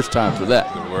the worst time for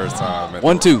that. The worst time.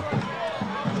 1-2.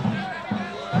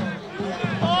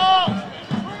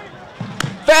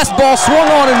 Fastball swung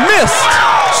on and missed.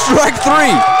 Strike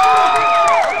 3.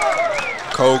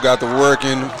 Cole got to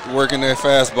working that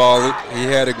fastball. He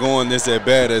had it going this at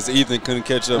bat as Ethan couldn't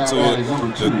catch up to it.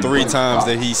 The 3 times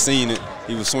that he's seen it,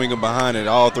 he was swinging behind it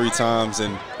all 3 times,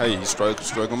 and hey, he struck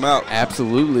him out.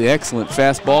 Absolutely excellent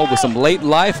fastball with some late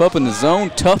life up in the zone.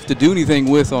 Tough to do anything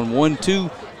with on 1-2.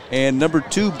 And number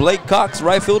 2, Blake Cox,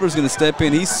 right fielder, is going to step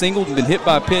in. He's singled and been hit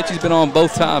by a pitch. He's been on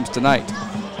both times tonight.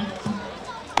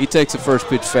 He takes a first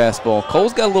pitch fastball.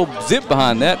 Cole's got a little zip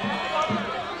behind that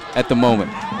at the moment.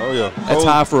 Oh yeah, that's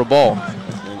high for a ball.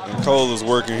 And Cole is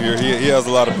working here. He has a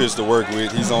lot of pitch to work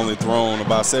with. He's only thrown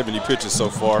about 70 pitches so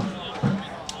far.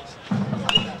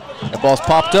 That ball's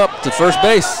popped up to first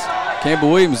base. Campbell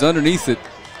Williams underneath it.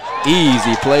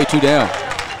 Easy play, 2 down.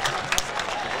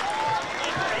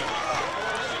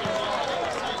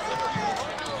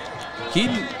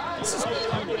 Keaton, this is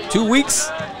 2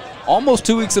 weeks, almost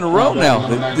 2 weeks in a row now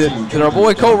that our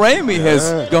boy Cole Ramey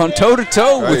has gone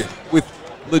toe-to-toe with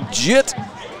legit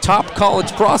top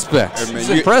college prospects. Hey, man, It's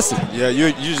impressive. Yeah,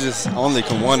 you just only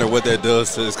can wonder what that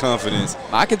does to his confidence.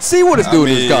 I can see what it's doing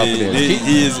to his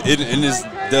confidence. And this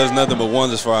does nothing but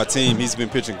wonders for our team. He's been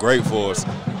pitching great for us.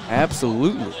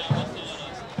 Absolutely.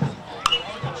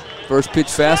 First pitch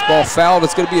fastball fouled.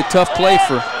 It's going to be a tough play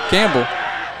for Campbell.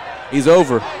 He's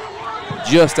over,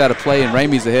 just out of play, and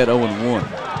Ramey's ahead 0-1.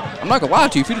 I'm not going to lie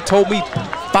to you. If you'd have told me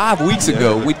 5 weeks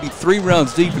ago we'd be 3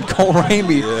 rounds deep and Cole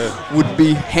Ramey would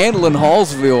be handling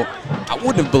Hallsville, I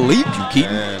wouldn't have believed you,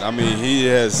 Keaton. Man, I mean, he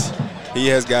has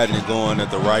gotten it going at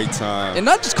the right time. And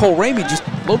not just Cole Ramey, just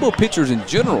Lobo pitchers in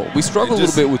general. We struggled a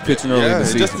little bit with pitching early in the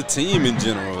season. Just the team in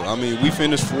general. I mean, we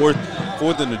finished fourth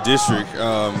in the district.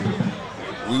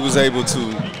 We was able to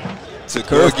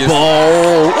go against.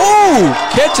 Ooh,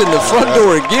 catching the front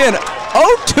door again.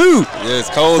 0-2 yes,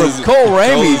 Cole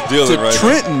Ramey to right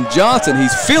Trenton Johnson.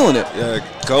 He's feeling it. Yeah,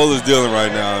 Cole is dealing right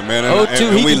now, man.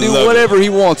 0-2, he can do whatever he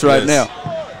wants right now.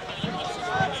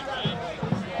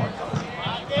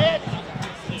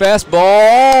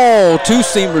 Fastball,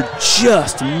 two-seamer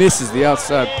just misses the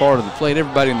outside part of the plate.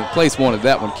 Everybody in the place wanted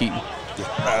that one, Keaton.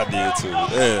 I did too.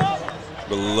 Yeah.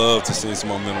 Would love to see some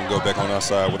momentum go back on our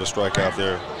side with a strikeout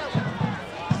there.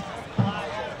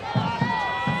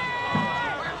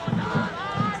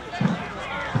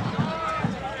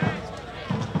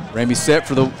 Ramey set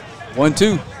for the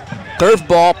 1-2.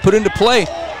 Curveball put into play.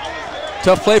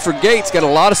 Tough play for Gates. Got a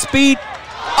lot of speed.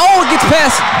 Oh, it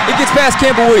gets past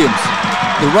Campbell Williams.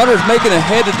 The runner's making a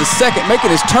head to the second,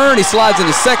 making his turn. He slides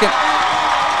into second.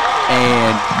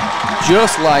 And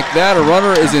just like that, a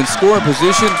runner is in scoring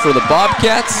position for the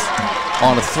Bobcats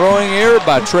on a throwing error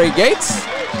by Trey Gates.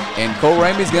 And Cole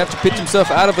Ramey's going to have to pitch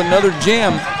himself out of another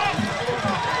jam.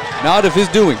 Not of his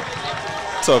doing.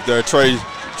 Tough there. Trey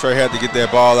had to get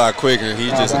that ball out quick, and he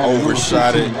just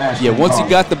overshot it. Yeah, once he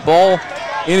got the ball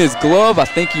in his glove, I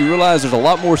think he realized there's a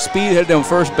lot more speed headed down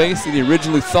first base than he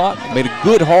originally thought. Made a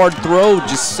good hard throw,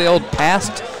 just sailed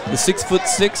past the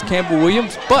 6'6" Campbell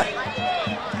Williams, but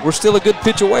we're still a good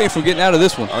pitch away from getting out of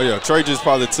this one. Oh yeah, Trey just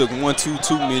probably took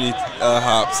too many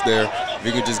hops there. If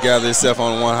he could just gather himself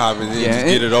on one hop and then just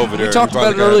get it over there. We talked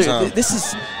about it earlier.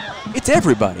 It's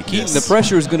everybody, Keaton. Yes. The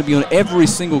pressure is going to be on every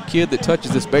single kid that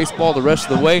touches this baseball the rest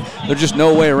of the way. There's just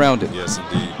no way around it. Yes,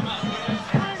 indeed.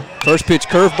 First pitch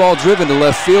curveball driven to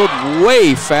left field,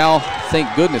 way foul.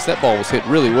 Thank goodness that ball was hit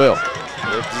really well.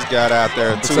 Yep, just got out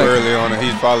there too early on it. He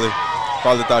probably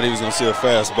thought he was going to see a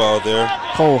fastball there.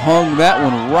 Cole hung that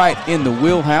one right in the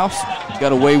wheelhouse.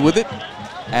 Got away with it.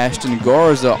 Ashton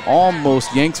Garza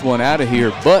almost yanks one out of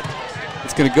here, but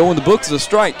it's going to go in the books as a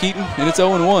strike, Keaton, and it's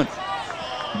 0-1.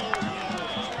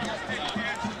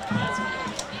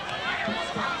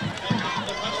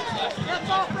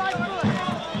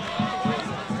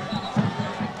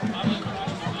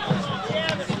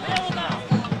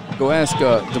 Go ask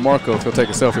DeMarco if he'll take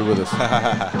a selfie with us.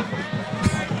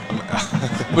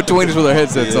 Between us with our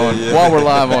headsets on while we're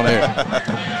live on air.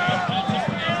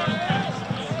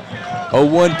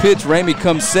 0-1 pitch. Ramey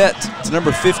comes set to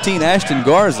number 15, Ashton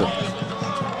Garza.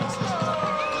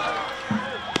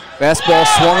 Fastball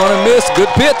swung on and missed. Good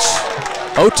pitch.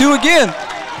 0-2 again.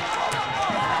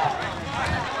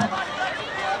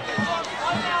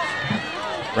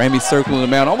 Ramey circling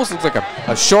him out. Almost looks like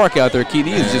a shark out there,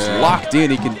 Keaton. He is just locked in.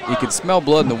 He can smell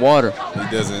blood in the water. He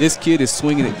doesn't. This kid is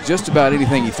swinging at just about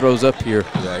anything he throws up here.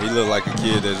 Yeah, he looked like a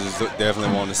kid that is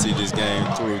definitely wanting to see this game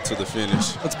through to the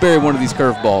finish. Let's bury one of these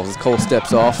curveballs as Cole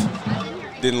steps off.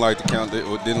 Didn't like the count.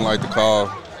 Didn't like the call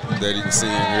that he was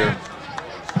seeing here.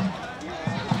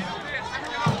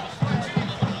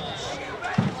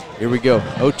 Here we go.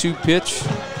 0-2 pitch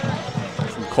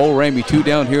from Cole Ramey. 2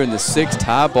 down here in the 6th,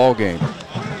 tie ball game.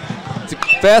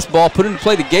 Fastball put into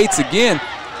play to Gates again.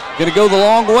 Going to go the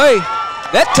long way.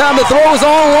 That time the throw is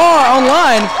on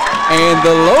line, and the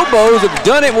Lobos have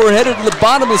done it. We're headed to the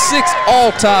bottom of the 6th,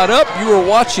 all tied up. You are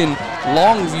watching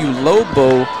Longview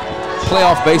Lobo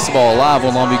playoff baseball live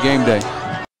on Longview Game Day.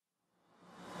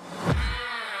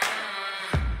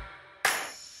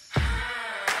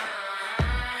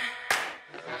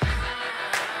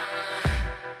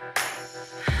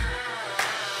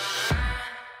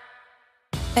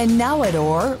 And now at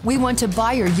OR, we want to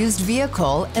buy your used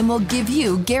vehicle and we'll give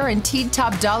you guaranteed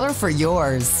top dollar for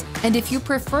yours. And if you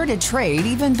prefer to trade,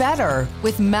 even better,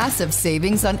 with massive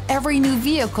savings on every new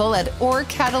vehicle at OR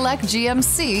Cadillac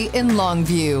GMC in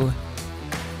Longview.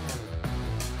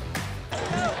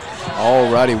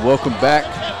 Alrighty, welcome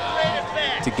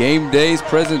back to Game Day's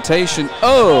presentation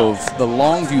of the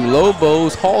Longview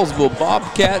Lobos Hallsville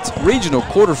Bobcats regional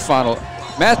quarterfinal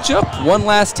matchup. One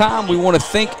last time, we want to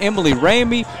thank Emily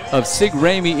Ramey of Sig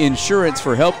Ramey Insurance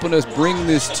for helping us bring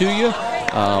this to you.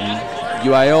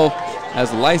 UIL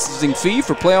has a licensing fee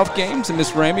for playoff games, and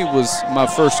Miss Ramey was my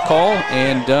first call,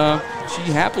 and she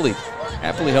happily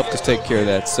helped us take care of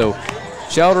that. So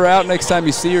shout her out next time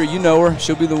you see her. You know her.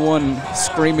 She'll be the one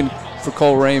screaming for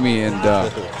Cole Ramey and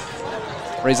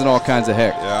raising all kinds of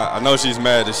heck. Yeah, I know she's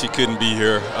mad that she couldn't be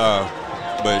here,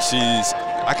 but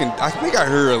I think I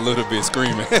heard her a little bit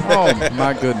screaming. Oh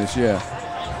my goodness, yeah.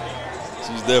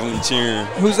 She's definitely cheering.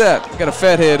 Who's that? Got a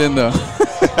fat head in the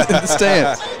in the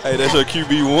stands. Hey, that's your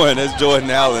QB1. That's Jordan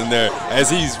Allen there, as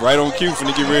he's right on cue for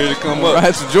to get ready to come up.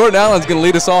 Right, so Jordan Allen's going to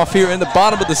lead us off here in the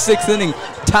bottom of the 6th inning,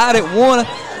 tied at 1.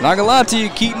 Not gonna lie to you,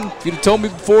 Keaton, if you'd have told me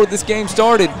before this game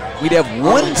started we'd have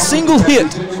one single hit,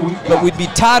 but we'd be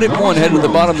tied at 1 heading to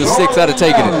the bottom of the 6th, I'd have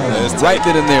taken it. Right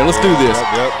then and there. Let's do this.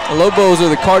 Yep. The Lobos are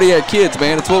the cardiac kids,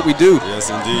 man. It's what we do.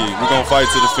 Yes, indeed. We're gonna fight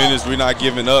to the finish. We're not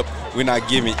giving up. We're not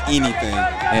giving anything.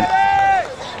 And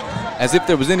as if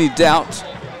there was any doubt,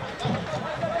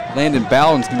 Landon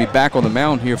Bowden's gonna be back on the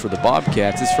mound here for the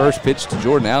Bobcats. His first pitch to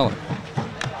Jordan Allen.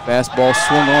 Fastball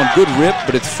swung on, good rip,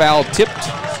 but it's foul tipped.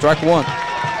 Strike 1.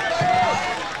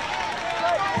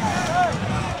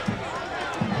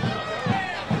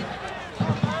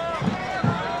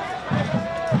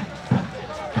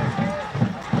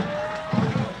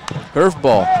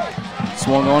 Curveball,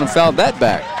 swung on and fouled that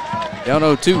back. Down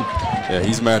 0-2. Yeah,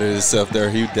 he's mad at himself there.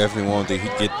 He definitely wanted to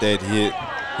get that hit.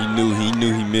 He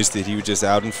knew he missed it. He was just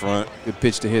out in front. Good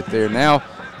pitch to hit there. Now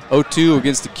 0-2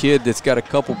 against a kid that's got a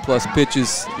couple plus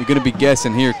pitches. You're going to be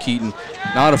guessing here, Keaton.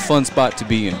 Not a fun spot to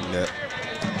be in. Yeah.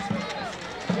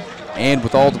 And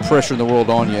with all the pressure in the world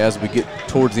on you as we get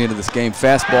towards the end of this game.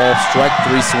 Fastball, strike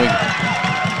 3 swing.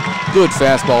 Good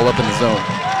fastball up in the zone.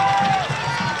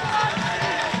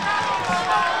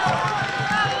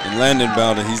 Landon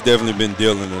Bowden, he's definitely been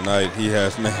dealing tonight. He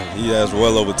has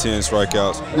well over 10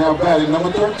 strikeouts. Now batting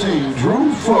number 13,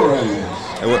 Drew Flores.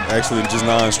 Actually, just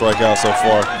 9 strikeouts so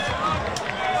far.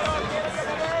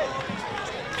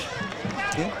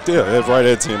 Yeah, that's right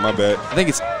at 10, my bad. I think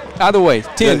it's either way,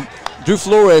 10. Yeah. Drew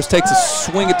Flores takes a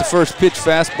swing at the first pitch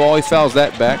fastball. He fouls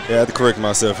that back. Yeah, I had to correct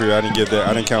myself here. I didn't get that.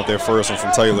 I didn't count that first one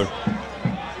from Taylor.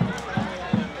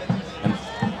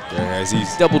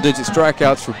 He's double-digit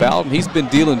strikeouts for Bowden. He's been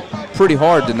dealing pretty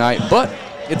hard tonight, but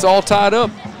it's all tied up.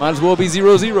 Might as well be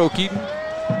 0-0, Keaton.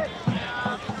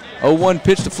 0-1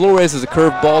 pitch to Flores is a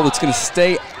curveball that's going to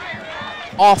stay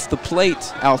off the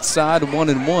plate outside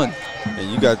 1-1.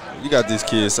 And you got these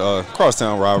kids,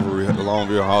 crosstown rivalry,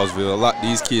 Longview, Hallsville.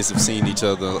 These kids have seen each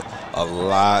other a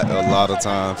lot of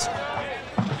times.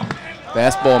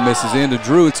 Fastball misses into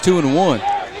Drew. It's 2-1.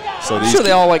 So these they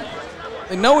all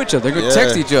they know each other. They're going to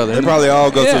text each other. They probably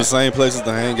all go to the same places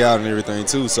to hang out and everything,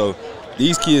 too. So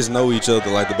these kids know each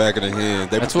other like the back of their hand.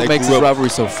 That's what makes this rivalry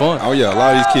so fun. Oh, yeah. A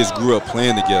lot of these kids grew up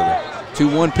playing together.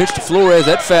 2-1 pitch to Flores.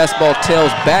 That fastball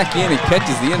tails back in and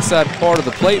catches the inside part of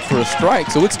the plate for a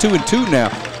strike. So it's 2-2 now.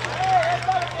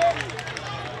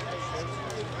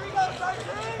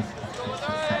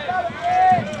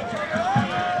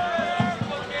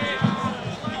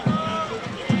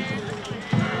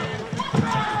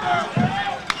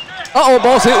 Uh-oh,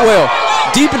 ball's hit well.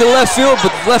 Deep into left field,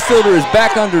 but the left fielder is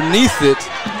back underneath it.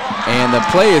 And the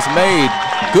play is made.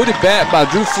 Good at bat by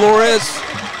Drew Flores.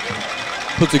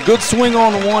 Puts a good swing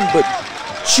on one, but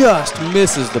just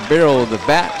misses the barrel of the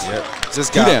bat. Yep.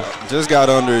 Just got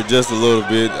under it just a little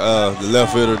bit. The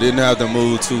left fielder didn't have to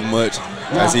move too much,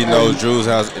 as he knows Drew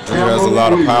has a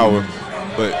lot of power.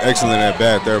 But excellent at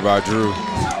bat there by Drew.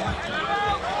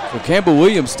 So Campbell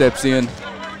Williams steps in.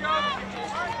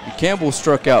 Campbell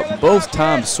struck out both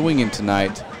times swinging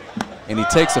tonight, and he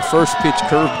takes a first pitch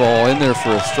curveball in there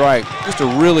for a strike. Just a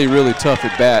really, really tough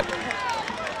at bat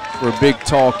for a big,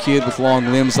 tall kid with long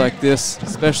limbs like this,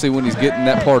 especially when he's getting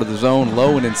that part of the zone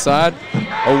low and inside.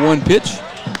 0-1 pitch.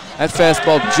 That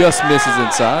fastball just misses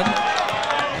inside.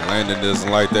 Landon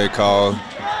doesn't like that call.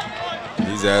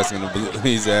 He's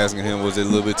asking him, was it a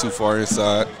little bit too far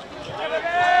inside?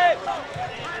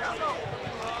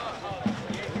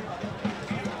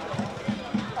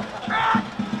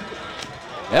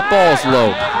 That ball's low.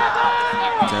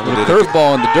 With a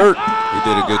curveball in the dirt. He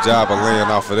did a good job of laying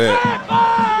off of that.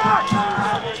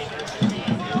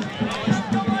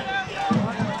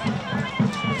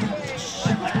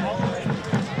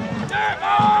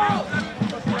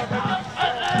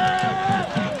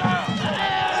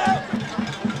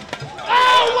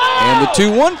 And the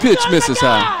 2-1 pitch misses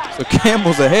high. So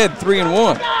Campbell's ahead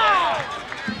 3-1.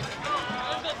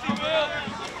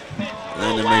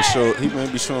 He may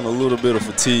be showing a little bit of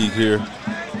fatigue here.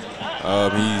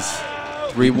 He's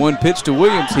 3-1 pitch to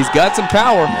Williams. He's got some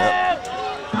power. Yep.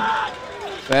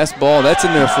 Fastball, that's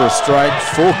in there for a strike.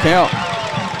 Full count.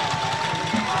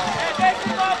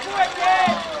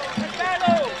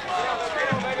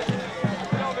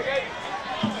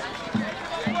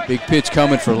 Big pitch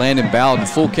coming for Landon Ballard.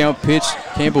 Full count pitch,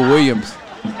 Campbell Williams.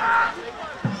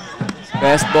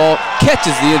 Fastball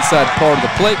catches the inside part of the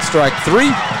plate, strike 3.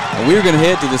 And we're going to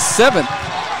head to the 7th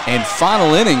and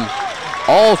final inning,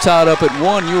 all tied up at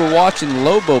 1. You were watching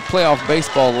Lobo Playoff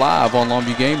Baseball live on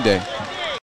Longview Game Day.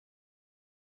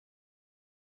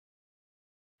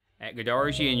 At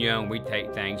Godarzi and Young, we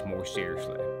take things more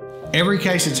seriously. Every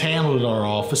case that's handled at our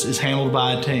office is handled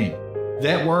by a team.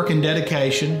 That work and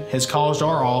dedication has caused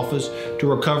our office to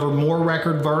recover more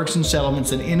record verdicts and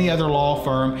settlements than any other law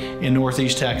firm in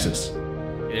Northeast Texas.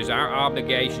 It is our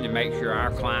obligation to make sure our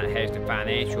client has the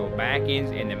financial backings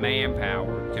and the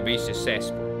manpower to be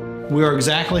successful. We are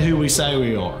exactly who we say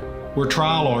we are. We're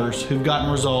trial lawyers who've gotten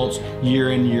results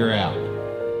year in, year out.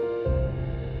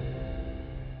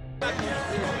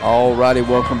 All righty,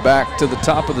 welcome back to the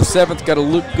top of the 7th. Got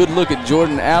a good look at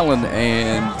Jordan Allen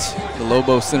and the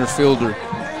Lobo center fielder,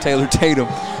 Taylor Tatum,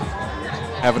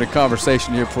 having a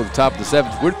conversation here before the top of the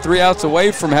 7th. We're 3 outs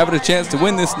away from having a chance to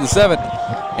win this in the 7th.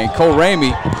 And Cole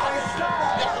Ramey,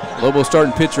 Lobo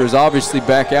starting pitcher, is obviously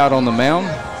back out on the mound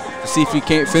to see if he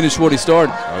can't finish what he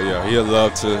started. Oh yeah, he'll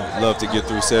love to get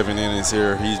through 7 innings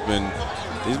here. He's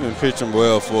been pitching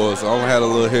well for us. Only had a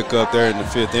little hiccup there in the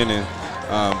 5th inning.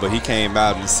 But he came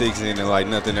out in the 6th inning like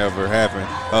nothing ever happened.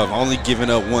 Only giving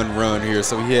up 1 run here,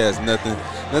 so he has nothing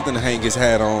to hang his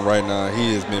hat on right now.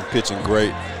 He has been pitching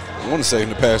great. I want to say in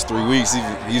the past 3 weeks,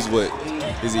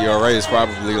 his ERA is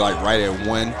probably like right at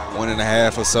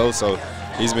 1.5 or so. So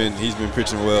he's been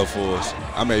pitching well for us.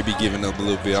 I may be giving up a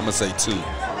little bit. I'm gonna say 2,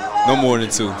 no more than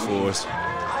 2 for us.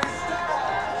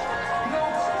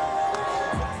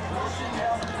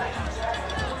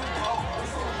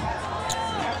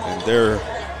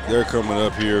 They're coming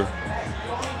up here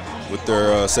with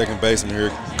their second baseman here,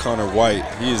 Connor White.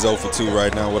 He is 0 for 2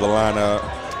 right now with a line out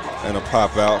and a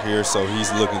pop out here, so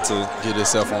he's looking to get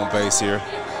himself on base here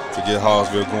to get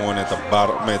Hallsville going at the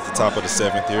top of the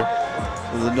 7th here.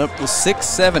 The 6,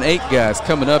 7, 8 guys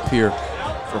coming up here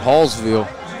for Hallsville,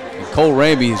 and Cole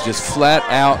Ramey is just flat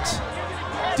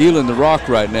out dealing the rock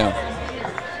right now.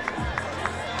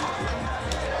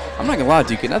 I'm not gonna lie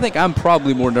to you, kid. I think I'm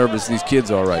probably more nervous than these kids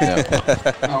are right now. Now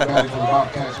batting for the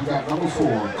Bobcats, we got number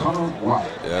 4, Connor White.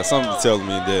 Yeah, something telling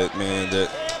me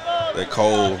that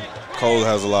Cole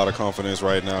has a lot of confidence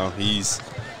right now. He's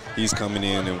coming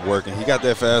in and working. He got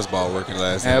that fastball working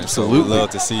last night. Absolutely. So we'd love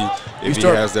to see if he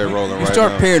has that rolling right now. You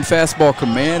start pairing fastball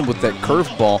command with that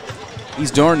curveball,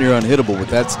 he's darn near unhittable with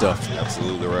that stuff.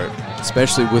 Absolutely right.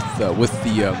 Especially with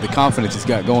the confidence he's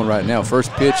got going right now.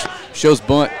 First pitch shows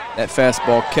bunt. That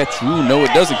fastball catch. Ooh, no,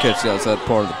 it doesn't catch the outside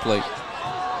part of the plate.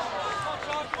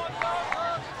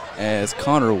 As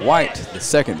Connor White, the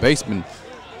second baseman,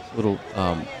 a little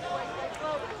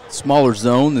smaller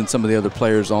zone than some of the other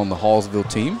players on the Hallsville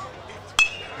team.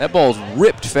 That ball's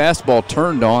ripped fastball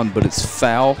turned on, but it's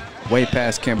foul way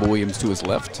past Campbell Williams to his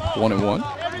left. 1-1.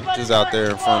 Just out there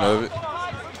in front of it.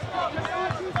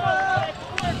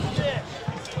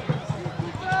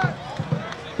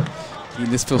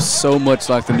 This feels so much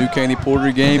like the New Caney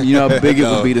Porter game. You know how big it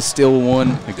would be to steal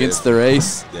one against their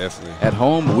ace at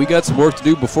home. But we got some work to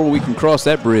do before we can cross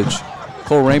that bridge.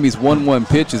 Cole Ramey's 1-1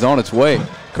 pitch is on its way.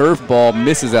 Curveball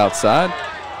misses outside.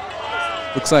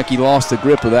 Looks like he lost the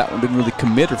grip of that one. Didn't really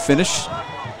commit or finish.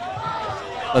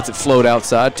 Lets it float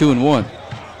outside. 2-1.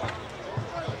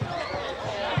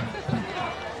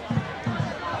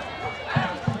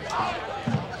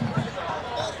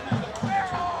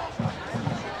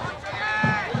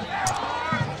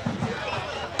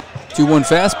 One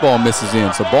fastball misses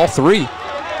in, so ball 3.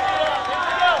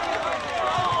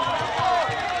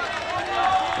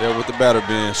 Yeah, with the batter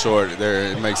being short there,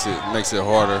 it makes it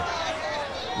harder.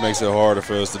 Makes it harder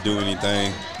for us to do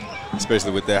anything,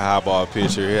 especially with that high ball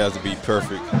pitcher. He has to be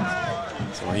perfect,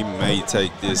 so he may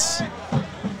take this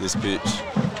pitch.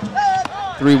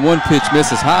 3-1 pitch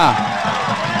misses high,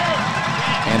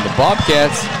 and the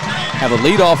Bobcats have a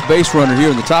leadoff base runner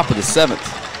here in the top of the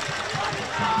 7th.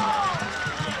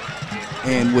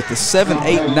 And with the 7,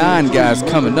 8, 9 guys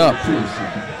coming up,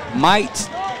 might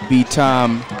be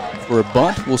time for a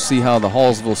bunt. We'll see how the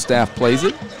Hallsville staff plays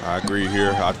it. I agree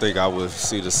here. I think I would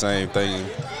see the same thing.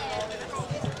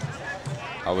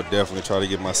 I would definitely try to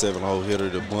get my 7-hole hitter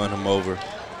to bunt him over.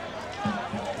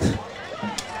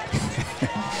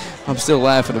 I'm still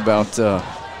laughing about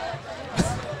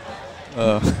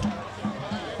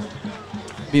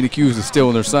being accused of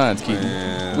stealing their signs, Keaton.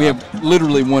 Man, we have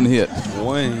literally 1 hit.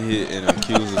 1 hit and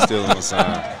accused of stealing a sign.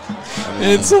 I mean,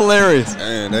 it's hilarious.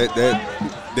 Man,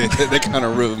 that they kind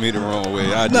of rubbed me the wrong way.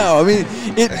 No, I mean,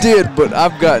 it did, but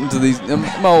I've gotten to these, in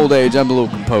my old age, I'm a little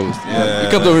composed. Yeah,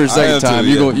 he comes over here the second time,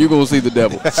 you're going to see the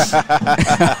devil.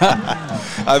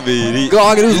 I mean, he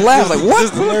was laughing like,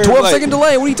 what? 12-second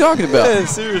delay, what are you talking about? Yeah,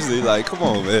 seriously, like, come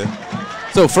on, man.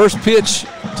 So first pitch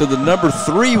to the number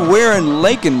 3 wearing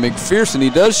Lakin McPherson. He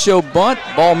does show bunt.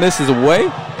 Ball misses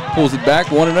away. Pulls it back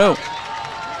 1-0.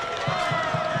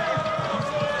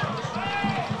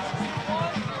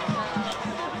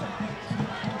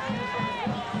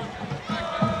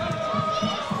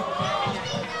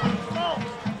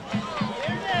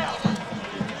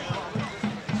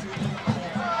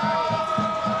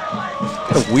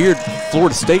 Got a weird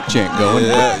Florida State chant going.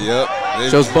 Yeah, yep.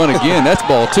 Shows bunt again. That's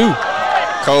ball 2.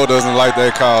 Cole doesn't like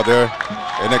that call there.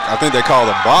 And I think they called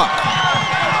a balk.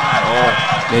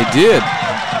 They did.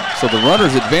 So the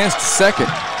runners advanced to second.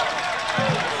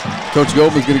 Coach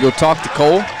Goldman's going to go talk to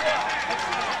Cole.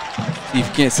 See if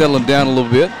he can't settle him down a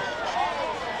little bit.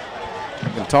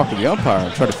 Going to talk to the umpire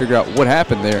and try to figure out what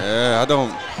happened there. Yeah,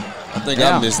 I think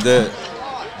I missed that.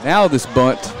 Now this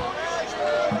bunt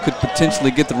could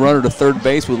potentially get the runner to third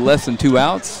base with less than 2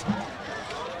 outs.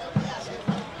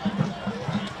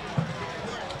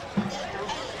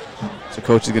 So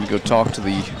coach is going to go talk to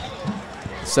the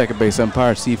second base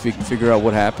umpire, see if he can figure out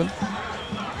what happened.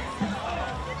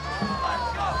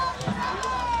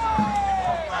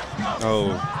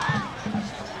 Oh,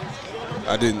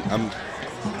 I didn't.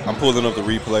 I'm pulling up the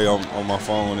replay on my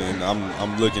phone, and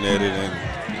I'm looking at it, and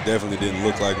it definitely didn't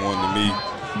look like one to me.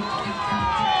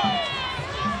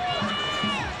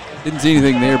 Didn't see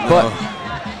anything there, but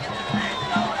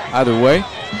either way,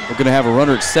 we're going to have a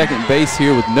runner at second base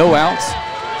here with no outs.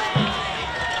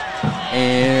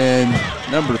 And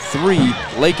number 3,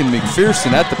 Lakin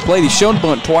McPherson at the plate. He's shown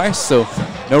bunt twice, so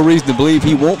no reason to believe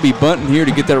he won't be bunting here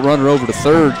to get that runner over to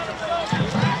third.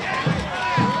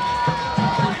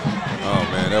 Oh,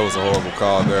 man, that was a horrible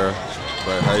call there.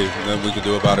 But, hey, nothing we can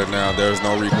do about it now. There's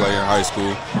no replay in high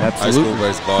school. Absolutely.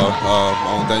 High school baseball.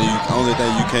 Only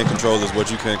thing you can't control is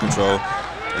what you can control.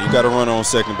 And you got to run on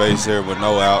second base here with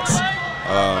no outs,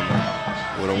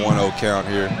 with a 1-0 count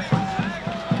here.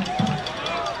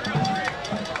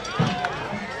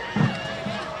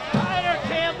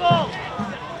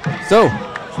 So,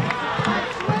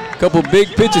 a couple big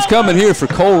pitches coming here for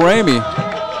Cole Ramey,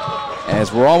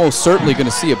 as we're almost certainly going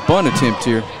to see a bunt attempt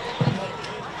here.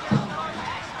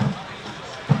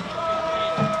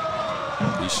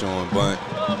 He's showing bunt.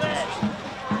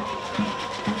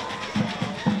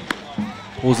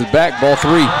 Pulls it back, ball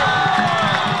 3.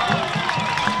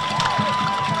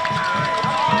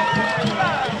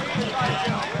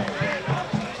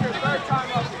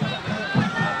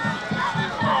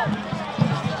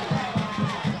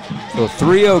 So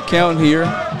 3-0 count here,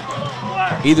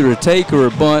 either a take or a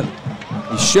bunt.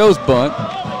 He shows bunt.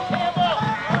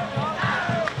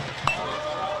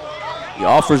 He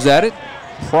offers at it,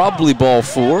 probably ball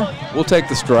 4. We'll take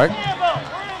the strike.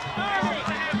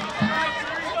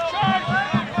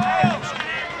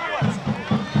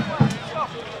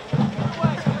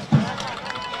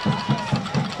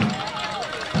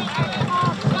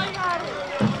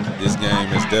 This game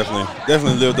has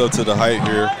definitely lived up to the hype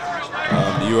here.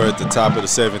 You are at the top of the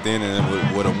 7th inning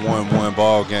with a 1-1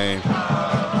 ball game.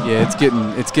 Yeah, it's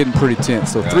getting pretty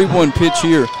tense. So 3-1 pitch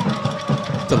here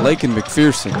to Lakin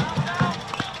McPherson.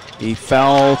 He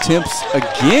foul attempts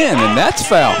again, and that's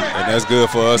foul. And that's good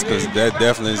for us because that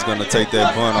definitely is going to take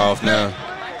that bunt off now.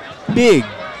 Big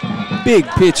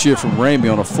pitch here from Ramey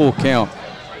on a full count.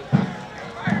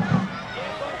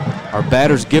 Our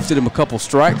batters gifted him a couple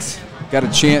strikes. Got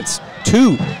a chance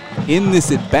to end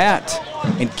this at bat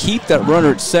and keep that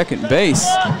runner at second base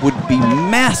would be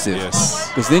massive. Yes.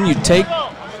 Because then you take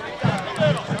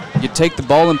the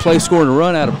ball in play, scoring a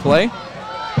run out of play.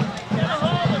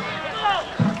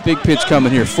 Big pitch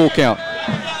coming here, full count.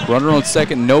 Runner on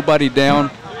second, nobody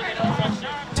down.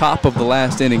 Top of the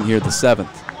last inning here, the 7th.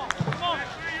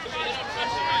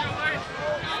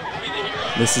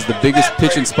 This is the biggest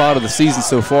pitching spot of the season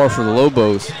so far for the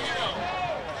Lobos.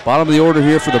 Bottom of the order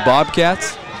here for the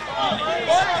Bobcats.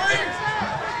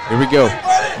 Here we go.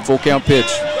 Full count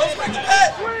pitch.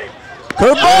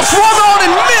 Curveball swung on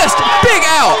and missed. Big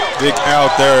out. Big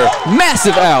out there.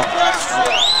 Massive out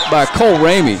by Cole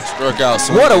Ramey. Struck out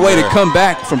swinging. What a way there to come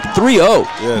back from 3-0.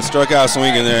 Yeah, struck out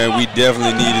swinging there, and we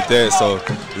definitely needed that. So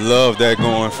love that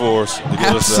going for us.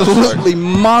 Absolutely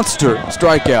monster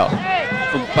strikeout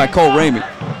by Cole Ramey.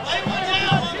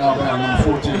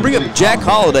 Bring up Jack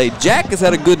Holliday. Jack has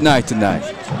had a good night tonight.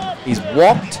 He's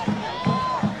walked,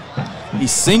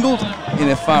 he's singled, and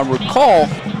if I recall,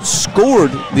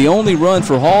 scored the only run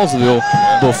for Hallsville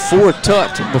before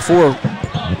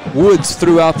Woods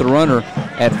threw out the runner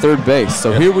at third base.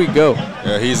 So here we go.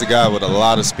 Yeah, he's a guy with a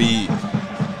lot of speed.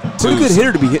 Pretty good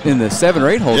hitter to be hitting in the 7 or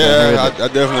 8 hole. Yeah, I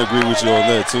definitely agree with you on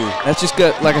that too. That's just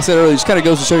got, like I said earlier, just kind of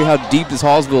goes to show you how deep this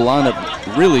Hallsville lineup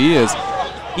really is.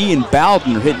 He and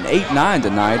Bowden are hitting 8-9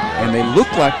 tonight, and they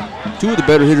look like two of the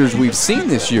better hitters we've seen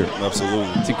this year.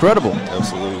 Absolutely. It's incredible.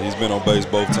 Absolutely. He's been on base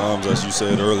both times, as you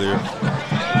said earlier.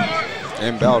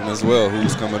 And Bowden as well,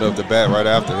 who's coming up the bat right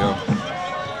after him.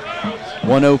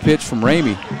 1-0 pitch from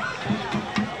Ramey.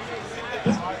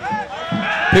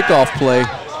 Pickoff play.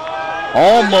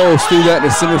 Almost threw that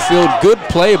into center field. Good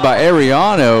play by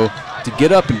Ariano to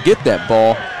get up and get that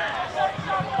ball.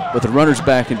 But the runner's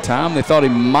back in time. They thought he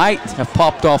might have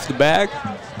popped off the bag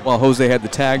while Jose had the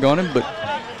tag on him, but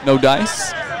no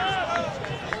dice.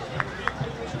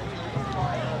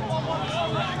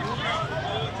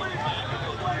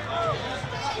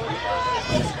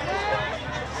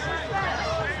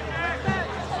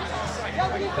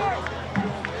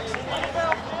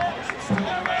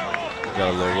 Got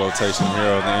a little rotation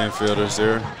here on the infielders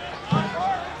there.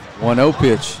 1-0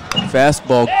 pitch.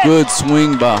 Fastball, good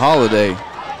swing by Holiday.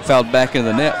 Fouled back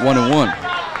into the net, 1-1.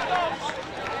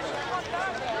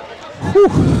 Whew.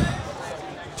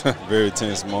 Very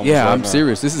tense moment. Yeah, right I'm now.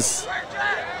 serious. This is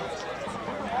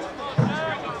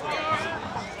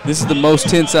the most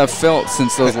tense I've felt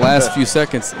since those last few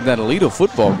seconds of that Alito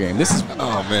football game. This is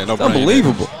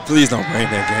unbelievable. Please don't bring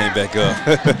that game back up.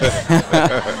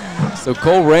 So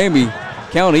Cole Ramey,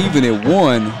 count even at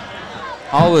 1.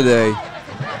 Holiday,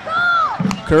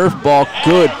 curveball,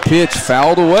 good pitch,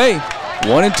 fouled away.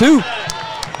 1-2.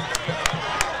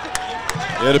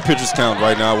 Yeah, the pitchers count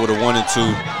right now with a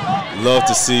 1-2. Love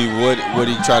to see what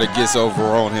he try to get over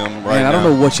on him right now. I don't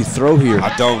know what you throw here. I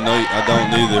don't know. I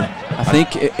don't either. I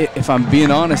think, if I'm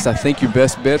being honest, I think your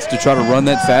best bet's to try to run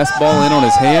that fastball in on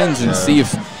his hands and see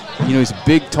if, he's a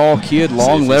big, tall kid,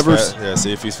 long levers.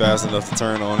 See if he's fast enough to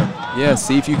turn on him. Yeah,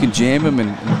 see if you can jam him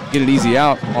and get it easy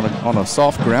out on a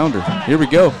soft grounder. Here we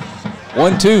go.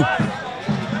 1-2.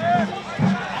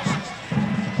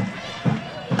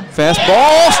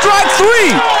 Fastball, strike 3.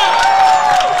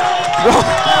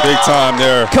 Big time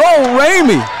there. Cole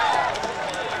Ramey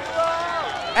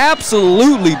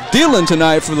absolutely dealing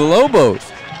tonight for the Lobos.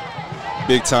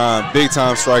 Big time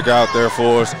strikeout there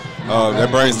for us. That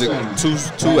brings the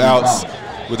two outs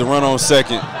with the run on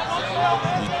second. You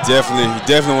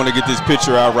definitely want to get this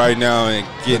pitcher out right now and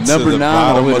get to the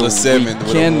bottom of the 7th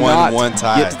with a 1-1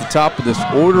 tie. Get to the top of this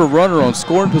order. Runner on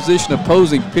scoring position.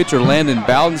 Opposing pitcher Landon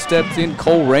Bowden steps in.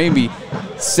 Cole Ramey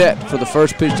set for the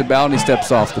first pitch to Bowden. He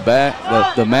steps off the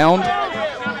mound.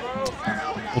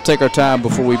 We'll take our time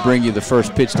before we bring you the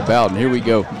first pitch to Bowden. Here we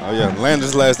go. Oh, yeah.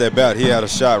 Landon's last at bat, he had a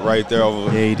shot right there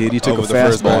over. Yeah, he did. He took a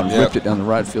fastball and whipped it down the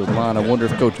right field line. I wonder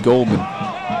if Coach Goldman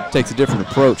takes a different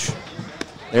approach.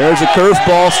 There's a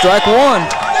curveball, strike 1.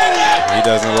 He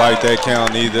doesn't like that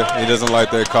count either. He doesn't like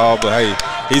that call, but hey,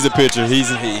 he's a pitcher. He's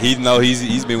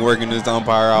been working this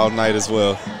umpire all night as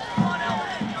well.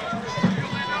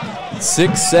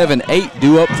 6, 7, 8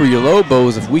 due up for your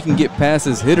Lobos if we can get past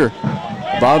this hitter.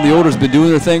 Bottom of the order's been doing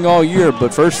their thing all year,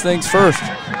 but first things first.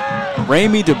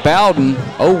 Ramey to Bowden,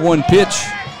 0-1 pitch.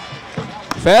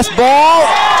 Fastball,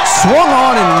 swung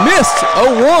on and missed,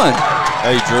 0-1.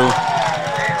 Hey, Drew.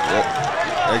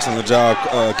 Excellent job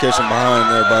catching behind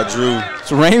there by Drew.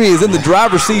 So Ramey is in the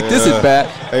driver's seat this at bat.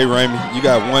 Hey, Ramey, you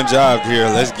got one job here.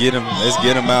 Let's get him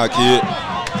out, kid.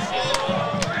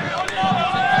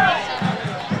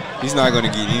 He's not going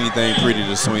to get anything pretty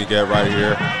to swing at right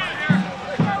here.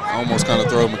 Almost kind of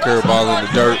throw him a curveball in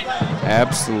the dirt.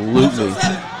 Absolutely.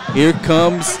 Here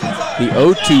comes the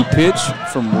 0-2 pitch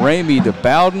from Ramey to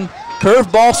Bowden.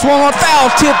 Curveball swung on, foul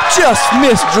tip, just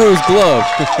missed Drew's glove.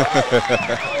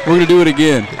 We're going to do it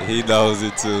again. He knows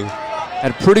it too.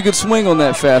 Had a pretty good swing on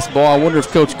that fastball. I wonder if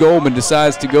Coach Goldman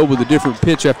decides to go with a different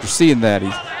pitch after seeing that.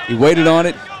 He waited on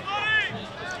it.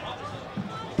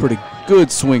 Pretty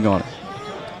good swing on it.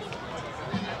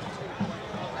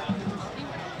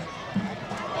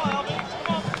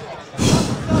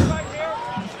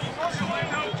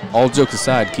 All jokes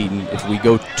aside, Keaton, if we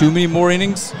go too many more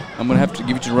innings, I'm going to have to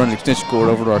give you to run an extension cord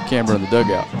over to our camera in the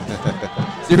dugout.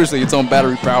 Seriously, it's on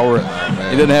battery power.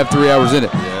 It doesn't have 3 hours in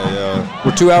it. Yeah.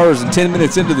 We're 2 hours and 10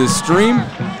 minutes into this stream.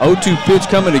 0-2 pitch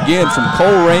coming again from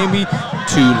Cole Ramey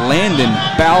to Landon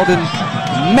Bowden.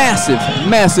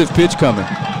 Massive pitch coming.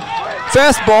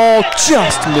 Fastball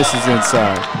just misses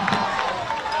inside.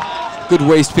 Good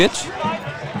waist pitch.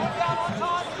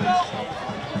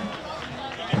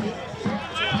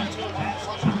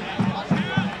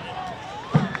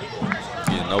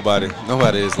 No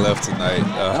nobody is left tonight.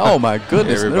 Oh my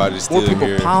goodness! Everybody's still people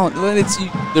here.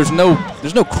 There's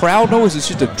no crowd noise. It's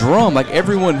just a drum. Like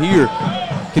everyone here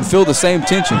can feel the same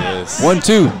tension. Yes.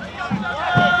 1-2.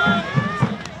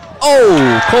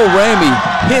 Oh, Cole Ramey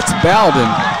hits Bowden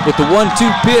with the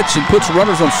 1-2 pitch and puts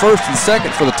runners on first and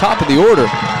second for the top of the order.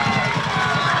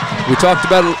 We talked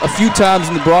about it a few times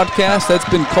in the broadcast. That's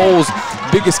been Cole's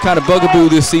biggest kind of bugaboo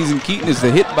this season, Keaton, is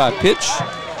the hit by pitch,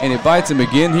 and it bites him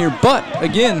again here. But,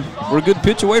 again, we're a good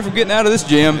pitch away from getting out of this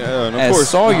jam. Yeah, and of as course,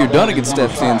 Sawyer Dunnigan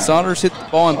steps in. Saunders hit the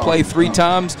ball in play 3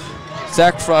 times.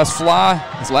 Sacrifice fly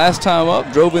his last time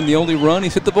up, drove in the only run.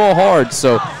 He's hit the ball hard,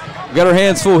 so we got our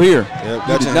hands full here. Yep,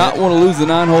 we did not want to lose the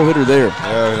 9-hole hitter there.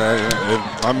 Yeah,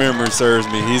 if my memory serves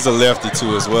me, he's a lefty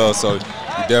too as well, so you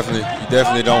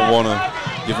definitely don't want to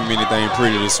give him anything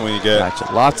pretty to swing at.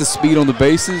 Gotcha. Lots of speed on the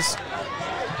bases.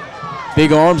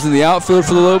 Big arms in the outfield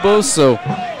for the Lobos, so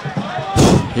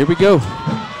here we go.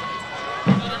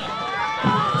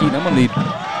 Keaton, I'm going to need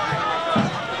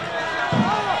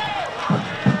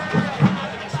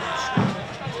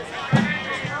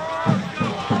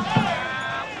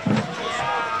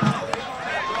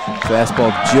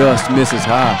fastball just misses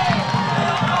high.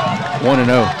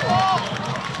 1-0.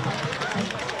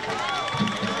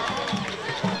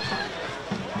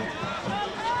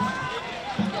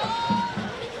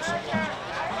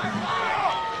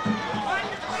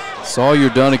 Sawyer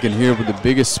Dunnigan here with the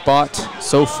biggest spot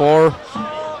so far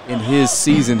in his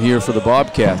season here for the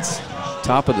Bobcats.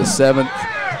 Top of the 7th,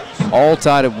 all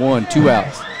tied at 1, 2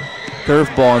 outs.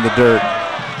 Curveball in the dirt.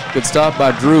 Good stop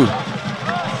by Drew.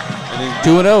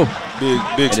 2-0.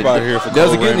 Big spot here for Cole.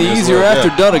 Doesn't get any easier after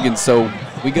Dunnigan, so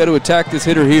we got to attack this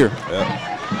hitter here.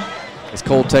 Yeah. As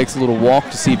Cole takes a little walk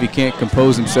to see if he can't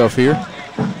compose himself here.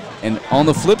 And on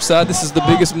the flip side, this is the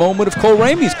biggest moment of Cole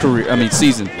Ramey's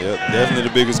season. Yep, definitely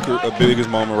the biggest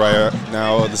moment right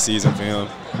now of the season for him.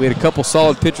 We had a couple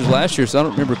solid pitchers last year, so I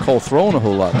don't remember Cole throwing a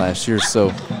whole lot last year.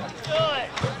 So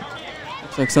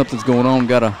looks like something's going on.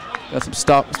 Got some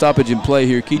stoppage in play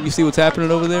here. Keaton, you see what's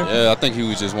happening over there? Yeah, I think he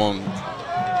was just wanting.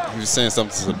 He was saying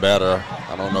something to the batter.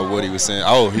 I don't know what he was saying.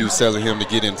 Oh, he was telling him to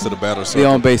get into the batter circle. The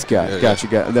on-base guy. Yeah,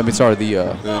 gotcha. I mean, sorry, the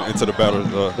into the batter.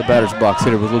 The batter's box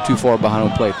hitter was a little too far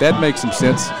behind on plate. That makes some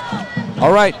sense.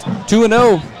 All right,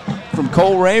 2-0 from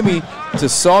Cole Ramey to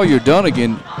Sawyer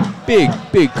Dunnigan. Big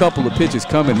couple of pitches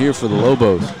coming here for the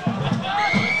Lobos.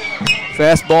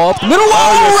 Fastball up the middle.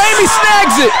 Oh, Ramey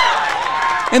snags it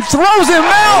and throws him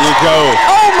out. There you go.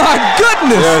 Oh my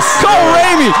goodness! Yes, Cole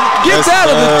Ramey gets out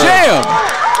of the jam.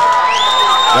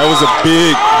 That was a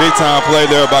big time play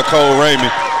there by Cole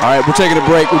Ramey. All right, we're taking a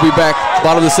break. We'll be back.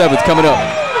 Bottom of the 7th coming up.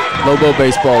 Lobo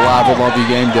Baseball live on Longview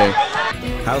Game Day.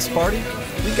 House party?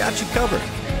 We got you covered.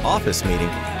 Office meeting?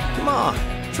 Come on,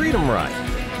 treat them right.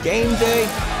 Game day?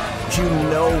 You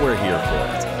know we're here for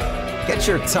it. Get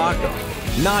your taco,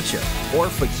 nacho, or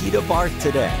fajita bar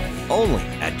today. Only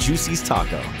at Juicy's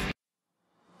Taco.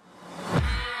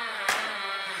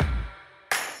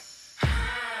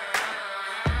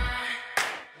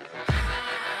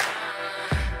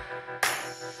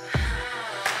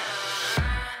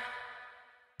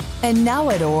 And now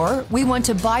at OR, we want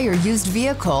to buy your used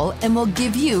vehicle and we'll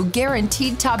give you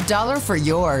guaranteed top dollar for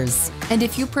yours. And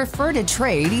if you prefer to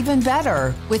trade, even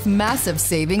better, with massive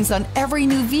savings on every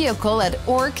new vehicle at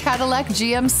OR Cadillac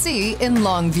GMC in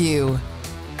Longview.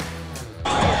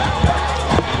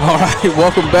 All right,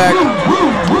 welcome back.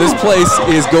 This place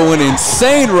is going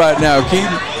insane right now, Keaton.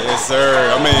 Yes,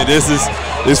 sir. I mean,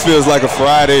 this feels like a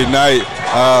Friday night,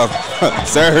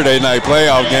 Saturday night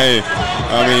playoff game.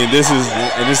 I mean,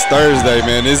 it's Thursday,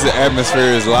 man. This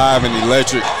atmosphere is live and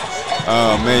electric.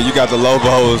 Man, you got the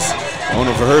Lobos on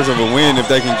the verge of a win if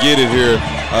they can get it here.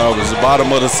 It was the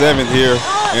bottom of the 7th here,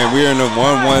 and we're in a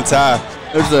 1-1 tie.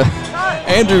 There's a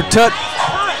Andrew Tutt,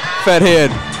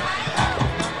 fathead.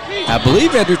 I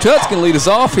believe Andrew Tutt's going to lead us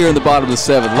off here in the bottom of the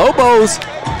 7th. Lobos,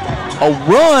 a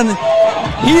run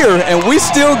here, and we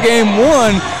still game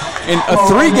 1 in a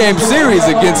 3-game series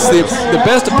against the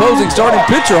best opposing starting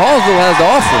pitcher Hallsville has to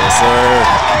offer. Yes, sir.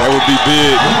 That would be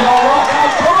big.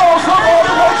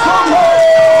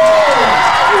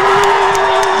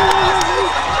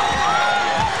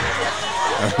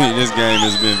 I mean, this game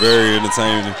has been very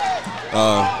entertaining.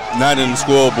 Not in the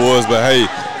scoreboards, but hey,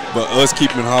 us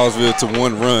keeping Hallsville to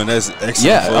 1 run, that's excellent.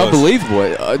 Yeah, for us. unbelievable.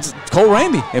 It's Cole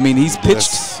Ramey. I mean, he's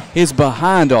pitched his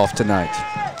behind off tonight.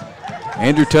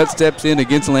 Andrew Tutt steps in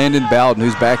against Landon Bowden,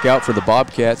 who's back out for the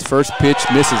Bobcats. First pitch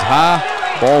misses high,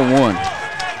 ball 1.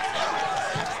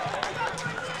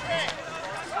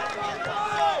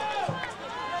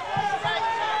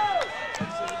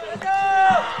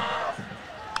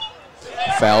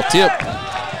 Foul tip.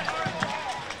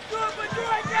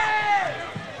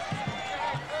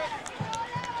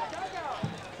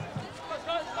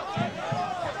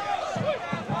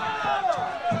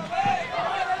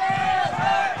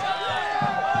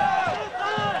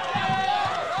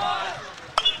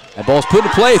 That ball's put in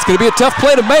play. It's going to be a tough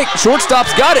play to make.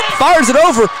 Shortstop's got it. Fires it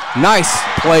over. Nice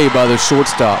play by the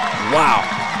shortstop. Wow.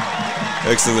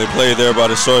 Excellent play there by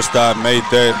the shortstop. Made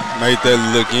that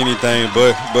look anything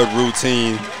but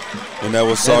routine. And that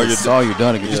was Sawyer. Sawyer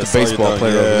Dunnigan, just a baseball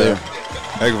player over there.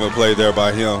 Heck of a play there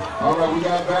by him. All right, we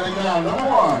got batting down number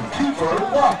 1, Kiefer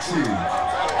Doxey.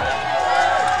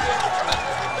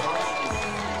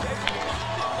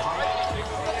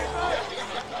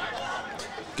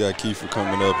 Got Kiefer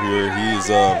coming up here.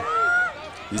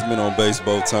 He's been on base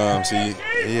both times. He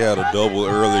had a double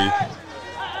earlier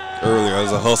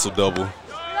as a hustle double.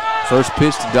 First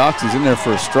pitch to Doxey's in there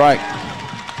for a strike.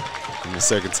 And the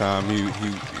second time he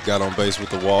got on base with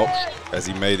the walk as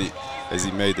he made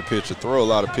the pitch to throw a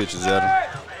lot of pitches at him.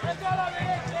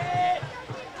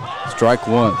 Strike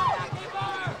 1.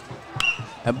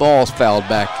 That ball's fouled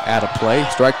back out of play.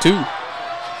 Strike 2.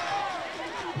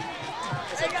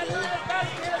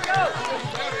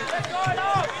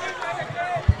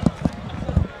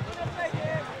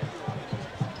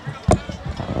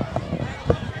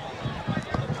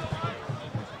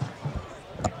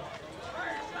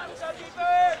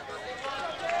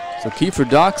 So Kiefer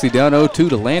Doxey down 0-2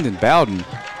 to Landon Bowden.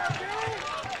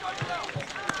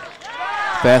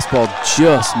 Fastball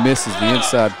just misses the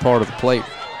inside part of the plate.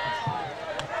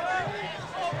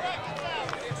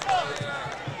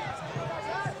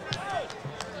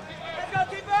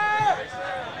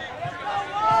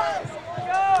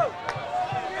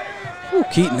 Ooh,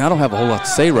 Keaton, I don't have a whole lot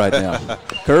to say right now.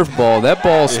 Curveball, that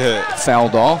ball's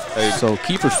fouled off, so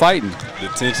Kiefer's fighting. The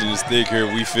tension is thick here.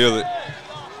 We feel it.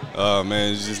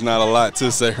 Man, it's just not a lot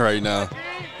to say right now.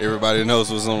 Everybody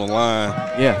knows what's on the line.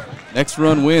 Yeah, next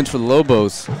run wins for the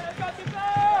Lobos.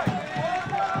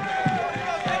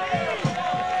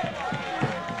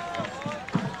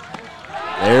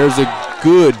 There's a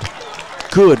good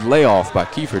layoff by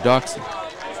Kiefer Doxey.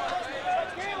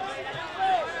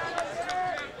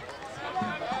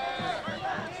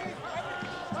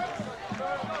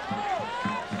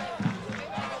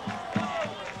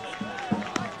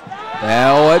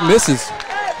 Now it misses.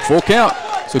 Full count.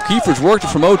 So Kiefer's worked it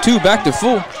from 0-2 back to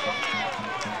full.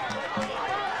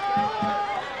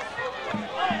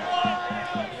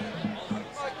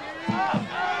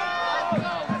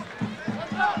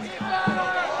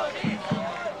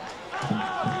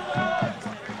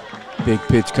 Big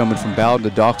pitch coming from Bowden to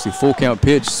Doxey. Full count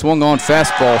pitch. Swung on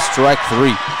fastball. Strike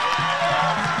 3.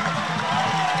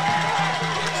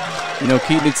 You know,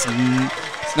 Keaton, it's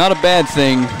not a bad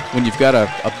thing when you've got a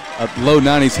low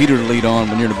 90s heater to lead on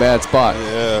when you're in a bad spot.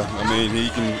 Yeah, I mean,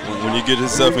 when you get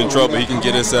himself in trouble, he can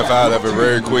get himself out of it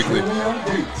very quickly.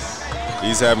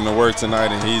 He's having to work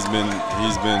tonight, and he's been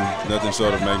nothing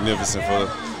short of magnificent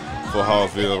for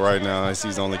Hallsville right now.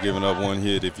 He's only giving up 1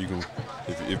 hit if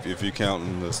you're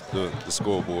counting the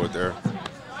scoreboard there.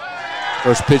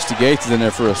 First pitch to Gates is in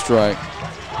there for a strike.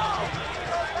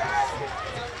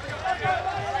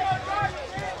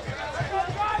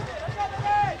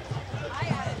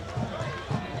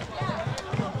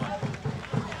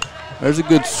 There's a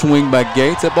good swing by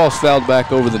Gates. That ball's fouled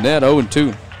back over the net,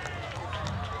 0-2.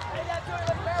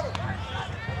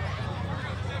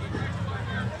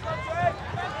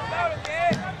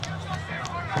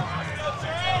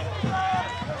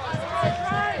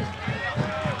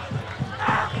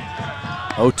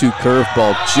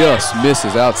 Curveball just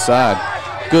misses outside.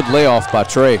 Good layoff by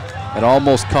Trey. It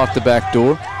almost caught the back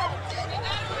door.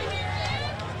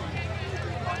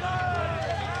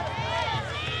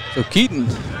 So Keaton,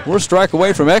 we're a strike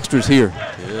away from extras here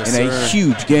in a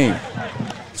huge game.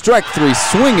 Strike 3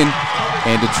 swinging,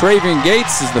 and DeTravian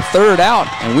Gates is the 3rd out,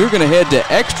 and we're going to head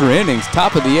to extra innings.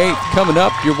 Top of the 8th coming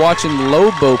up. You're watching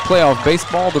Lobo playoff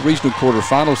baseball, the regional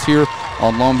quarterfinals here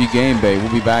on Longview Game Day.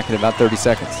 We'll be back in about 30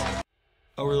 seconds.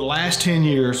 Over the last 10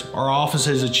 years, our office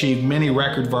has achieved many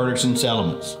record verdicts and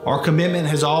settlements. Our commitment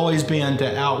has always been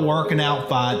to outwork and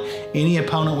outfight any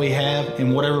opponent we have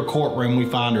in whatever courtroom we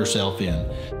find ourselves in.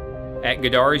 At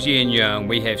Godarzi & Young,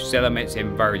 we have settlements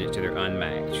and verdicts that are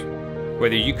unmatched.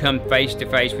 Whether you come face to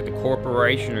face with the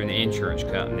corporation or the insurance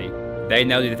company, they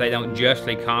know that if they don't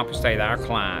justly compensate our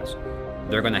clients,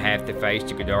 they're going to have to face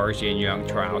the Godarzi & Young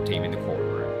trial team in the courtroom.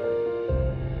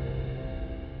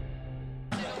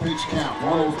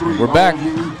 We're back.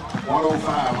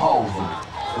 105 Hallsville.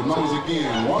 The numbers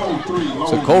again, 103.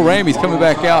 So Cole Ramey's coming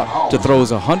back out to throw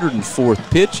his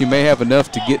 104th pitch. He may have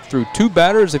enough to get through 2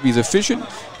 batters if he's efficient.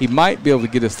 He might be able to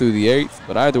get us through the 8th.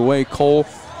 But either way, Cole,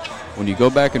 when you go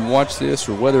back and watch this,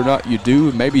 or whether or not you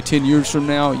do, maybe 10 years from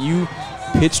now, you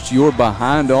pitched your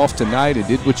behind off tonight and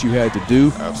did what you had to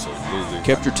do. Absolutely.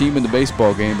 Kept your team in the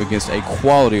baseball game against a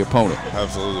quality opponent.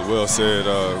 Absolutely. Well said,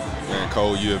 man.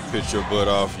 Cole, you have pitched your butt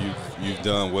off. You've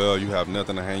done well. You have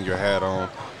nothing to hang your hat on.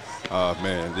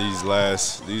 Man, these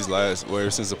last, well, ever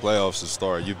since the playoffs have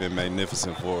started, you've been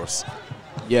magnificent for us.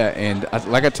 Yeah, and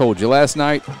like I told you last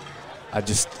night,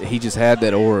 he just had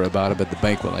that aura about him at the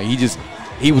banquet. Like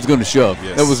he was going to shove.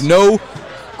 Yes. There was no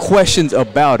questions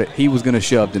about it. He was going to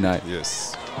shove tonight.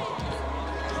 Yes.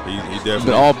 He definitely. It's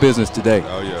been all business today.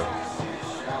 Oh,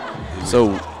 yeah. So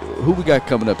who we got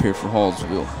coming up here for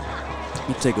Hallsville? Let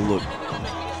me take a look.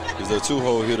 Is their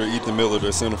 2-hole hitter, Ethan Miller,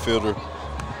 their center fielder.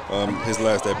 His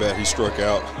last at-bat, he struck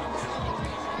out.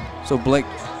 So, Blake,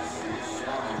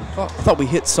 I thought we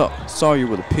hit Sawyer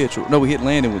with a pitch. No, we hit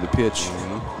Landon with a pitch.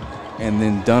 And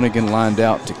then Dunnigan lined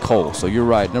out to Cole. So you're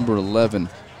right, number 11,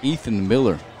 Ethan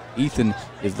Miller. Ethan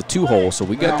is the 2-hole. So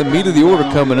we got the meat of the order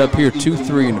coming up here, 2,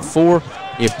 3, and 4.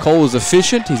 If Cole is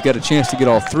efficient, he's got a chance to get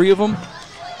all 3 of them.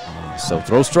 So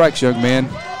throw strikes, young man.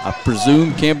 I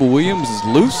presume Campbell Williams is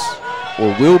loose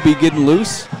or will be getting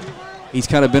loose. He's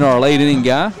kind of been our late inning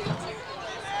guy.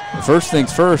 First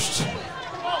things first,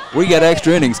 we got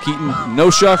extra innings, Keaton. No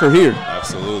shocker here.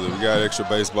 Absolutely. We got extra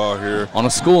baseball here. On a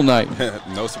school night.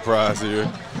 No surprise here.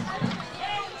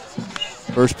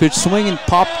 First pitch swinging,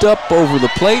 popped up over the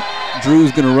plate.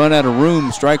 Drew's going to run out of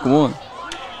room, strike 1.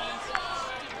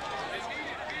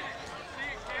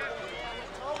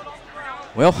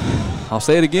 Well, I'll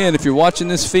say it again. If you're watching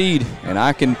this feed, and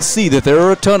I can see that there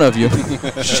are a ton of you,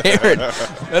 share it.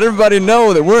 Let everybody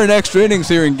know that we're in extra innings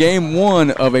here in Game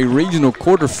 1 of a regional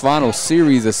quarterfinal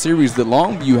series, a series that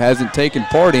Longview hasn't taken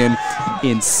part in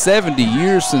 70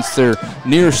 years since their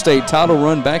near state title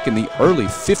run back in the early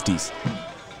 50s.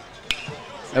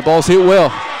 That ball's hit well,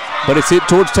 but it's hit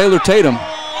towards Taylor Tatum,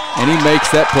 and he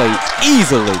makes that play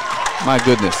easily. My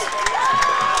goodness.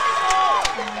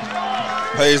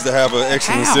 Pays to have an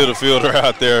excellent center fielder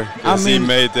out there. He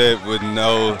made that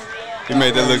he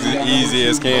made that look as easy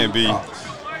as can be.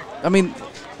 I mean,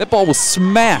 that ball was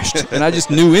smashed, and I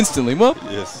just knew instantly, well,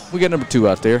 yes, we got number 2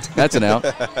 out there. That's an out.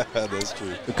 That's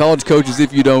true. The college coaches,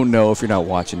 if you don't know, if you're not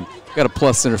watching, got a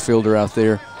plus center fielder out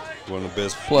there. One of the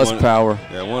best. Plus power.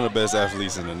 Yeah, one of the best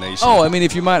athletes in the nation. Oh, I mean,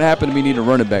 if you might happen to be needing a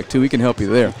running back, too, he can help you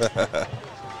there.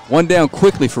 One down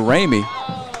quickly for Ramey.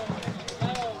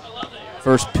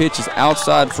 First pitch is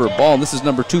outside for a ball, and this is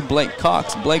number 2, Blake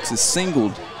Cox. Blake's has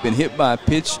singled, been hit by a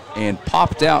pitch, and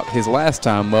popped out his last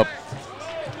time up.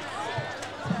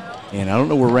 And I don't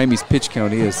know where Ramey's pitch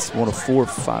count is. 104,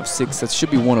 5, 6. That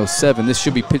should be 107. This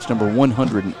should be pitch number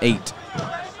 108.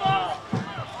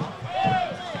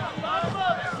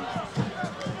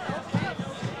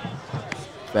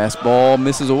 Fastball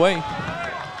misses away.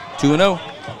 2-0.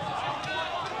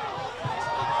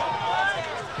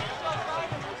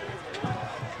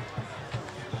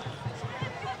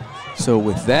 So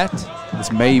with that,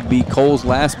 this may be Cole's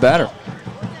last batter.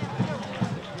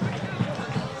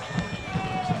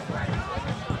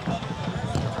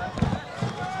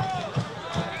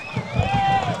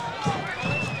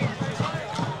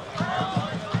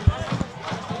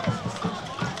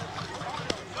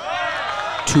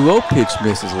 Pitch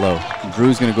misses low.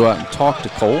 Drew's going to go out and talk to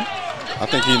Cole. I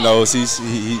think he knows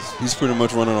he's pretty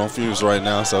much running on fumes right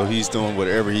now, so he's doing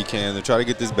whatever he can to try to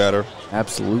get this better.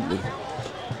 Absolutely.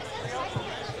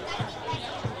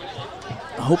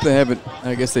 I hope they haven't.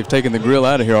 I guess they've taken the grill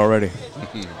out of here already.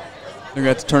 They're going to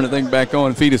have to turn the thing back on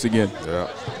and feed us again. Yeah.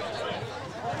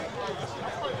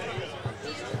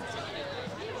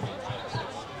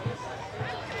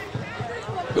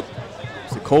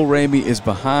 So Cole Ramey is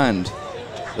behind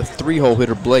the 3-hole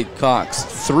hitter Blake Cox.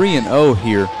 3-0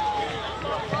 here.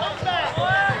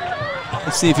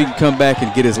 Let's see if he can come back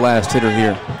and get his last hitter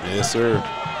here. Yes, sir.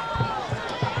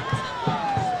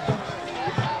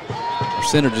 Our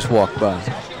center just walked by.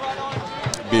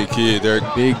 Big kid there.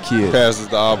 Big kid. Passes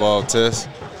the eyeball test.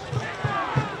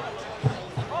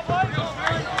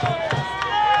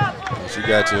 You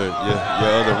got your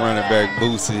other running back,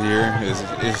 Boosie, here.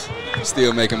 Is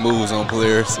still making moves on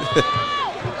players.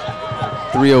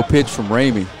 3-0 pitch from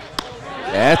Ramey.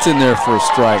 That's in there for a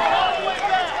strike.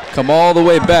 Come all the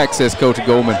way back, says Coach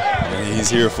Goldman. And he's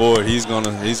here for it. He's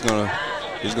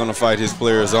gonna fight his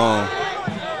players on.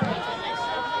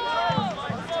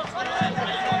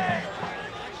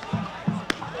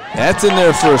 That's in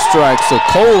there for a strike. So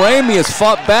Cole Ramey has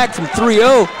fought back from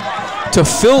 3-0 to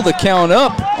fill the count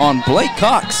up on Blake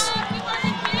Cox.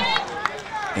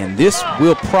 And this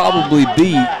will probably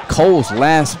be Cole's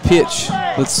last pitch.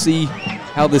 Let's see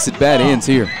how this at bat ends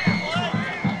here.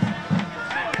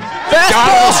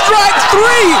 Fastball, strike 3!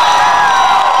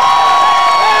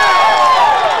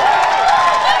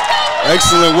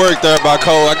 Excellent work there by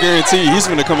Cole. I guarantee you he's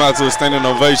going to come out to a standing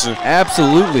ovation.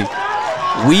 Absolutely.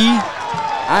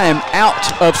 I am out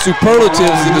of superlatives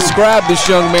to describe this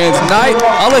young man's night.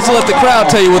 I'll let the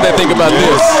crowd tell you what they think about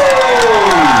this.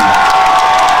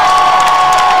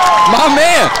 My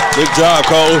man. Good job,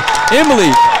 Cole.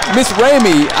 Emily, Miss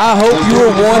Ramey, I hope you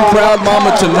are one proud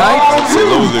mama tonight.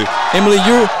 Absolutely. Emily,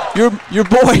 your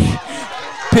boy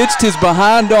pitched his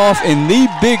behind off in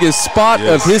the biggest spot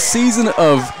of his season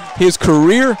of his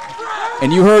career,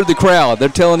 and you heard the crowd. They're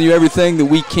telling you everything that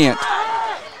we can't.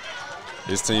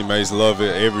 His teammates love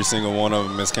it. Every single one of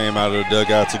them has came out of the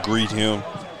dugout to greet him.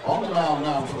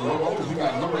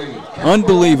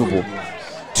 Unbelievable.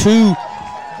 2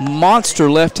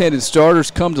 monster left-handed starters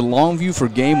come to Longview for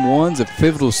game 1s of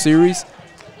pivotal series,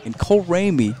 and Cole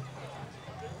Ramey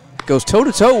goes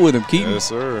toe-to-toe with him, Keaton. Yes,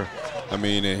 sir. I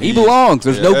mean, he belongs.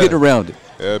 There's no getting around it.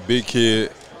 Yeah, big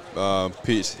kid.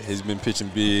 He's been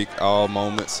pitching big all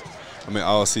moments. I mean,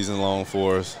 all season long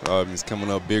for us. He's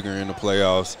coming up bigger in the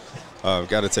playoffs.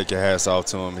 Got to take your hats off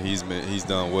to him. He's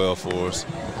done well for us.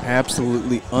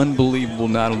 Absolutely unbelievable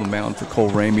night on the mound for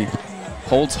Cole Ramey.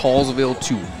 Holds Hallsville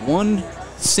to 1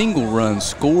 single run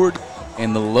scored,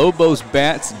 and the Lobos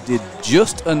bats did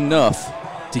just enough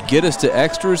to get us to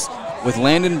extras with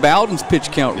Landon Bowden's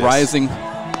pitch count rising.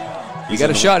 You got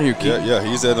a shot here, Keith. Yeah,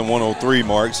 he's at the 103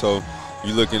 mark, so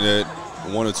you're looking at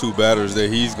 1 or 2 batters that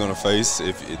he's going to face.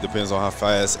 If it depends on how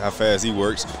fast he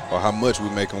works or how much we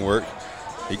make him work.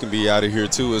 He can be out of here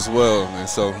too as well, and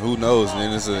so who knows? And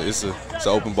then it's an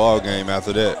open ball game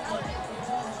after that.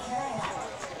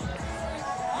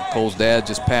 Cole's dad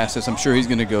just passed us. I'm sure he's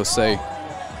going to go say.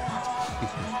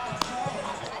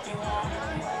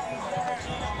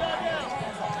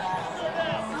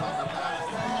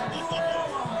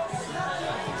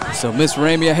 So, Miss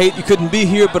Ramey, I hate you couldn't be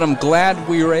here, but I'm glad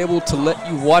we were able to let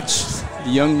you watch the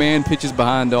young man pitch his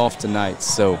behind off tonight.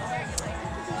 So,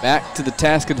 back to the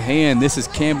task at hand. This is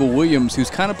Campbell Williams, who's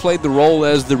kind of played the role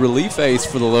as the relief ace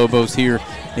for the Lobos here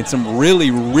in some really,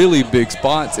 really big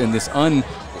spots in this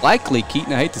unlikely,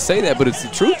 Keaton, I hate to say that, but it's the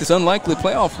truth, this unlikely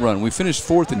playoff run. We finished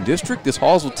 4th in district. This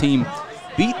Hallsville team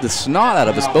beat the snot out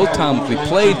of us both times we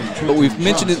played, but we've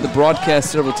mentioned it in the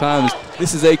broadcast several times.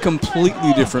 This is a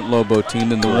completely different Lobo team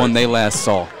than the one they last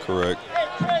saw. Correct.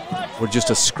 We're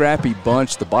just a scrappy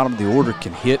bunch. The bottom of the order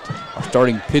can hit. Our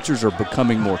starting pitchers are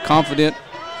becoming more confident.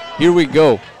 Here we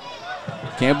go.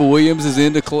 Campbell Williams is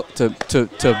in to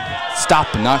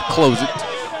stop and not close it,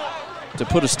 to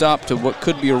put a stop to what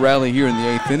could be a rally here in the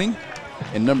 8th inning.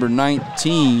 And number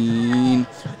 19,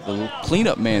 the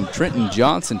cleanup man, Trenton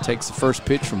Johnson, takes the first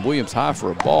pitch from Williams high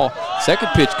for a ball. Second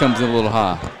pitch comes in a little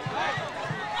high.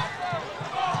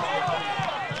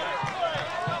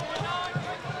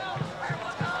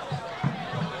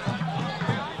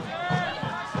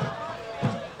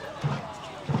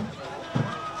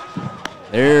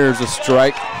 There's a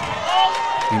strike.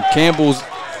 And Campbell's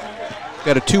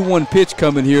got a 2-1 pitch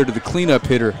coming here to the cleanup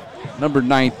hitter, number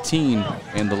 19.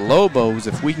 And the Lobos,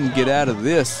 if we can get out of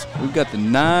this, we've got the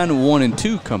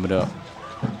 9-1-2 coming up.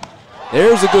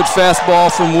 There's a good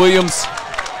fastball from Williams.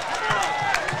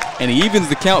 And he evens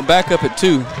the count back up at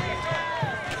 2.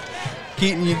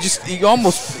 Keaton, you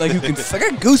almost, like, I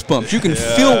got goosebumps. You can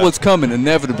feel what's coming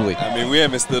inevitably. I mean, we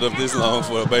haven't stood up this long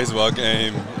for a baseball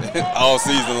game all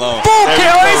season long. Full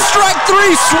carry, strike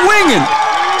 3, swinging.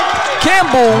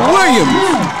 Campbell Williams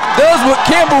does what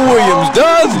Campbell Williams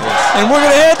does, and we're going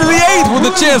to head to the 8th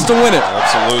with a chance to win it.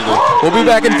 Absolutely. We'll be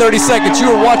back in 30 seconds. You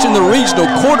are watching the regional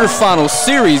quarterfinal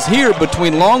series here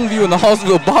between Longview and the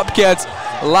Hallsville Bobcats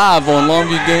live on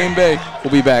Longview Game Day.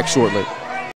 We'll be back shortly.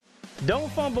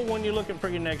 Don't fumble when you're looking for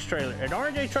your next trailer. At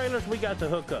RJ Trailers, we got the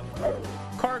hookup.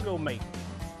 Cargo Mate,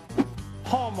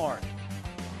 Hallmark,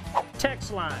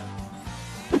 Text Line,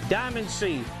 Diamond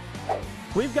C.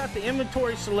 We've got the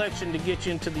inventory selection to get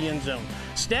you into the end zone.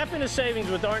 Snap into savings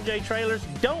with RJ Trailers.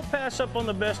 Don't pass up on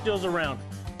the best deals around.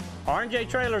 RJ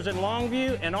Trailers in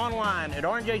Longview and online at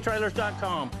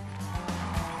rjtrailers.com.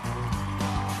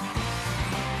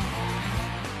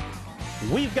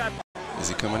 We've got... Is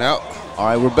he coming out? All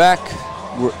right, we're back.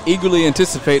 We're eagerly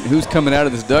anticipating who's coming out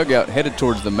of this dugout headed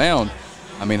towards the mound.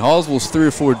 I mean, Hallsville's 3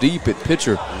 or 4 deep at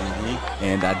pitcher.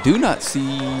 And I do not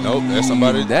see... Nope, that's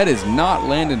somebody. That is not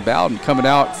Landon Bowden coming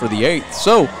out for the 8th.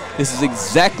 So this is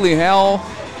exactly how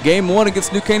Game 1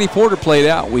 against New Caney Porter played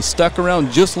out. We stuck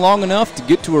around just long enough to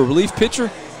get to a relief pitcher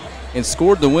and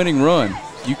scored the winning run.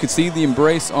 You can see the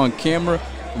embrace on camera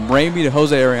from Ramey to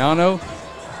Jose Arellano.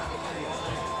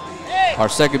 Our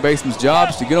second baseman's job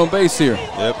is to get on base here.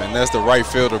 Yep, and that's the right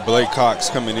fielder, Blake Cox,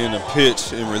 coming in to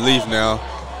pitch in relief now.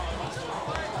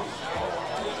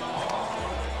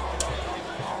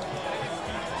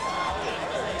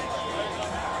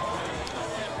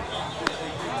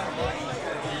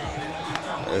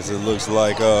 As it looks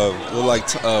like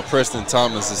Preston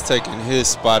Thomas is taking his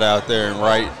spot out there and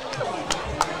right.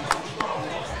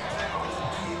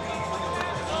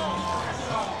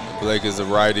 Blake is a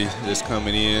righty just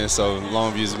coming in, so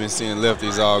Longview's been seeing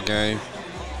lefties all game.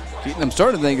 I'm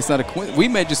starting to think it's not a coincidence. We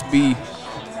may just be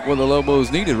what the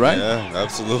Lobos needed, right? Yeah,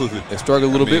 absolutely. They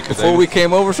struggled a little bit before we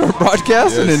came over, started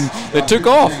broadcasting, and they took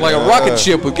off like a rocket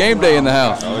ship with game day in the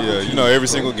house. Oh, yeah. You know, every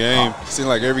single game, it seems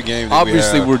like every game that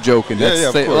obviously we have, we're joking.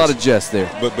 That's a lot of jest there.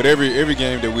 But every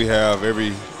game that we have, whether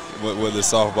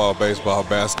it's softball, baseball,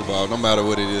 basketball, no matter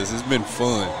what it is, it's been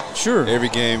fun. Sure. Every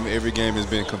game has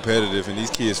been competitive, and these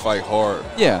kids fight hard.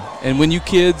 Yeah, and when you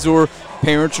kids or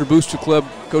parents or Booster Club,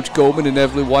 Coach Goldman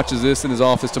inevitably watches this in his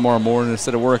office tomorrow morning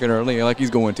instead of working early like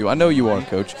he's going to. I know you are,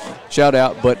 Coach. Shout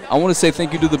out. But I want to say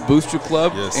thank you to the Booster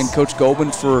Club and Coach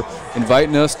Goldman for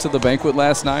inviting us to the banquet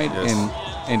last night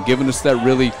and giving us that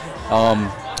really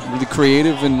really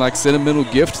creative and like sentimental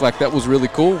gift. Like that was really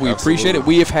cool. We appreciate it.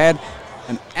 We have had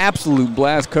an absolute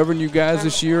blast covering you guys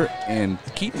this year, and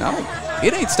Keaton,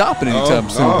 it ain't stopping anytime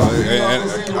soon.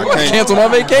 I can't cancel my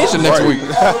vacation next week.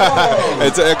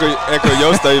 And to echo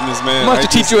your statements, man. I'm going to have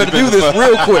to teach you how to do this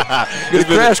real quick. Get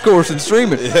a crash course and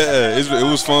stream it. Yeah, it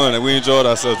was fun, and we enjoyed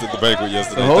ourselves at the banquet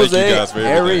yesterday. So Thank you guys for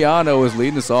everything. Ariano is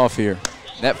leading us off here.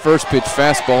 That first pitch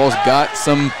fastball's got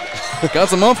some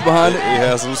oomph behind it. It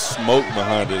has some smoke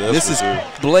behind it. That's this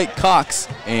is Blake Cox,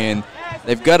 and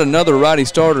they've got another righty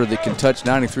starter that can touch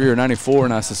 93 or 94,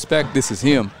 and I suspect this is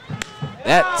him.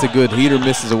 That's a good heater,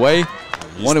 misses away.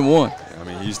 1-1. I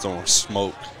mean, he's throwing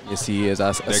smoke. Yes, he is. I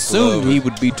assume he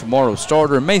would be tomorrow's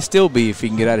starter, and may still be if he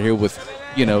can get out of here with,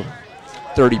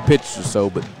 30 pitches or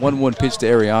so. But 1-1 pitch to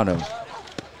Ariano.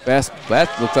 That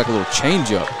looks like a little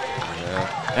changeup.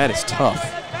 Yeah. That is tough.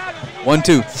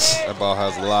 1-2. That ball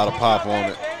has a lot of pop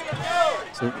on it.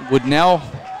 So would now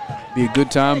be a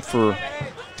good time for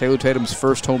Taylor Tatum's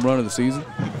first home run of the season?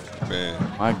 Man.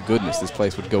 My goodness, this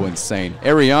place would go insane.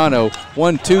 Ariano,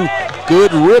 1-2,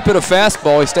 good rip at a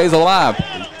fastball. He stays alive.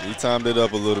 He timed it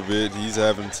up a little bit. He's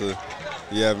having to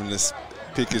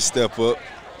pick his step up,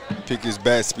 pick his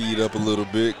bat speed up a little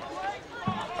bit.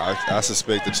 I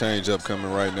suspect the changeup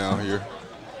coming right now here.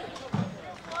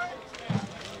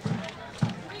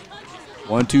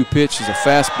 1-2 pitch is a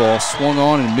fastball, swung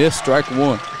on and missed, strike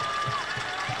one.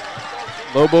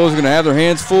 Lobos are going to have their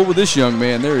hands full with this young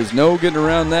man. There is no getting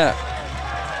around that.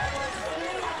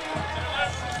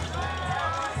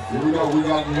 Here we go. We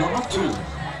got number 2,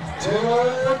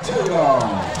 Taylor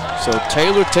Tatum. So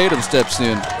Taylor Tatum steps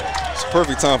in. It's a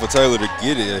perfect time for Taylor to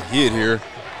get a hit here,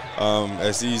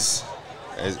 as he's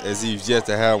yet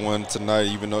to have one tonight,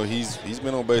 even though he's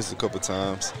been on base a couple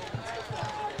times.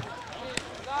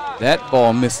 That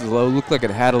ball misses low. Looked like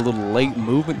it had a little late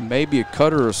movement, maybe a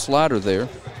cutter or a slider there.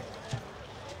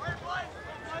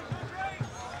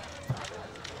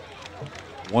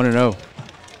 1-0.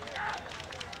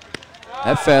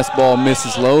 That fastball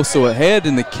misses low, so ahead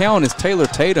in the count is Taylor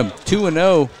Tatum,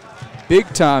 2-0.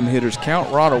 Big-time hitters.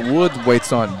 Count Ronald Woods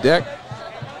waits on deck.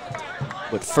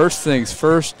 But first things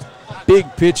first, big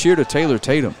pitch here to Taylor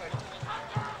Tatum.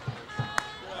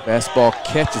 Fastball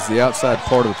catches the outside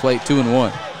part of the plate,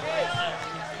 2-1.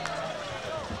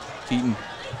 Keaton,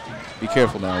 be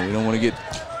careful now.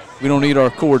 We don't need our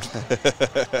cords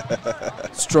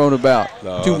strewn about.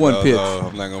 2-1 pitch. No,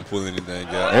 I'm not going to pull anything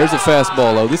out. There's a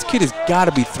fastball low. This kid has got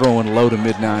to be throwing low to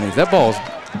mid-90s. That ball's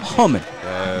humming.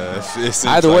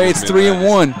 Either way, it's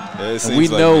 3-1. Yeah, it and we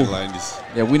like know,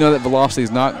 mid-90s. we know that velocity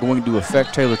is not going to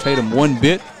affect Taylor Tatum one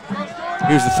bit.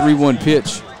 Here's the 3-1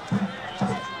 pitch.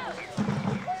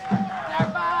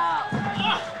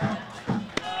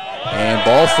 And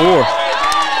ball 4.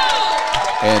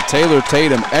 And Taylor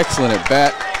Tatum, excellent at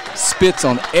bat, spits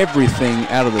on everything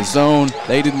out of the zone.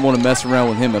 They didn't want to mess around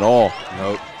with him at all.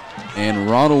 Nope. And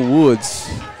Ronald Woods,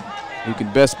 who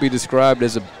can best be described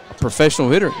as a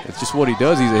professional hitter. It's just what he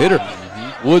does. He's a hitter.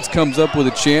 Woods comes up with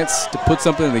a chance to put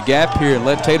something in the gap here and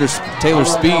let Taylor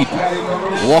Speed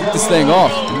walk this thing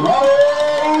off.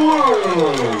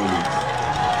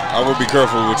 I would be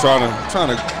careful with trying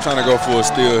to go for a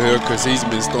steal here because he's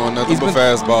been throwing nothing but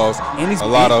fastballs.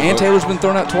 And Taylor's been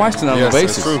thrown out twice tonight on the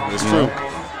bases. That's true.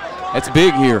 That's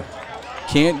big here.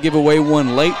 Can't give away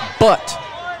one late, but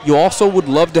you also would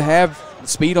love to have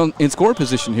speed in scoring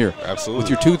position here. Absolutely.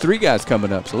 With your 2-3 guys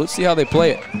coming up. So let's see how they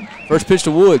play it. First pitch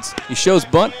to Woods. He shows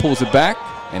bunt, pulls it back,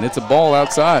 and it's a ball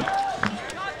outside.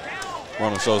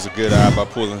 Ronald shows a good eye by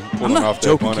pulling off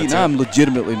that bunt attempt. I'm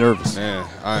legitimately nervous. Man,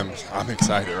 I'm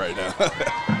excited right now.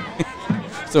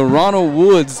 So Ronald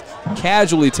Woods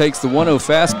casually takes the 1-0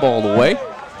 fastball away.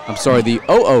 I'm sorry, the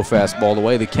 0-0 fastball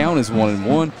away. The count is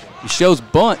 1-1. He shows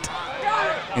bunt.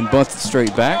 and bunts it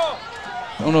straight back.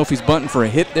 I don't know if he's bunting for a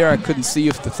hit there. I couldn't see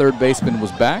if the third baseman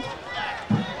was back.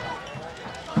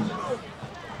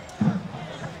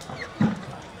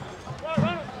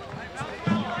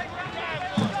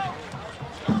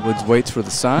 Woods waits for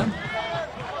the sign.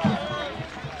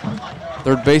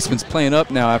 Third baseman's playing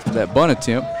up now after that bunt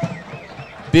attempt.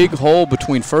 Big hole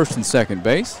between first and second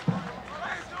base.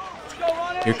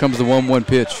 Here comes the 1-1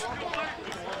 pitch.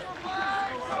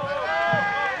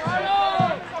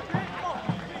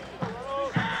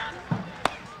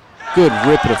 Good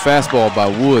rip at a fastball by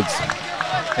Woods.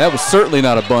 That was certainly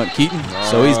not a bunt, Keaton.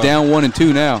 So he's down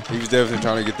 1-2 now. He was definitely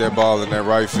trying to get that ball in that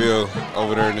right field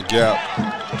over there in the gap.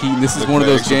 Keaton, this is one of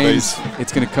those games,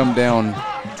 it's going to come down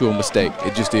to a mistake.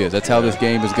 It just is. That's how this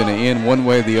game is going to end one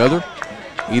way or the other.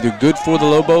 Either good for the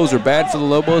Lobos or bad for the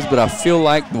Lobos, but I feel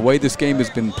like the way this game has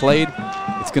been played,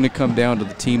 it's going to come down to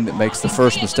the team that makes the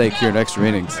first mistake here in extra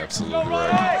innings. Absolutely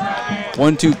right.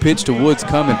 1-2 pitch to Woods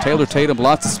coming. Taylor Tatum,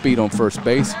 lots of speed on first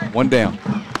base. One down.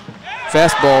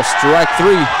 Fastball, strike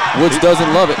 3. Woods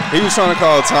doesn't love it. He was trying to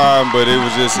call time, but it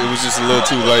was just a little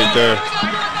too late there.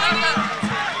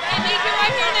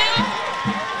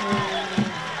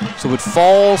 So it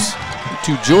falls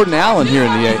to Jordan Allen here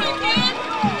in the 8th.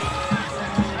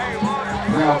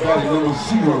 Now batting number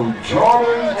 0,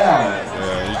 Jordan Allen.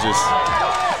 Yeah, he just.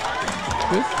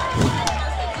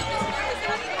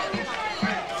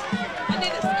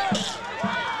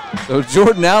 So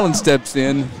Jordan Allen steps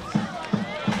in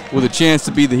with a chance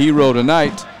to be the hero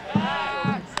tonight.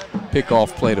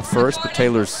 Pickoff play to first, but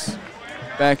Taylor's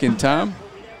back in time.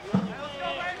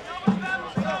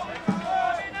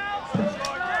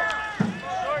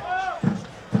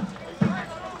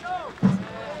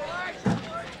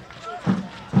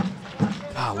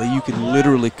 Golly, you can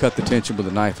literally cut the tension with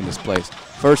a knife in this place.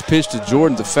 First pitch to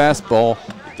Jordan's a fastball.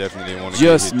 Definitely didn't want to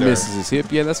just get hit misses his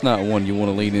hip. Yeah, that's not one you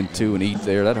want to lean into and eat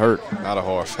there. That hurt. Not a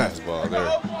hard fastball there.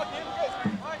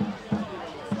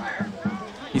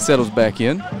 He settles back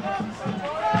in.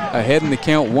 Ahead in the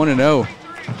count, 1-0.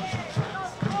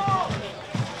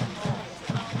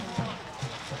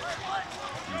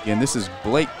 Again, this is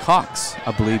Blake Cox,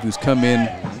 I believe, who's come in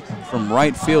from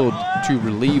right field to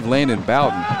relieve Landon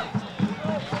Bowden.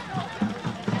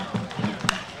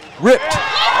 Ripped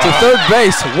to third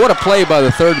base. What a play by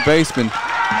the third baseman.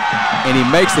 And he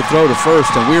makes the throw to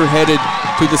first, and we're headed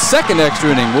to the second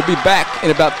extra inning. We'll be back in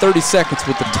about 30 seconds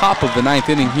with the top of the 9th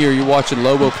inning here. You're watching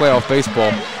Lobo Playoff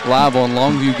Baseball live on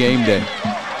Longview Game Day.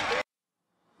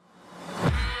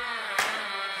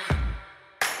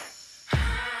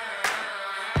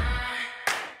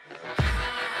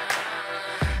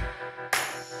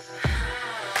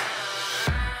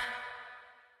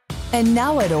 And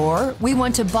now at OR, we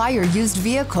want to buy your used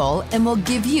vehicle and we'll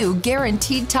give you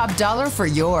guaranteed top dollar for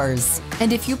yours.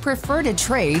 And if you prefer to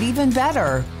trade, even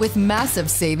better, with massive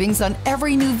savings on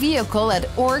every new vehicle at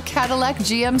OR Cadillac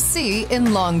GMC in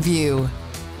Longview.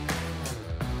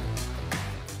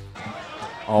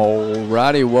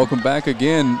 Alrighty, welcome back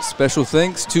again. Special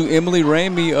thanks to Emily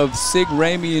Ramey of Sig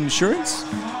Ramey Insurance.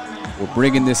 We're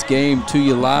bringing this game to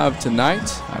you live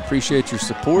tonight. I appreciate your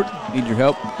support. Need your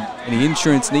help. Any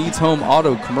insurance needs, home,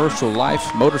 auto, commercial,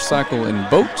 life, motorcycle, and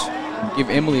boat, give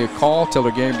Emily a call. Tell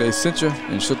her Game Day sent you,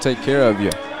 and she'll take care of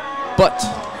you. But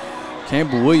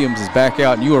Campbell Williams is back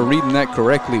out, and you are reading that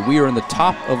correctly. We are in the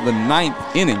top of the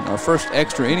 9th inning, our first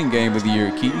extra inning game of the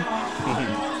year, Keaton.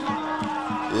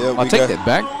 Yeah, I'll take that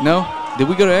back. No? Did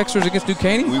we go to extras against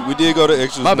Duquesne? We did go to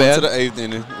extras. My bad. To the 8th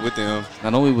inning with them.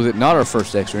 Not only was it not our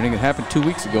first extra inning, it happened 2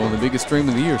 weeks ago in the biggest stream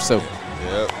of the year. So,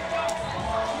 yep.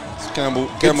 Campbell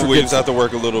Williams have to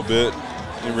work a little bit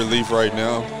in relief right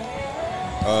now.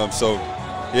 So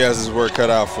he has his work cut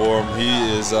out for him.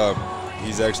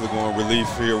 He's actually going relief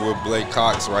here with Blake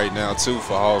Cox right now too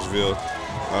for Hallsville.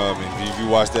 And if you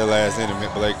watch that last inning,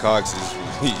 Blake Cox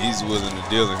he's willing to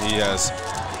deal, and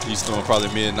he's throwing probably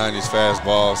mid-90s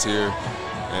fastballs here.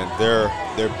 And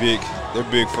their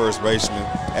big first baseman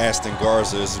Ashton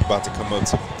Garza is about to come up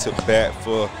to bat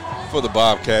for the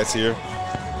Bobcats here.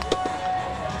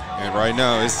 And right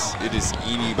now, it is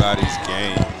anybody's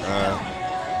game.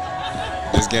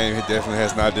 This game definitely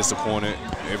has not disappointed.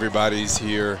 Everybody's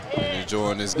here and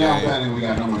enjoying this game. We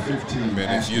got number 15.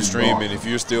 Man, if you stream and if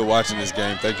you're still watching this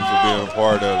game, thank you for being a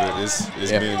part of it.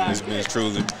 It's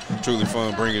been truly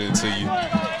fun bringing it to you.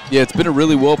 Yeah, it's been a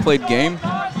really well played game.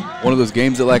 One of those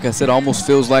games that, like I said, almost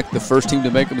feels like the first team to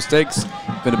make a mistake's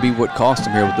going to be what cost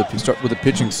them here with the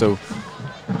pitching so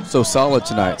solid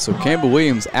tonight. So Campbell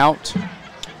Williams out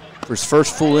for his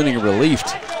first full inning of relief.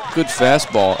 Good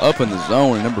fastball up in the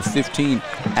zone. And number 15,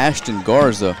 Ashton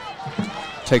Garza,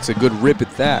 takes a good rip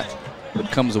at that, but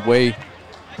comes away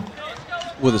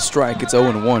with a strike. It's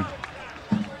 0-1.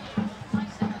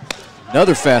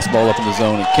 Another fastball up in the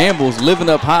zone, and Campbell's living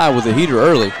up high with a heater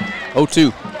early.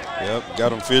 0-2. Yep,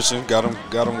 got him fishing, got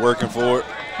him working for it.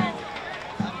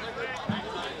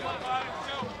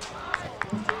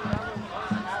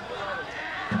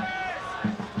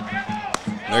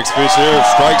 Next pitch here,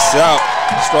 strikes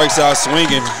out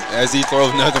swinging as he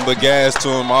throws nothing but gas to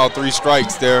him. All 3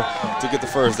 strikes there to get the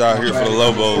first out here for the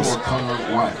Lobos.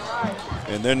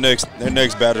 And their next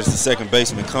batter is the second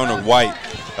baseman, Connor White.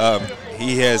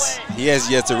 He has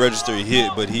yet to register a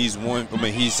hit, but he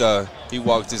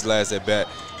walked his last at bat.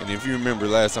 And if you remember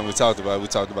last time we talked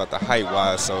about the height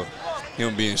wise, so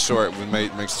him being short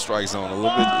makes the strike zone a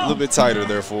little bit tighter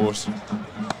there for us.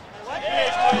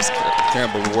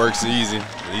 Campbell works easy.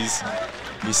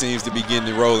 He seems to be getting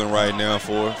it rolling right now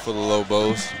for the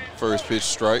Lobos. First pitch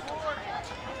strike.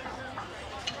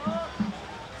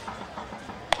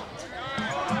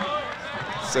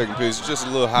 Second pitch just a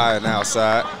little high and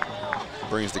outside.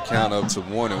 Brings the count up to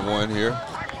 1-1 here.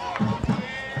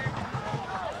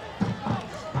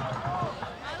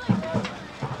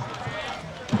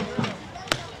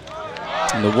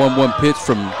 And the 1-1 pitch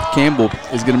from Campbell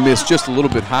is going to miss just a little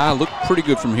bit high. Looked pretty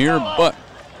good from here, but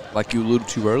like you alluded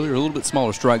to earlier, a little bit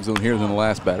smaller strike zone here than the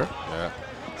last batter. Yeah.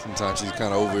 Sometimes he's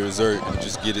kind of overexert and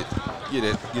just get it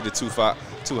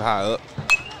too high up.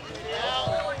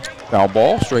 Foul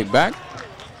ball, straight back.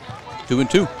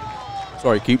 2-2.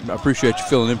 Sorry, Keith. I appreciate you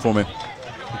filling in for me.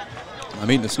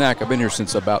 I'm eating a snack. I've been here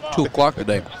since about 2 o'clock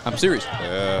today. I'm serious.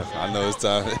 Yeah, I know it's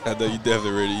time. I know you're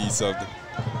definitely ready to eat something.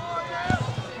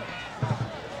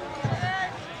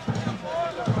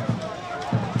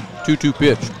 2-2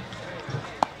 pitch.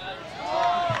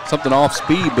 Something off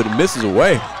speed, but it misses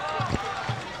away.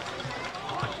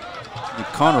 And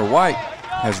Connor White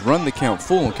has run the count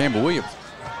full on Campbell Williams.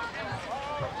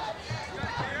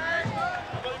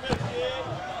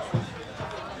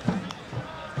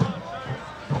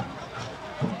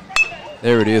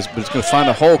 There it is, but it's going to find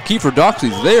a hole. Kiefer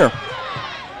Doxey's there.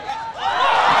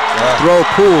 Yeah. Throw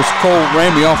pulls Cole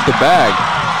Ramey off the bag.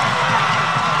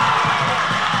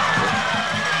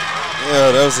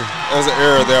 Yeah, that was an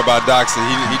error there by Doxey.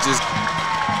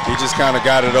 He just kind of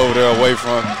got it over there away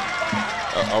from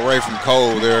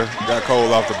Cole there. Got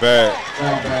Cole off the bag.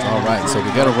 All right, so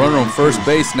we got a runner on first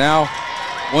base now.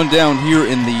 One down here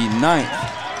in the 9th.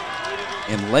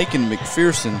 And Lakin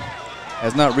McPherson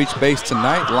has not reached base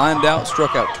tonight. Lined out,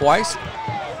 struck out twice.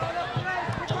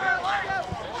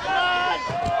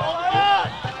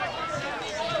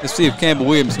 Let's see if Campbell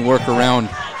Williams can work around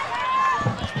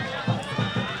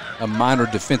a minor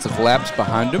defensive lapse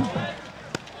behind him.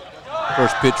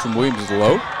 First pitch from Williams is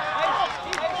low.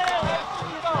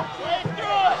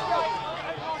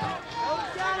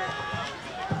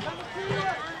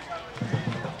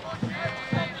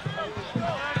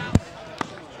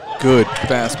 Good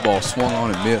fastball, swung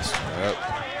on and missed. Yep.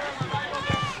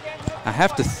 I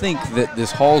have to think that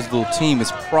this Hallsville team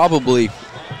is probably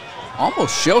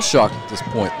almost shell-shocked at this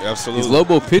point. Absolutely. These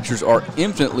Lobo pitchers are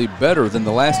infinitely better than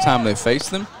the last time they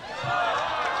faced them.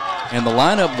 And the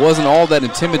lineup wasn't all that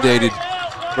intimidated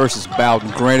versus Bowden.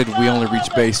 Granted, we only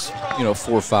reached base, 4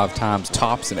 or 5 times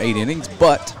tops in 8 innings,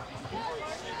 but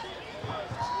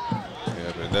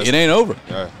it ain't over.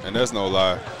 Yeah, and that's no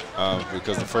lie.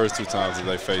 Because the first 2 times that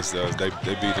they faced us, they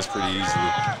beat us pretty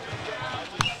easily.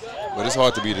 But it's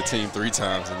hard to beat a team 3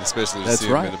 times, and especially to see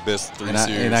them in the best 3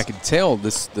 series. And I could tell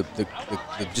just the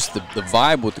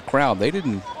vibe with the crowd. They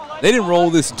didn't roll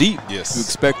this deep to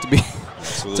expect to be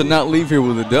to not leave here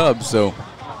with a dub. So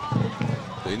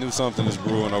they knew something is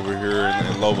brewing over here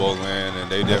in Lobo land,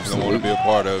 and they definitely want to be a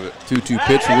part of it. 2-2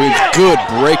 pitch from Williams. Good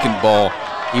breaking ball.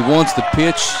 He wants the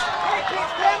pitch.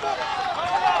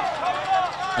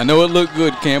 I know it looked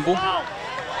good, Campbell.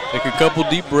 Take a couple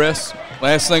deep breaths.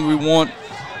 Last thing we want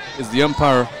is the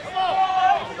umpire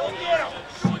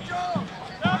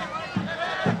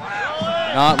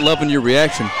not loving your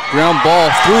reaction. Ground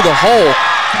ball through the hole.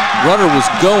 Runner was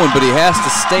going, but he has to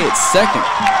stay at second.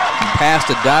 Past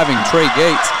a diving Trey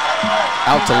Gates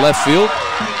out to left field.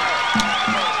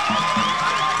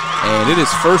 And it is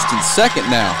first and second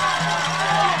now.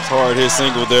 Hard hit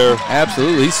single there.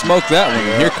 Absolutely, he smoked that one.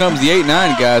 Yeah. And here comes the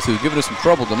 8-9 guys who've given us some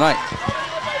trouble tonight.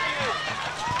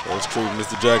 That's true.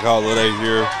 Mr. Jack Holliday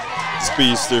here,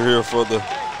 speedster here for the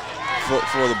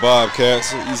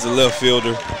Bobcats. He's the left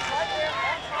fielder.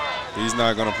 He's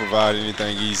not going to provide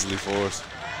anything easily for us.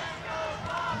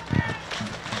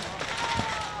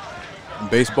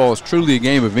 Baseball is truly a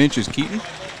game of inches, Keaton.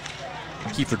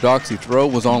 Kiefer Doxey throw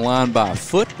was on line by a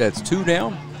foot. That's 2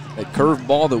 down. That curved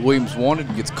ball that Williams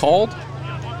wanted gets called.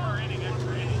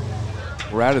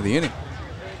 We're out of the inning.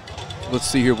 Let's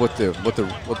see here what the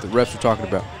refs are talking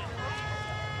about.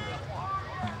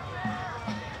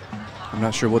 I'm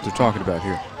not sure what they're talking about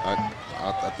here.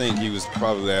 I think he was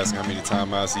probably asking how many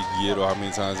timeouts he can get or how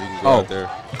many times he can go out there.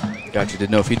 Gotcha.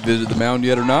 Didn't know if he'd visited the mound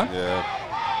yet or not.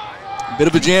 Yeah. Bit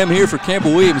of a jam here for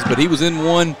Campbell Williams, but he was in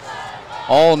one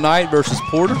all night versus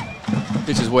Porter.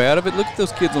 Pitched his way out of it. Look at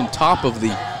those kids on top of the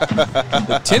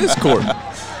tennis court.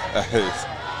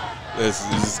 This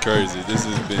is crazy. This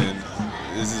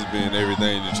has been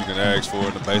everything that you can ask for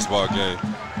in a baseball game.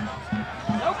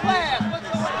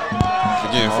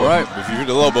 Again, if you're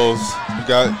the Lobos,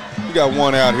 you got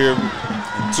one out here,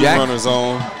 two runners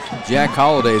on. Jack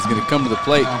Holliday is going to come to the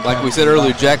plate. Like we said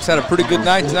earlier, Jack's had a pretty good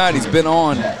night tonight. He's been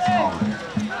on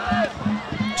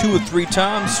 2 or 3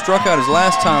 times, struck out his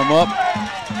last time up,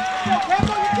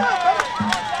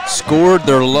 scored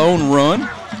their lone run,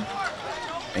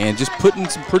 and just putting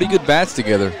some pretty good bats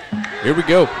together. Here we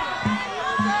go.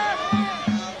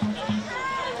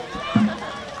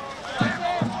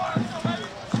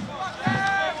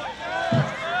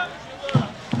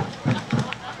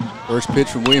 First pitch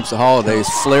from Williams to Holliday is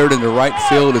flared into right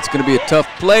field. It's going to be a tough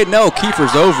play. No,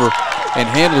 Kiefer's over and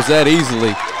handles that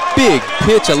easily. Big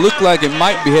pitch. It looked like it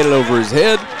might be headed over his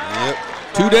head. Yep.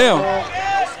 2 down.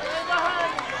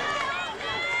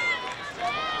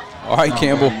 All right,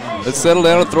 Campbell, let's settle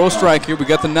down and throw a strike here. We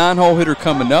got the 9-hole hitter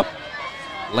coming up,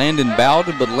 Landon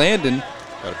Bowden, but Landon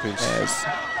has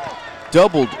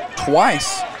doubled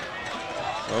twice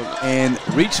and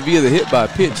reached via the hit by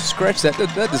pitch. Scratch that.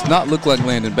 That does not look like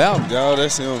Landon Bowden. No,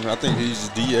 that's him. I think he's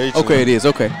just DH. Okay, it is.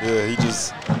 Okay. Yeah, he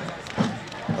just.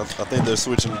 I think they're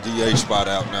switching the DH spot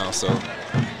out now. So.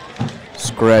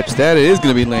 Scratch that. It is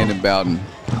going to be Landon Bowden,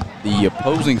 the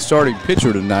opposing starting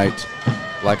pitcher tonight.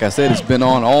 Like I said, it's been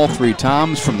on all 3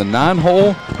 times from the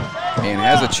 9-hole and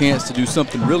has a chance to do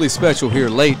something really special here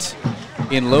late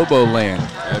in Lobo land.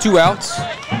 2 outs.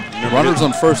 Runners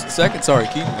on first and second. Sorry,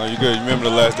 Keith. No, you're good. You remember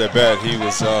the last at bat? He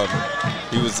was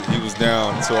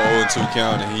down to an 0-2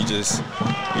 count, and he just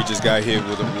got hit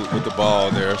with the ball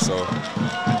there. So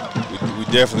we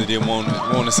definitely didn't want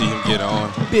to see him get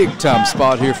on. Big time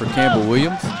spot here for Campbell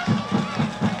Williams.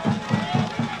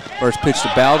 First pitch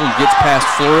to Bowden gets past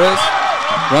Flores.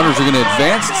 Runners are going to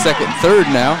advance second and third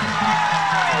now.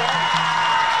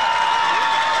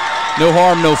 No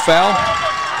harm, no foul.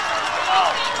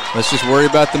 Let's just worry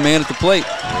about the man at the plate.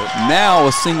 Yep. Now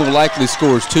a single likely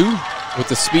scores 2 with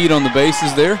the speed on the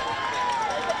bases there.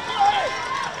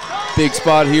 Big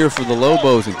spot here for the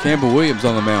Lobos and Campbell Williams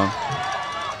on the mound.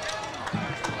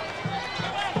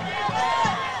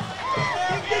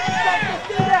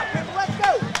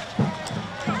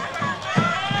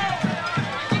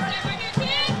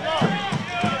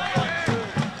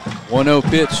 One 1-0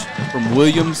 pitch from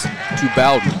Williams to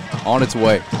Bowden on its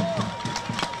way.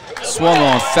 Swung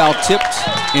on, foul tipped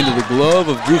into the glove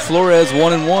of Drew Flores,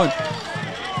 1-1.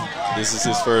 This is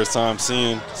his first time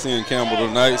seeing Campbell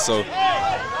tonight, so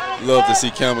love to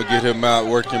see Campbell get him out,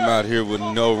 work him out here with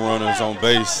no runners on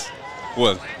base.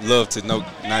 Well, love to not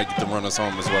get the runners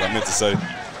home is what I meant to say.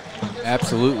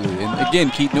 Absolutely, and again,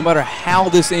 Keith, no matter how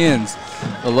this ends,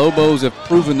 the Lobos have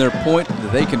proven their point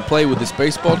that they can play with this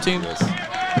baseball team. Yes.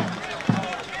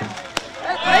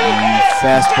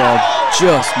 Fastball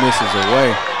just misses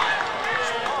away.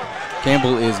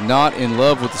 Campbell is not in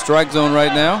love with the strike zone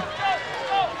right now.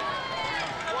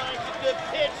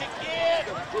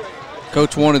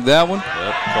 Coach wanted that one.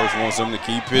 Yep, Coach wants him to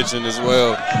keep pitching as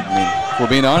well. I mean, if we're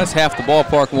being honest, half the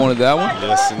ballpark wanted that one.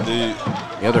 Yes, indeed.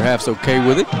 The other half's okay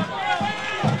with it.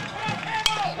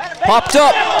 Popped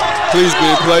up. Please be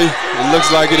in play. It looks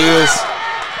like it is.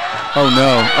 Oh,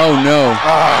 no. Oh, no.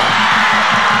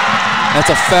 That's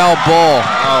a foul ball.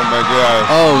 Oh, my God.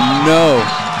 Oh, no.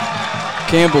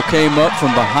 Campbell came up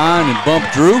from behind and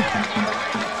bumped Drew.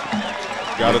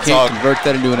 Got to can't convert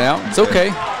that into an out. It's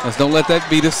okay. Let's don't let that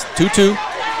beat us. 2-2.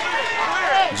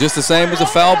 Just the same as a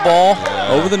foul ball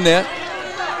over the net.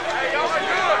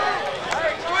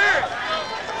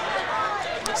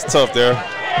 It's tough there.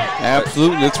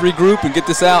 Absolutely. Let's regroup and get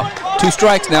this out. 2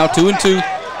 strikes now, 2-2.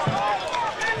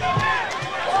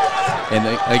 And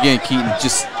again, Keaton,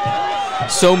 just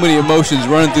so many emotions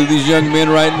running through these young men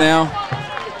right now.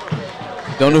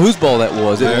 Don't know whose ball that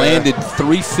was. It landed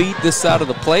 3 feet this side of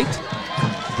the plate.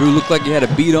 Drew looked like he had a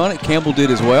beat on it. Campbell did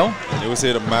as well. It was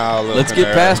hit a mile up. Let's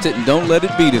get past it and don't let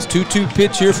it beat us. 2-2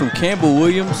 pitch here from Campbell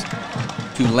Williams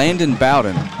to Landon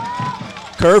Bowden.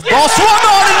 Curve ball swung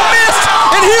on and missed,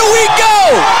 and here we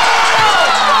go!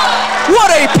 What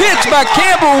a pitch by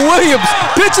Campbell Williams.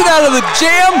 Pitching out of the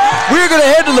jam. We're going to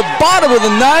head to the bottom of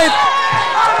the 9th.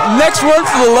 Next run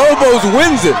for the Lobos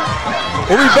wins it.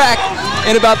 We'll be back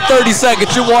in about 30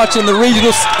 seconds. You're watching the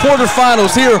regional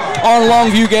quarterfinals here on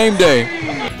Longview Game Day.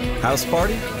 House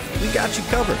party? We got you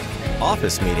covered.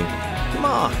 Office meeting? Come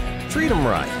on, treat them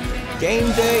right.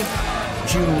 Game day?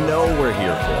 You know we're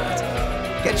here for it.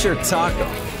 Get your taco,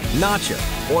 nacho,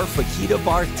 or fajita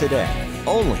bar today,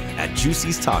 only at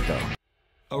Juicy's Taco.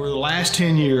 Over the last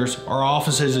 10 years, our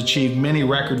office has achieved many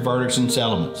record verdicts and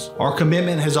settlements. Our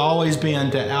commitment has always been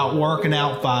to outwork and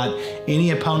outfight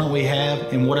any opponent we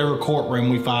have in whatever courtroom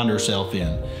we find ourselves in.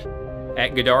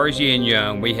 At Godarzi and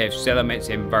Young, we have settlements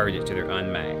and verdicts that are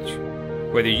unmatched.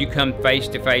 Whether you come face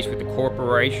to face with the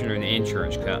corporation or the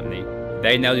insurance company,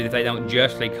 they know that if they don't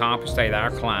justly compensate our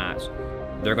clients,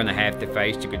 they're going to have to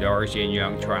face the Godarzi and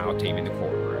Young trial team in the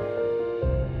courtroom.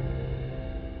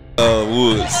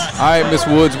 Woods. All right, Miss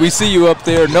Woods, we see you up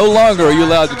there. No longer are you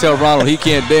allowed to tell Ronald he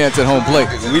can't dance at home plate.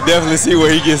 We definitely see where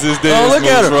he gets his dance look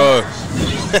at moves from.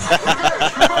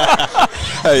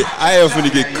 Hey, I am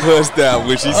finna get cussed out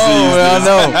when she sees this. I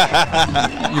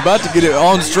know. You're about to get it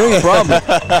on stream, probably.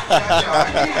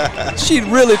 She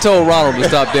really told Ronald to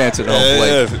stop dancing at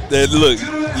home plate. Look,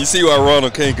 you see why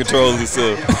Ronald can't control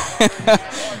himself.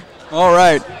 All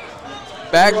right,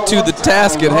 back to the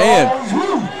task at hand.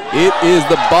 It is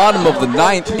the bottom of the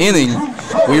 9th inning.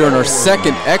 We are in our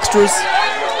second extras.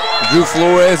 Drew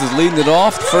Flores is leading it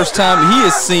off. The first time he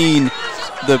has seen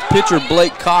the pitcher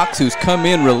Blake Cox, who's come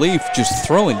in relief, just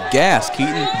throwing gas,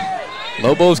 Keaton.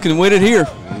 Lobos can win it here.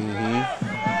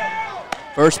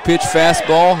 First pitch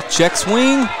fastball, check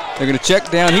swing. They're going to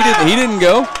check down. He didn't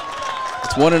go.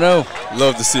 It's 1-0.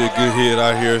 Love to see a good hit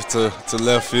out here to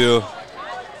left field.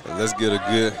 Let's get a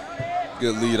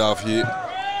good leadoff hit.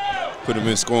 Put him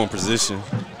in scoring position.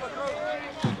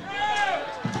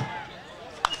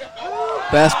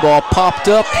 Fastball popped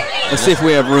up. Let's see if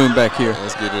we have room back here.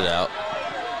 Let's get it out.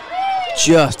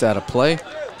 Just out of play.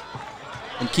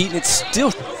 And Keaton, it's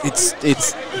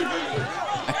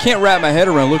I can't wrap my head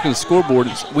around looking at the scoreboard.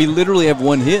 We literally have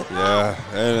one hit. Yeah,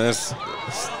 and it's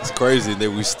crazy that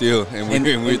we still,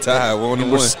 we're tied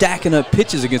 1-1. We're stacking up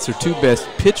pitches against our two best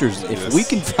pitchers. If we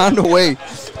can find a way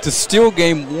to steal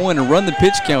game one and run the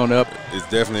pitch count up, it's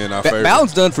definitely in our favor.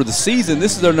 Bowden's done for the season.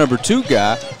 This is our number 2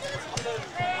 guy.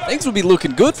 Things will be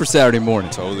looking good for Saturday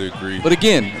morning. Totally agree. But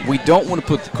again, we don't want to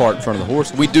put the cart in front of the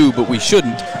horse. We do, but we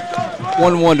shouldn't.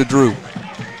 1-1 to Drew.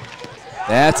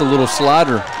 That's a little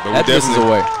slider. That misses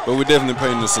away. But we're definitely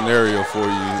painting the scenario for you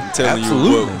and telling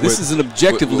you what this is an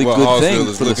objectively good thing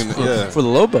for the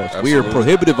Lobos. Absolutely. We are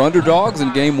prohibitive underdogs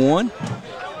in game one,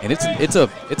 and it's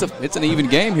an even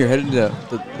game here heading to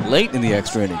late in the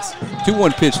extra innings.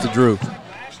 2-1 pitch to Drew.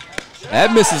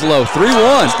 That misses low.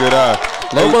 3-1. Good eye.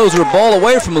 Lobos are a ball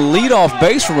away from a leadoff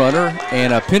base runner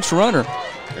and a pinch runner.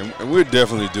 And we're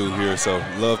definitely due here, so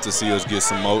love to see us get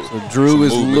some more. So Drew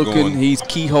is looking. He's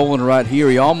keyholing right here.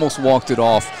 He almost walked it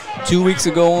off 2 weeks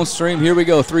ago on stream. Here we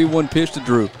go. 3-1 pitch to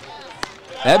Drew.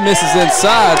 That misses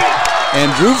inside,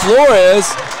 and Drew Flores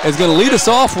is going to lead us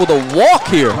off with a walk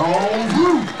here.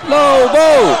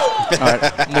 Lobo. All right,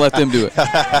 I'm going to let them do it.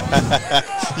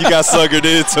 You got suckered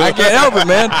into. I can't help it,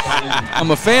 man.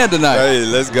 I'm a fan tonight. Hey,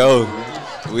 let's go.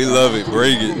 We love it.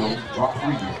 Bring it.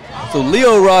 So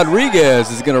Leo Rodriguez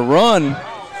is going to run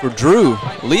for Drew.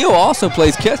 Leo also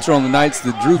plays catcher on the nights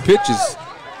that Drew pitches.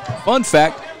 Fun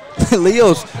fact,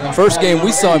 Leo's first game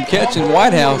we saw him catch in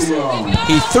White House,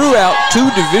 he threw out 2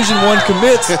 Division I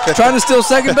commits trying to steal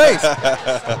second base.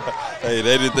 Hey,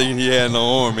 they didn't think he had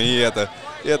no arm, and he had to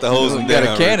hose him down.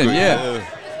 Got a cannon, yeah.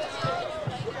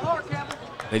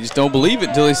 They just don't believe it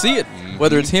until they see it,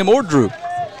 whether it's him or Drew.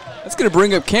 That's going to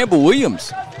bring up Campbell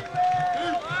Williams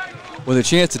with a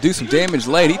chance to do some damage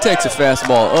late. He takes a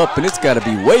fastball up, and it's got to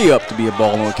be way up to be a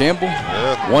ball on Campbell.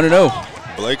 Yeah.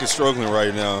 1-0. Blake is struggling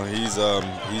right now. He's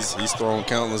thrown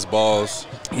countless balls.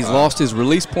 He's lost his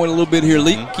release point a little bit here,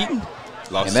 Keaton.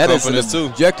 Lost and that is an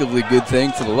objectively good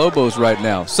thing for the Lobos right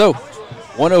now. So,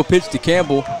 1-0 pitch to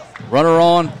Campbell. Runner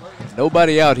on.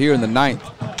 Nobody out here in the 9th.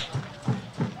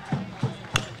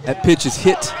 That pitch is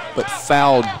hit, but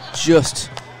fouled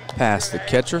just past the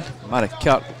catcher. Might have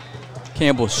caught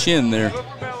Campbell's shin there.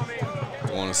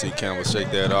 I want to see Campbell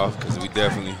shake that off because we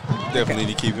definitely need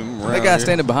to keep him around. That guy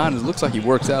standing behind us looks like he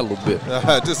works out a little bit.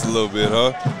 Just a little bit,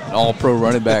 huh? An all-pro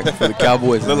running back for the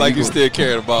Cowboys. Look like you still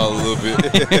carry the ball a little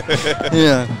bit.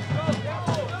 Yeah.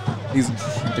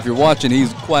 If you're watching,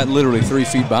 he's quite literally 3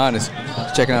 feet behind us.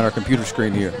 Checking out our computer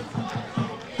screen here.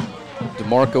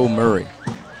 DeMarco Murray.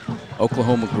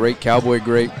 Oklahoma great, Cowboy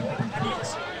great.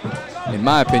 In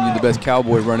my opinion, the best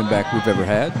Cowboy running back we've ever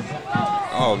had.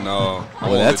 Oh, no.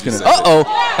 Well, that's going to – uh-oh.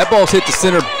 That ball's hit the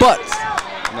center, but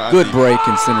good break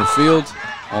in center field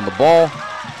on the ball.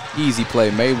 Easy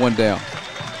play, made one down.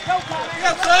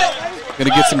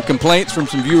 Gonna get some complaints from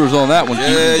some viewers on that one.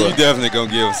 Yeah, you definitely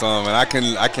gonna give some, and I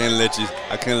couldn't let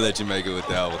you make it with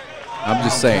that one. I'm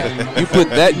just saying, you put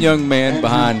that young man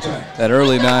behind that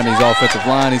early 90s offensive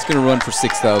line, he's gonna run for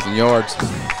 6,000 yards.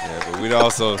 Yeah, but we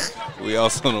also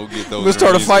don't get those. We'll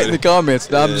start a fight in the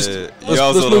comments. No,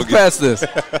 let's move past this.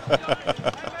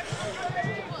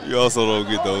 You also don't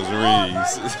get those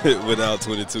rings without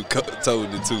 22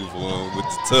 toting the tooth for him with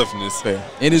the toughness.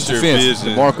 In his defense,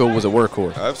 DeMarco was a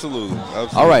workhorse. Absolutely.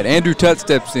 All right, Andrew Tutt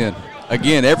steps in.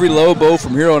 Again, every Lobo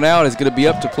from here on out is going to be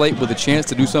up to plate with a chance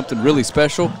to do something really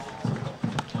special.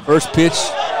 First pitch,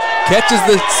 catches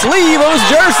the sleeve of his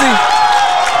jersey.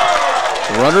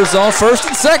 Runners on first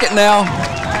and second now.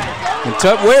 And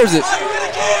Tutt wears it.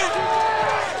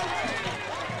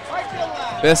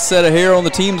 Best set of hair on the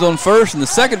team's on first, and the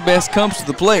second best comes to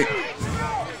the plate.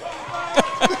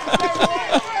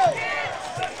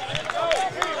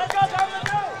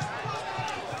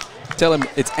 Tell him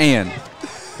it's Ann.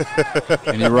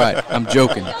 And you're right, I'm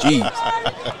joking. Jeez.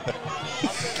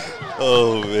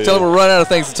 Oh, man. Tell him we're running out of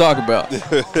things to talk about.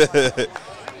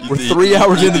 We're 3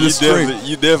 hours into the stream.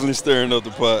 You definitely stirring up the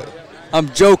pot. I'm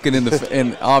joking,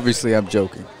 and obviously I'm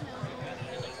joking.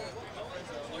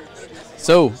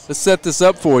 So let's set this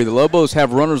up for you. The Lobos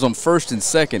have runners on first and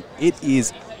second. It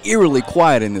is eerily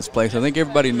quiet in this place. I think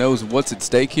everybody knows what's at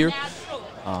stake here.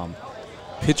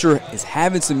 Pitcher is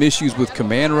having some issues with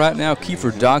command right now.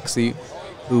 Kiefer Doxey,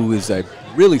 who is a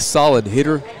really solid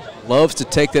hitter, loves to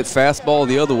take that fastball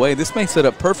the other way. This may set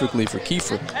up perfectly for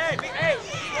Kiefer.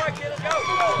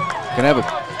 You're gonna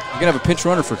have a pinch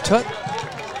runner for Tutt.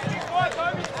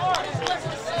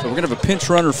 So we're gonna have a pinch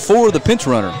runner for the pinch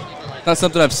runner. Not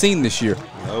something I've seen this year.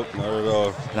 Nope, not at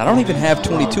all. And I don't even have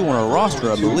 22 on our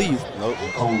roster, I believe. Nope.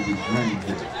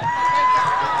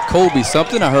 Colby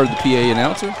something, I heard the PA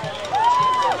announcer.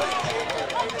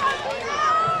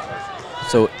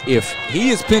 So if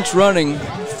he is pinch running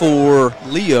for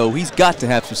Leo, he's got to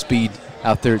have some speed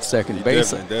out there at second base.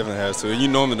 Definitely has to. And you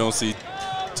normally don't see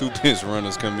two pinch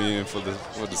runners come in for the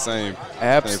same.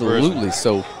 Absolutely.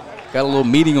 So got a little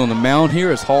meeting on the mound here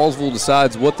as Hallsville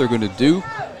decides what they're going to do.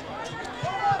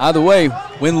 Either way,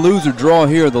 win, lose, or draw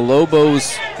here, the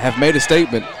Lobos have made a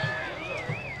statement.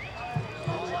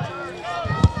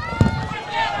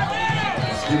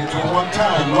 Let's get it to one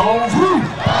time. Longview.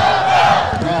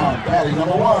 Now batting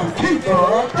number one,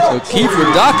 Kiefer Doxey. So Kiefer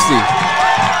Doxey,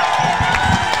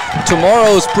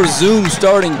 tomorrow's presumed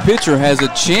starting pitcher, has a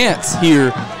chance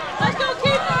here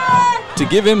to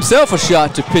give himself a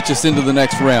shot to pitch us into the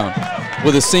next round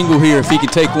with a single here if he can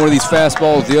take one of these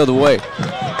fastballs the other way.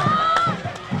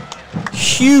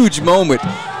 Huge moment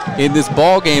in this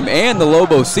ball game and the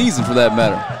Lobo season for that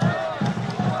matter.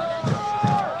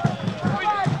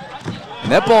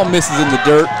 And that ball misses in the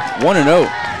dirt, 1-0.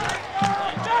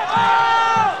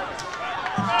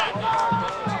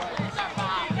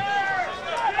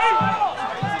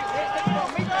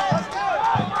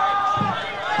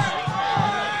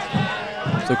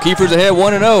 So Kiefer's ahead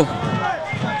 1-0.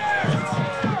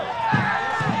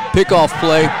 Pickoff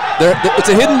play. It's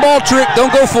a hidden ball trick.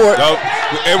 Don't go for it. Nope.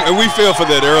 And we fell for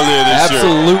that earlier this year.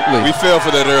 Absolutely. We fell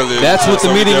for that earlier. That's what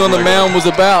the meeting on the mound was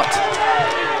about.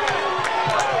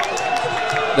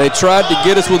 They tried to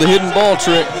get us with a hidden ball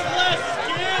trick.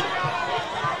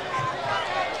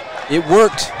 It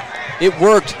worked. It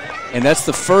worked. And that's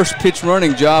the first pitch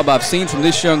running job I've seen from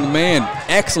this young man.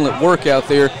 Excellent work out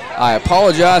there. I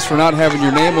apologize for not having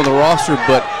your name on the roster,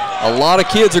 but a lot of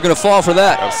kids are going to fall for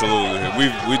that. Absolutely.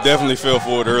 We definitely fell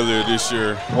for it earlier this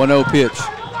year. 1-0 pitch.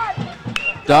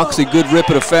 Doxey, good rip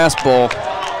at a fastball.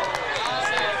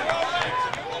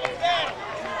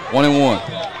 1-1.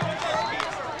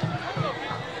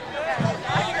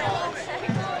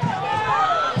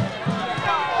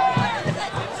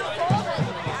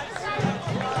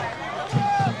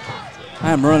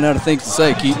 I'm running out of things to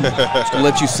say, Keaton. Just to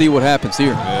let you see what happens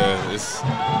here. Yeah, it's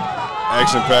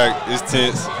action-packed. It's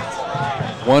tense.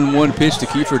 1-1 pitch to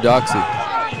Kiefer Doxey.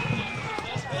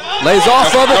 Lays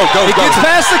off of it. He gets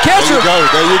past the catcher.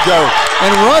 There you go.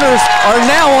 And runners are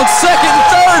now on second and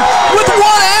third with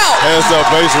one out. Hands up,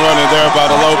 base running there by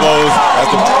the Lobos.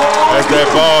 As that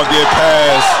ball gets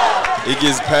past, it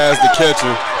gets past the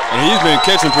catcher. And he's been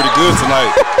catching pretty good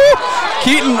tonight.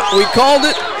 Keaton, we called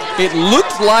it. It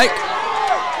looks like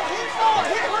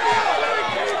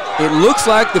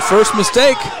the first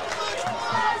mistake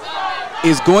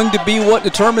is going to be what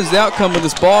determines the outcome of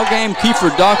this ball game. Kiefer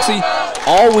Doxey,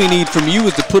 all we need from you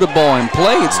is to put a ball in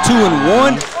play. It's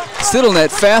 2-1. Sit on that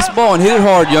fastball and hit it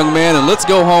hard, young man, and let's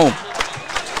go home.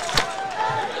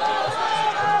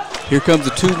 Here comes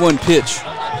the 2-1 pitch.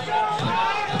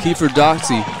 Kiefer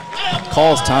Doxey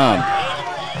calls time.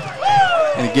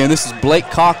 And again, this is Blake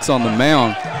Cox on the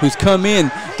mound, who's come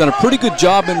in, done a pretty good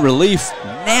job in relief.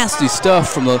 Nasty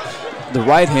stuff from the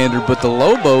right-hander, but the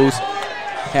Lobos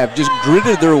have just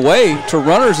gritted their way to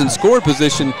runners in scoring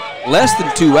position, less than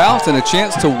 2 outs, and a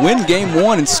chance to win game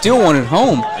 1 and still won at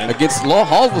home against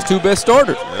Hallsville's 2 best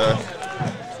starters. Yeah.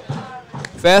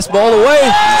 Fastball away,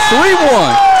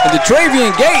 3-1. And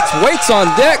DeTravian Gates waits on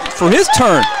deck for his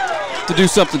turn to do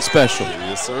something special.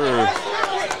 Yes, sir.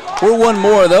 We're one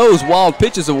more of those wild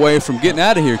pitches away from getting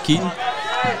out of here, Keaton.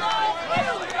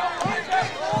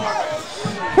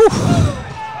 Whew.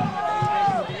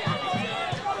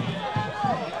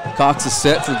 Cox is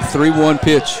set for the 3-1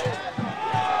 pitch.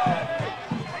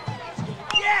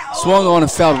 Swung on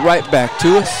and fouled right back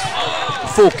to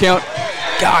us. Full count.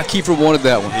 God, Kiefer wanted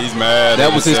that one. He's mad.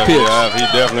 That was his pitch. Yeah, he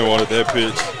definitely wanted that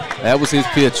pitch. That was his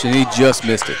pitch, and he just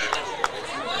missed it.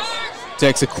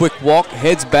 Takes a quick walk,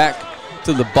 heads back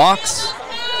to the box.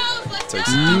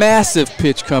 Massive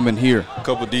pitch coming here. A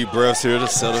couple deep breaths here to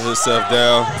settle himself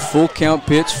down. Full count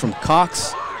pitch from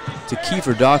Cox to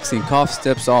Kiefer Doxey, and Cox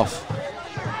steps off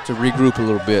to regroup a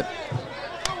little bit.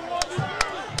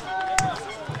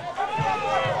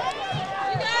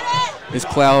 This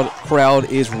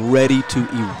crowd is ready to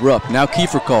erupt. Now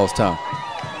Kiefer calls time.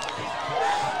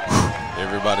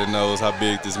 Everybody knows how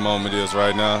big this moment is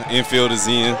right now. Infield is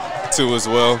in, too, as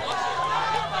well.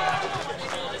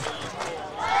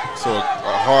 So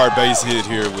a hard base hit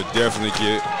here would definitely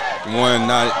get one,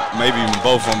 not maybe even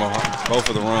both of them, both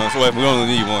of the runs. Well, we only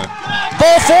need one.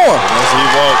 Ball 4. Unless he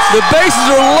walks. The bases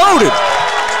are loaded.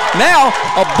 Now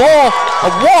a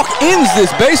walk ends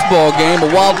this baseball game. A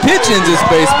wild pitch ends this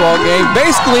baseball game.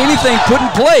 Basically anything put in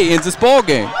play ends this ball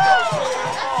game.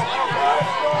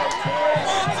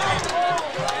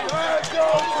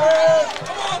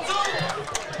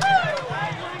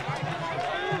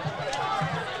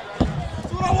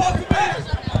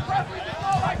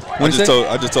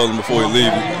 I just told him before he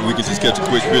leaves, we could just catch a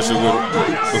quick picture with him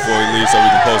before he leaves so we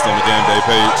can post on the game day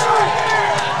page.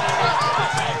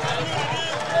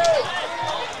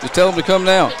 Just tell him to come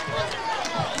now.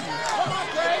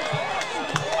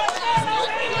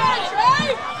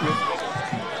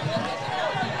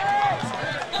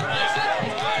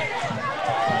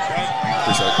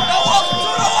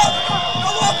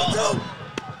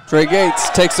 Trey Gates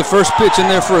takes the first pitch in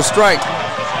there for a strike.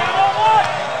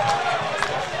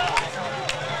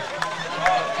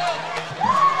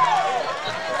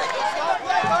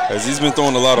 As he's been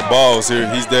throwing a lot of balls here,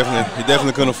 he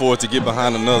definitely couldn't afford to get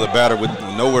behind another batter with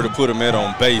nowhere to put him at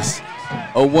on base.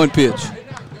 0-1 pitch.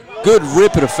 Good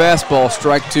rip at a fastball,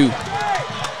 strike 2.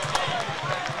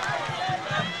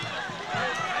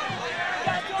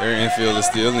 Their infield is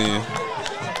still in.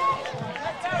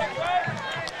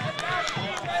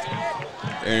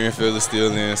 Their infield is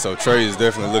still in, so Trey is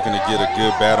definitely looking to get a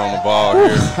good bat on the ball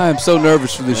here. I am so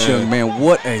nervous for this young man.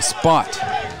 What a spot.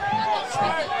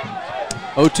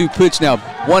 0-2 pitch now,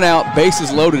 1 out,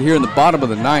 bases loaded here in the bottom of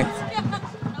the 9th.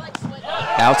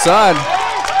 Outside.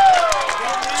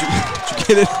 Did you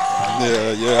get it?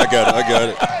 Yeah, I got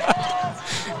it.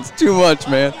 It's too much,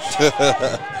 man.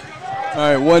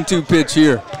 All right, 1-2 pitch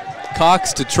here.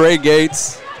 Cox to Trey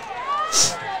Gates.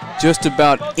 Just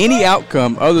about any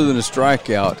outcome other than a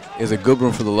strikeout is a good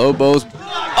one for the Lobos.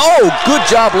 Oh, good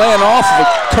job laying off of a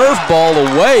curveball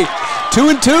away. 2-2.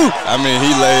 I mean,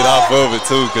 he laid off of it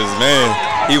too, because man,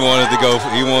 he wanted to go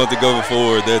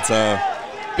forward that time.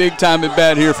 Big time at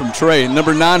bat here from Trey.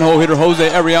 Number 9 hole hitter Jose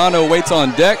Arellano waits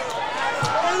on deck.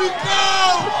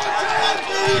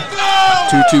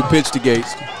 2-2 pitch to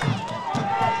Gates.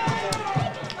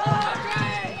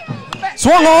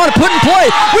 Swung on and put in play.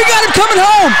 We got him coming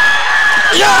home.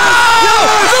 Yeah!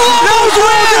 The Lobos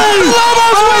win! The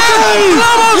Lobos win! The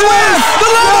Lobos win! The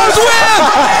Lobos win!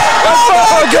 Oh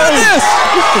my goodness!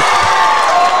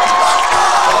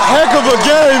 Heck of a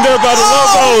game there by the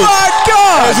Lobos. Oh my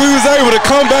God! As we was able to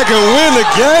come back and win the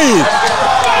game.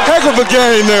 Heck of a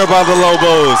game there by the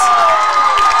Lobos.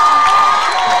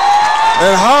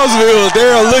 And Hallsville,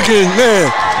 they are looking, man,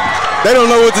 they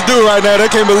don't know what to do right now. They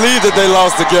can't believe that they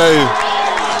lost the game.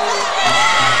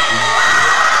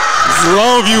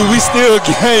 Longview, we still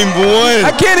game 1.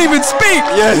 I can't even speak.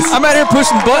 Yes. I'm out here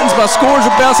pushing buttons. My scores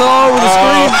are bouncing all over the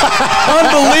screen.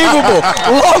 Unbelievable.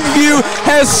 Longview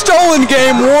has stolen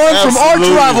game 1 from arch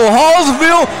rival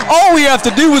Hallsville. All we have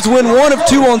to do is win 1 of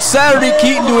 2 on Saturday,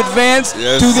 Keaton, to advance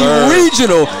to the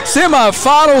regional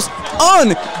semifinals.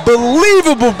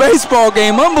 Unbelievable baseball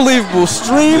game. Unbelievable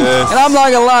stream. Yes. And I'm not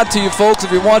going to lie to you, folks.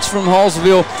 If you're watching from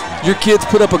Hallsville, your kids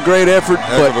put up a great effort.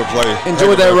 Heck of a play.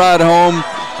 Enjoy that ride home.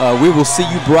 We will see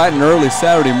you bright and early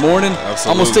Saturday morning.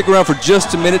 Absolutely. I'm going to stick around for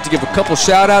just a minute to give a couple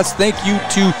shout-outs. Thank you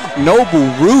to Noble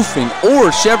Roofing or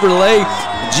Chevrolet,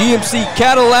 GMC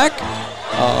Cadillac,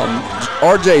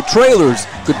 RJ Trailers,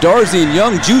 Godarzi and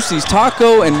Young, Juicy's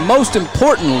Taco, and most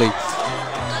importantly,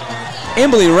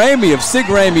 Emily Ramey of Sig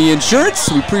Ramey Insurance.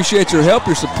 We appreciate your help,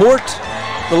 your support.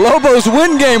 The Lobos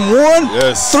win game 1.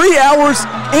 Yes. 3 hours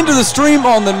into the stream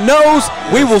on the nose.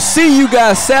 We will see you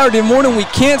guys Saturday morning. We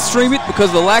can't stream it because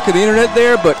of the lack of the internet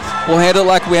there, but we'll handle it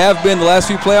like we have been the last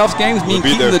few playoffs games. Me and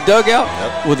Keaton in the dugout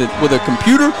with a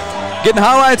computer, getting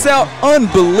highlights out.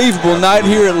 Unbelievable night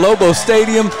here at Lobo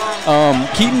Stadium.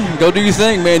 Keaton, go do your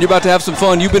thing, man. You're about to have some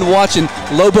fun. You've been watching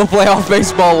Lobo playoff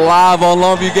baseball live on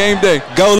Longview Game Day. Go